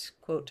different,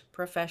 quote,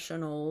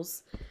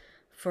 professionals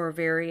for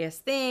various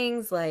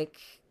things, like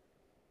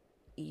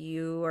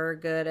you are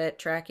good at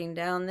tracking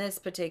down this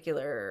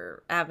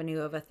particular avenue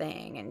of a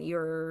thing, and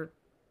your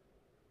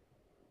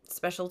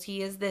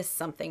specialty is this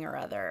something or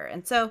other.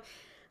 And so,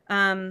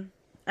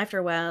 after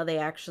a while, they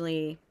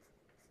actually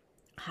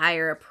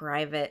hire a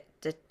private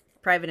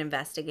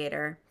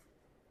investigator.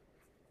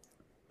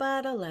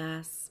 But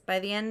alas, by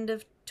the end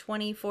of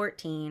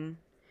 2014,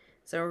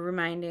 so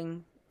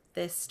reminding,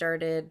 this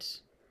started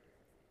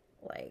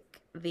like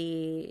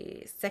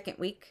the second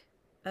week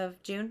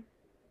of June.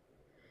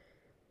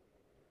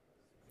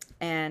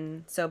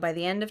 And so by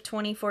the end of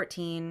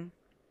 2014,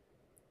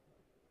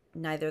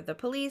 neither the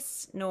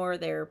police nor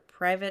their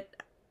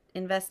private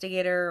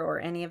investigator or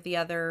any of the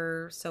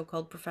other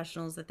so-called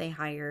professionals that they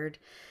hired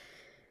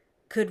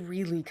could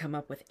really come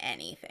up with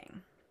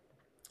anything.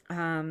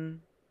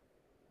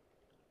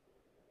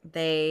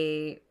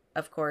 They,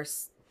 of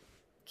course,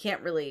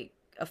 can't really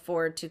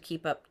afford to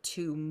keep up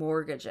two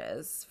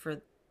mortgages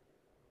for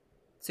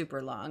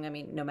super long. I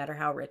mean, no matter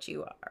how rich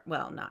you are.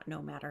 Well, not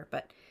no matter,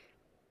 but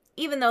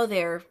even though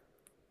they're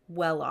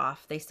well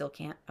off, they still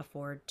can't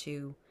afford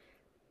two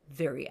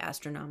very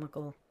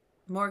astronomical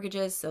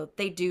mortgages. So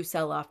they do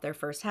sell off their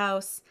first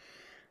house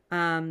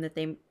that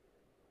they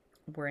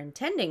were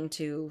intending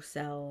to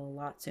sell a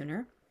lot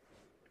sooner.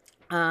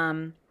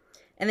 And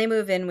they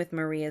move in with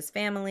Maria's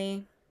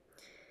family.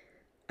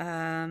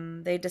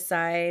 They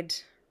decide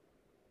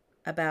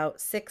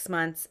about 6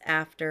 months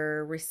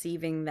after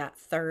receiving that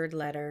third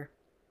letter,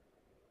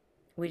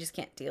 we just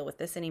can't deal with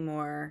this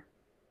anymore.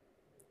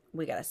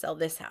 We got to sell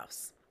this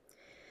house.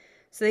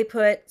 So they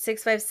put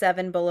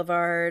 657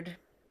 Boulevard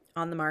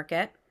on the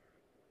market.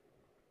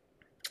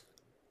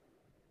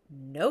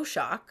 No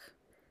shock,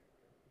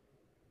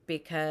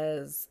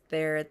 because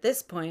there at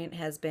this point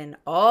has been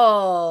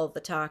all the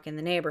talk in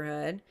the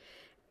neighborhood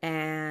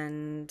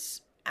and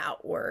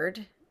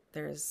outward.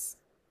 There's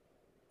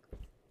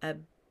a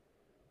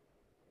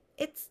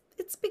it's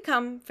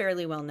become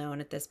fairly well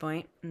known at this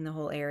point in the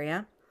whole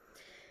area.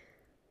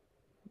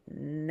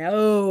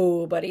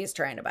 Nobody's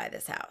trying to buy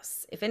this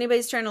house. If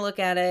anybody's trying to look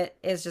at it,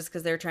 it's just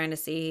because they're trying to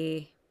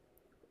see,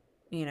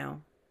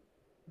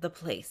 the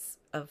place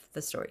of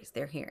the stories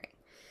they're hearing.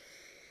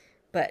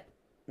 But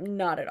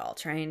not at all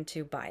trying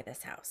to buy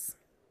this house.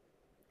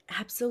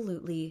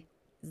 Absolutely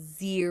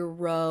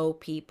zero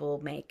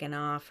people make an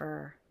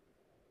offer.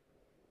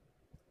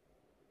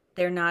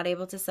 They're not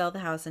able to sell the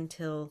house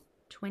until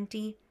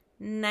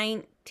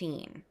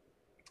 2019.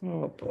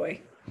 Oh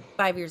boy.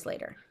 5 years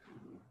later.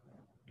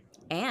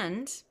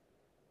 And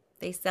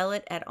they sell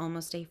it at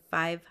almost a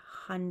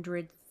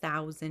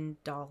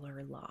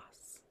 $500,000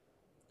 loss.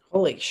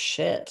 Holy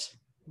shit.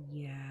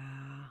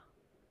 Yeah.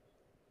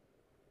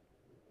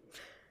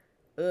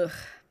 Ugh.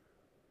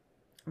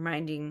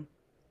 Reminding,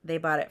 they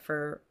bought it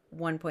for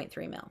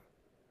 1.3 mil.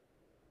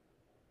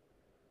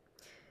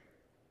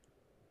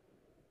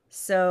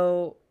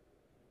 So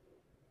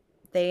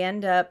they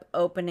end up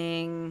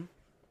opening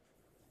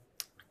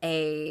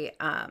a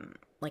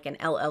like an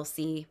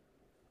LLC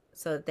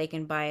so that they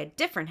can buy a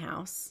different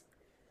house,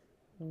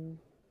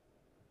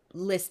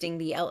 listing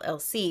the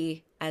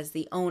LLC as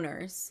the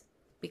owners,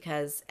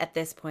 because at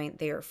this point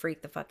they are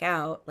freaked the fuck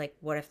out. Like,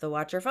 what if the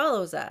watcher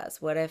follows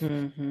us? What if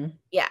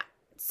yeah.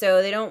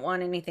 So they don't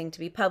want anything to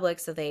be public,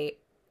 so they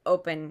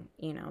open,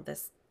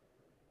 this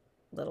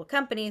little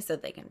company so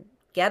they can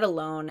get a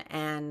loan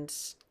and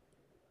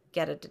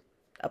get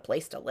a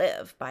place to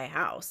live, buy a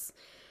house.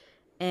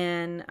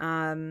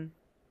 And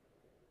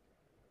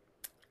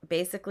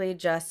basically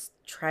just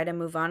try to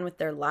move on with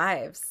their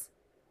lives.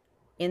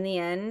 In the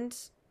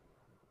end,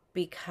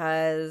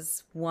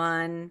 because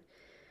one,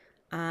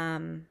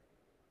 the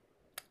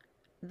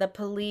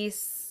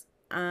police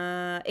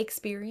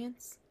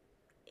experience,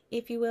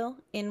 if you will,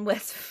 in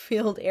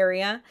Westfield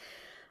area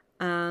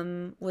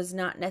was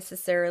not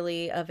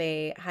necessarily of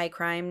a high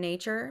crime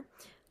nature.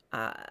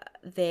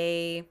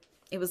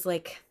 It was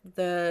like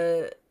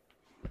the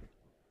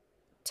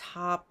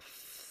top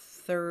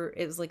third,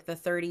 it was like the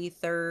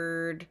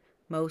 33rd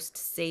most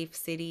safe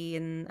city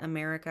in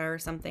America or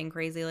something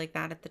crazy like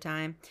that at the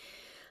time.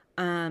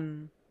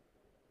 Anyway,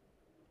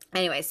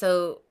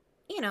 so,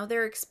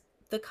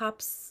 the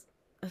cops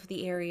of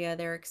the area,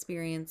 their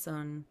experience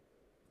on,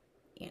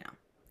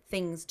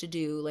 things to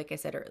do, like I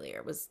said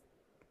earlier, was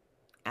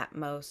at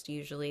most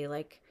usually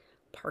like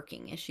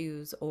parking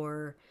issues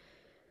or,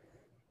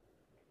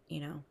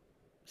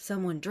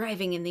 someone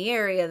driving in the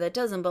area that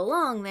doesn't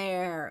belong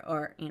there,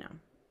 or,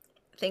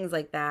 things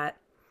like that.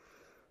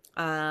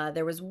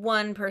 There was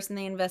one person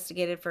they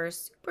investigated for a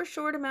super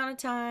short amount of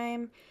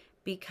time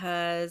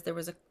because there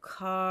was a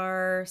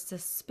car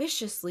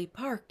suspiciously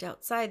parked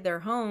outside their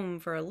home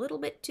for a little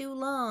bit too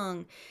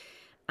long.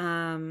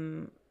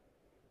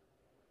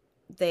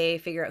 They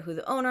figure out who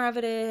the owner of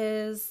it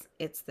is.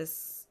 It's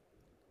this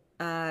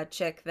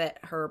chick that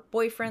her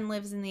boyfriend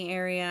lives in the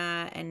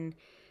area, and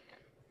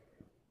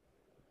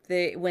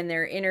when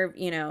they're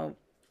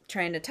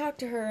trying to talk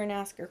to her and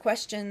ask her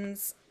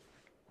questions,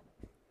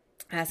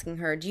 asking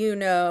her, "Do you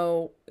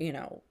know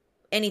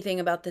anything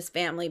about this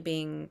family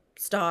being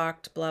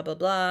stalked, blah blah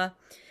blah."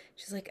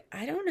 She's like,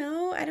 "I don't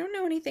know. I don't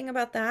know anything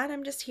about that.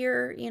 I'm just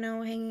here,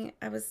 hanging.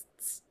 I was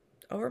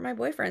over at my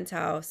boyfriend's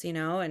house,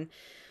 and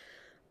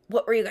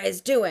what were you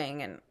guys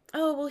doing?" And,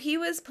 "Oh, well, he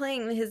was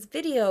playing his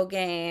video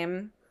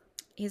game.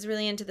 He's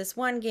really into this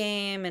one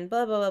game and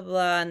blah blah blah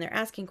blah." And they're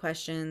asking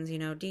questions,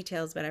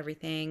 details about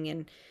everything.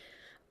 And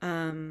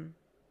um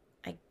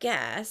I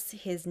guess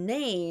his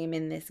name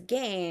in this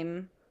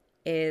game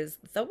is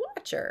the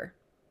Watcher.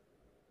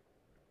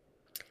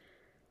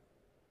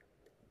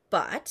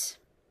 But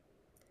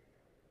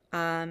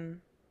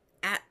um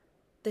at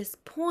this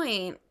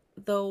point,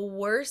 the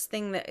worst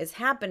thing that is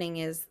happening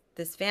is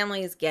this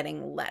family is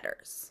getting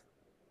letters.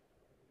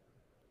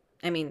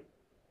 I mean,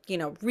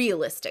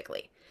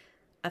 realistically,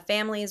 a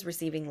family is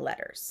receiving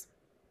letters.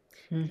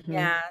 Hmm.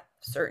 Yeah,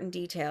 certain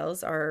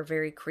details are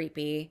very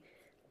creepy,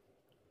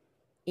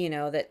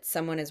 that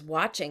someone is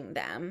watching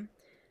them,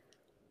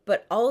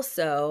 but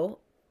also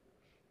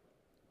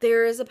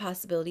there is a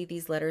possibility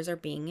these letters are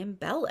being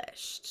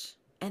embellished,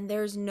 and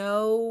there's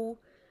no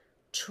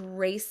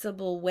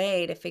traceable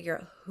way to figure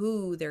out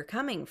who they're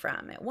coming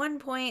from. At one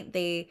point,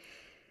 they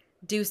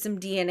do some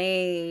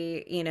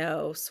DNA,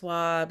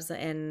 swabs,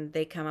 and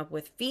they come up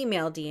with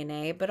female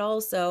DNA, but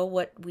also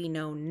what we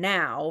know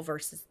now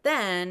versus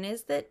then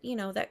is that,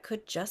 that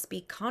could just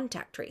be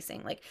contact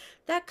tracing. Like,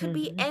 that could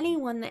be Hmm.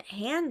 anyone that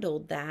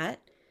handled that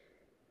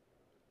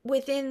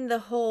within the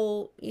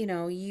whole,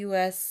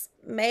 US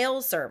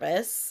mail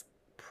service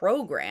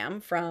program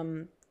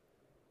from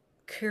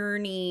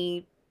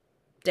Kearney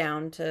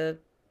down to,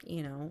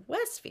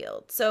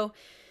 Westfield. So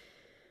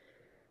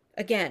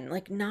again,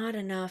 like, not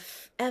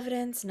enough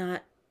evidence,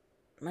 not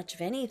much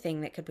of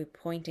anything that could be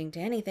pointing to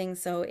anything.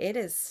 So it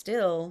is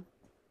still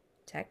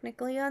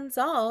technically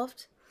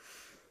unsolved.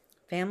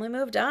 Family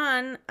moved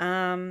on.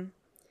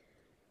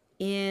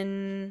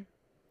 In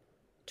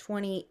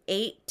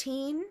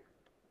 2018,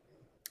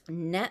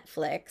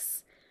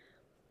 Netflix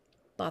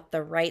bought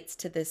the rights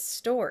to this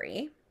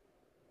story.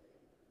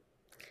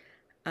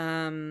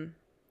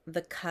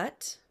 The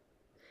Cut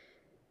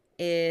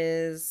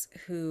is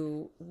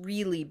who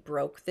really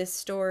broke this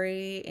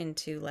story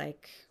into,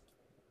 like,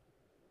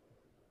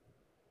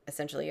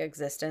 essentially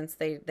existence.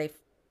 They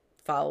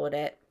followed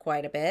it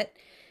quite a bit,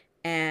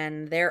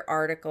 and their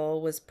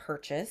article was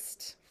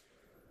purchased,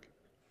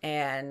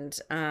 and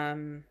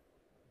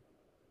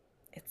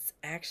it's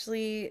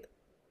actually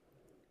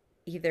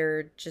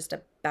either just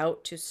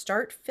about to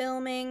start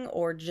filming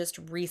or just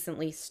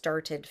recently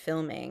started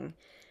filming.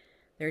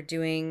 They're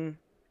doing,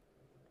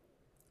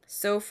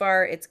 so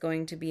far it's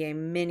going to be a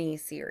mini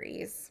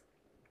series,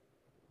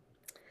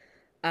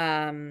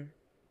 um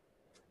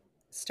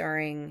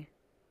starring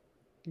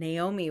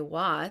Naomi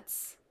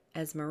Watts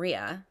as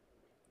Maria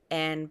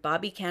and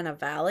Bobby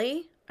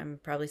Cannavale, I'm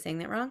probably saying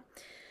that wrong,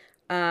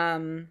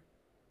 um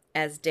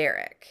as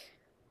Derek,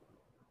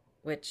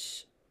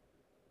 which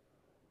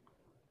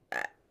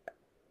uh,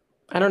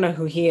 I don't know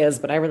who he is,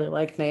 but I really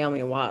like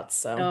Naomi Watts.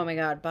 So oh my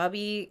god,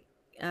 Bobby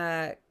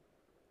uh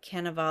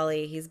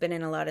Cannavale, he's been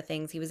in a lot of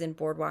things. He was in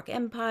Boardwalk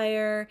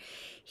Empire.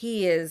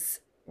 He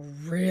is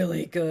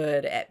really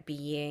good at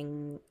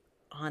being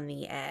on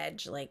the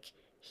edge. Like,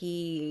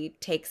 he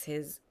takes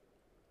his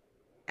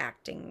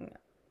acting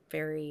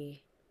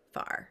very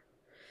far.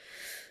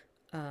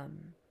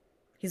 Um,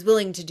 he's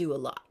willing to do a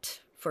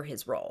lot for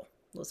his role.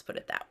 Let's put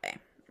it that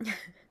way.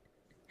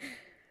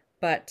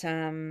 But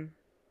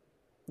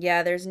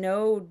yeah, there's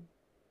no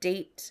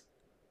date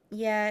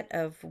yet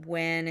of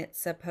when it's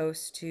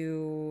supposed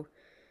to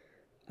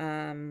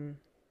um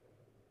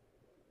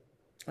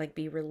like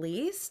be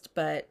released,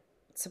 but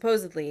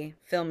supposedly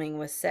filming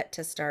was set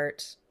to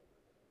start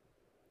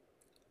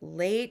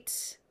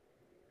late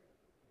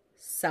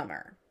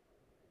summer,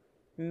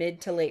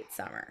 mid to late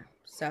summer,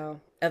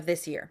 so of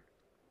this year.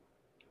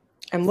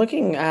 I'm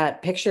looking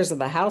at pictures of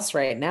the house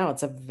right now.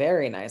 It's a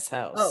very nice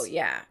Oh house.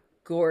 yeah,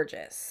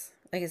 gorgeous.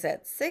 Like I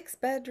said, 6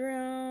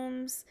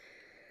 bedrooms,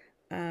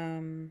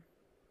 um,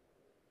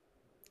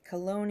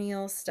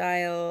 colonial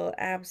style,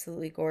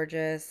 absolutely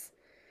gorgeous.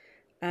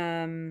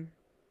 Um,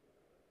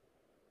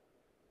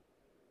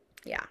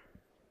 yeah,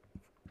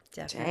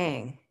 definitely,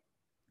 Dang.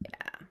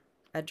 yeah,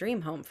 a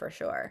dream home for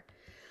sure.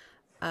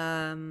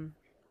 Um,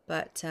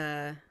 but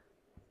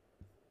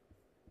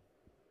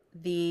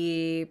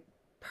the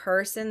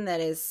person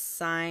that is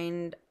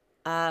signed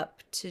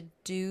up to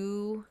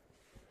do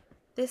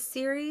this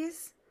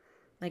series,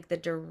 like the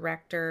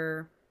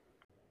director,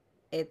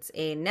 it's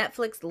a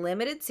Netflix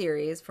limited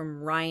series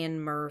from Ryan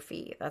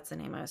Murphy. That's the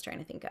name I was trying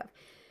to think of.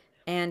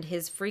 And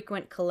his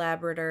frequent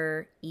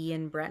collaborator,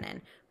 Ian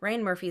Brennan.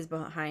 Ryan Murphy's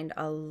behind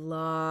a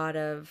lot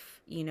of,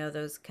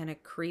 those kind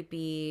of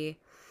creepy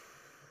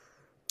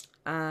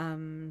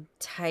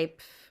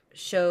type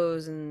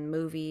shows and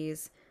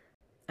movies.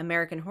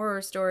 American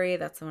Horror Story,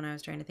 that's the one I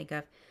was trying to think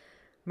of.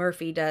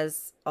 Murphy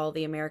does all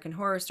the American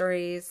Horror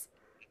Stories.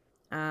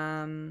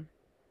 Um,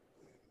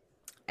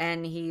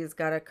 and he's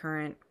got a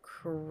current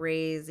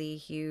crazy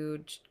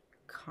huge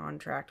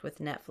contract with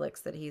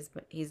Netflix that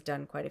he's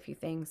done quite a few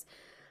things.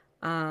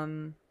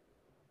 Um,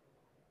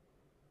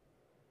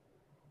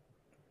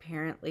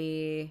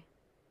 apparently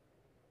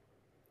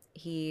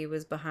he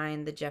was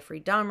behind the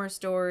Jeffrey Dahmer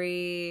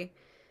story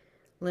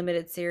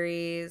limited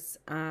series.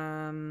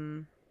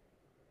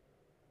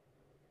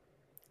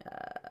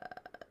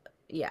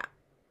 Yeah,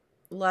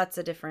 lots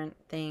of different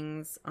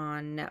things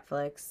on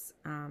Netflix.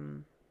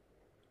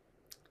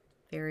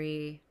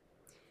 Very,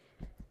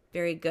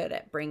 very good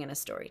at bringing a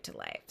story to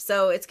life.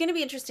 So it's going to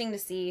be interesting to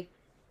see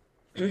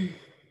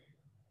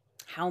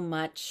how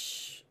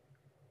much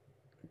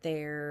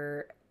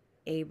they're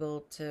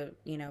able to,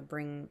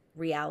 bring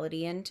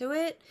reality into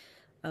it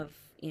of,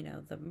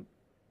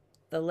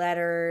 the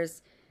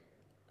letters.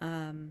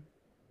 Um,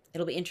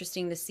 it'll be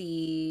interesting to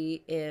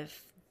see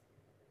if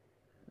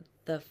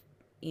the,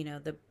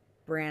 the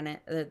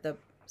the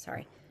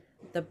sorry,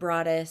 the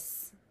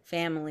Broaddus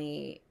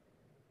family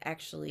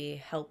actually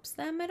helps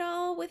them at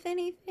all with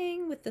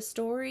anything with the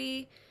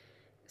story.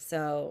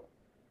 So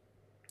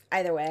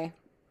either way,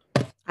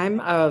 I'm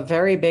a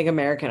very big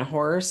American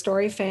Horror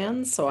Story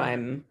fan, so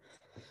I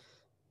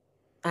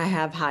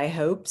have high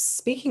hopes.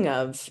 Speaking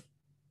of,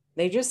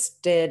 they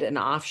just did an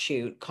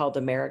offshoot called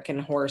American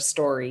Horror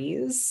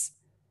Stories,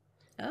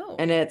 oh,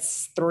 and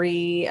it's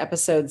 3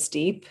 episodes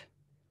deep.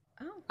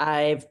 oh,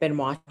 I've been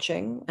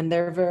watching, and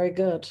they're very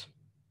good.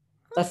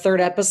 The oh,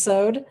 third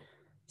episode,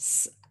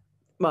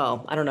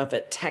 well, I don't know if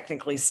it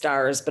technically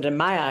stars, but in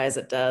my eyes,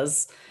 it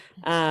does.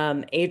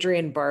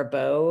 Adrienne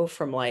Barbeau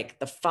from like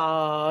The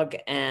Fog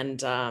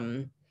and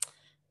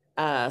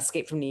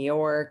Escape from New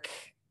York.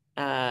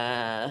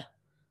 Uh,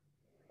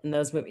 and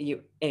those movies,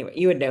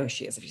 you would know who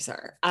she is if you saw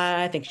her.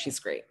 I think she's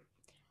great,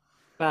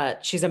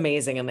 but she's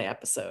amazing in the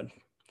episode.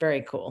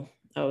 Very cool.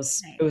 It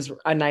nice. was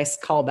a nice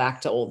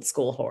callback to old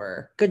school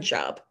horror. Good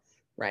job,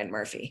 Ryan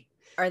Murphy.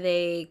 Are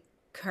they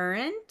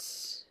current?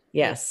 Like,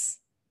 Yes.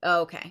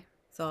 oh, okay.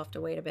 So I'll have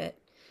to wait a bit.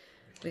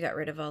 We got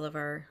rid of all of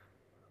our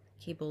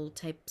cable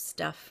type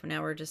stuff.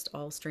 Now we're just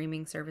all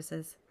streaming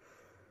services.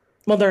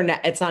 Well,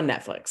 it's on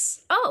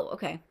Netflix. Oh,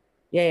 okay.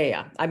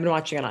 Yeah. I've been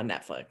watching it on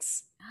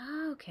Netflix.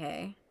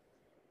 Okay.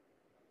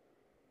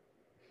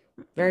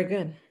 Very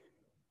good.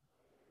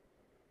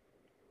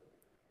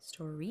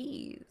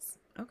 Stories.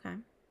 Okay.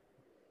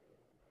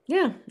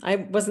 Yeah, I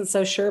wasn't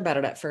so sure about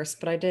it at first,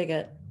 but I dig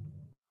it.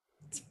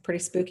 It's pretty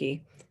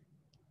spooky.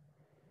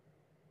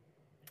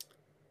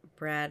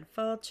 Brad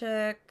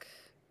Falchuk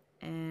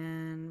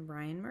and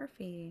Ryan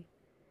Murphy.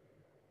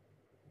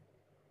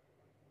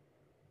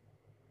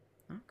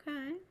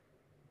 Okay.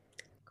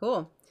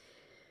 Cool.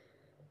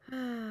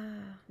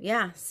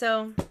 Yeah,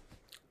 so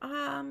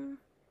um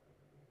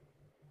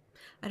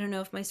I don't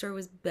know if my story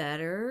was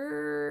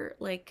better,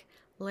 like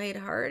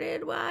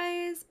lighthearted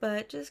wise,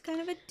 but just kind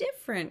of a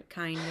different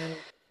kind of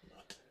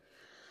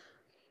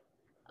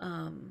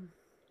um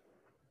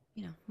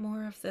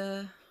more of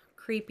the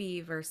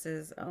creepy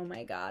versus oh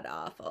my god,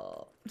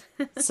 awful.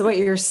 So what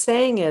you're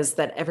saying is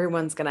that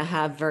everyone's going to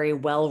have very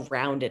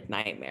well-rounded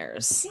Yeah,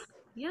 nightmares.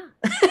 yeah,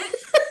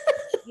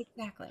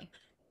 exactly.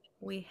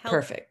 We help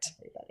Perfect.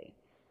 everybody.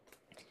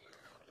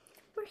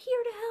 We're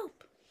here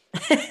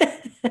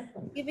to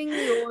help. Giving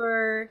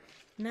your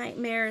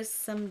nightmares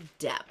some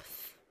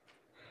depth.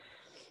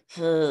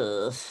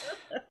 Ugh.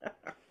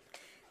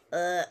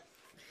 Uh,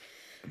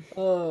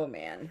 oh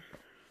man.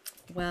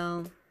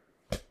 Well,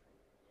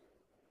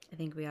 I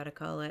think we ought to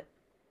call it.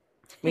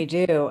 We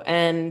do.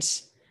 And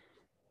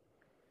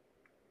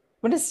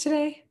what is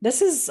today?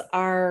 This is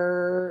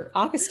our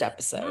August Yeah.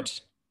 episode.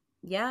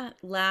 Yeah,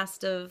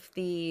 last of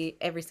the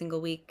every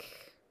single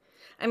week.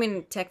 I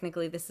mean,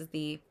 technically, this is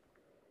the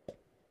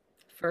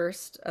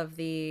first of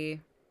the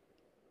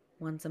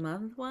once a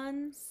month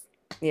ones.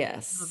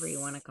 However you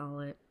want to Yes. call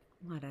it.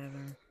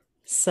 Whatever.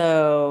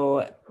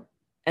 So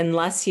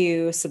unless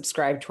you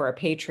subscribe to our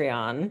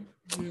Patreon,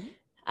 Mhm. you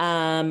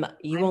I'm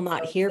will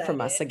not so hear from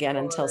excited us again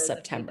until for the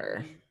September.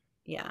 Patreon.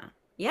 Yeah.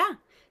 Yeah.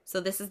 So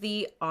this is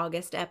the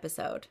August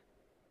episode,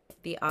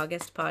 the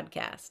August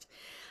podcast.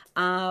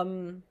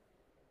 Um,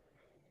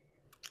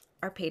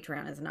 our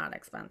Patreon is not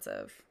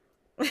expensive.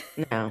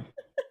 No,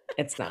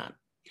 it's not.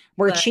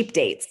 We're But cheap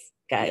dates,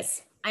 yeah,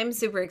 guys. I'm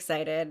super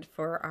excited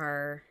for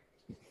our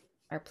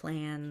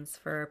plans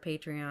for our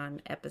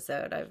Patreon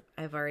episode.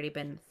 I've already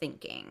been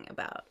thinking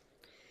about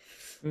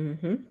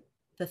Hmm.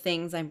 the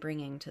things I'm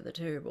bringing to the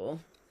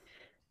table.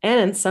 And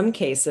in some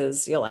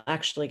cases, you'll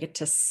actually get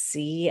to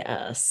see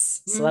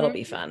us. So that'll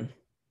be Hmm. fun.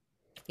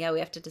 Yeah, we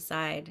have to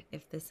decide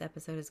if this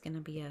episode is going to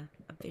be a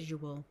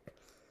visual.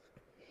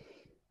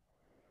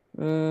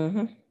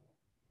 Hmm.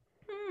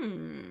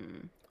 Hmm.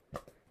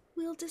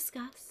 We'll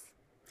discuss.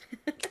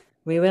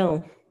 We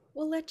will.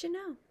 We'll let you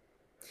know.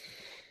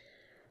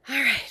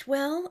 All right.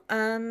 Well,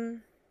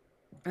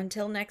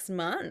 until next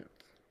month.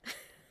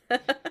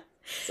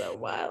 So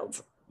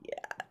wild.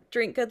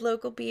 Drink good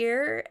local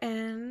beer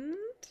and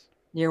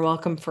You're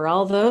welcome for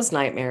all those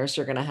nightmares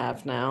you're going to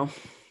have now.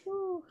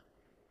 Woo.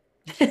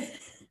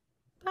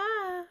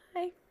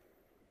 Bye.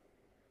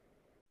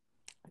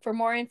 For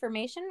more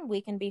information,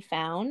 we can be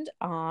found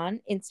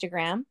on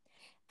Instagram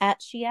at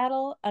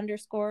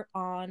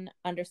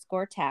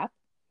Seattle_on_tap,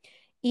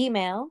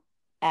 email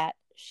at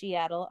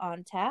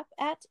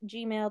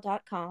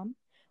seattleontap@gmail.com,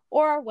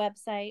 or our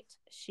website,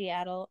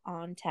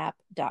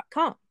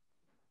 seattleontap.com.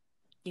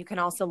 You can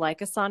also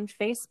like us on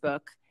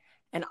Facebook.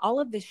 And all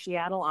of the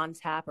Seattle on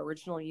Tap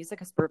original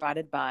music is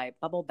provided by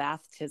Bubble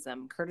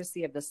Baptism,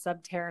 courtesy of the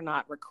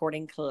Subterranaut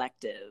Recording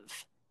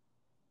Collective.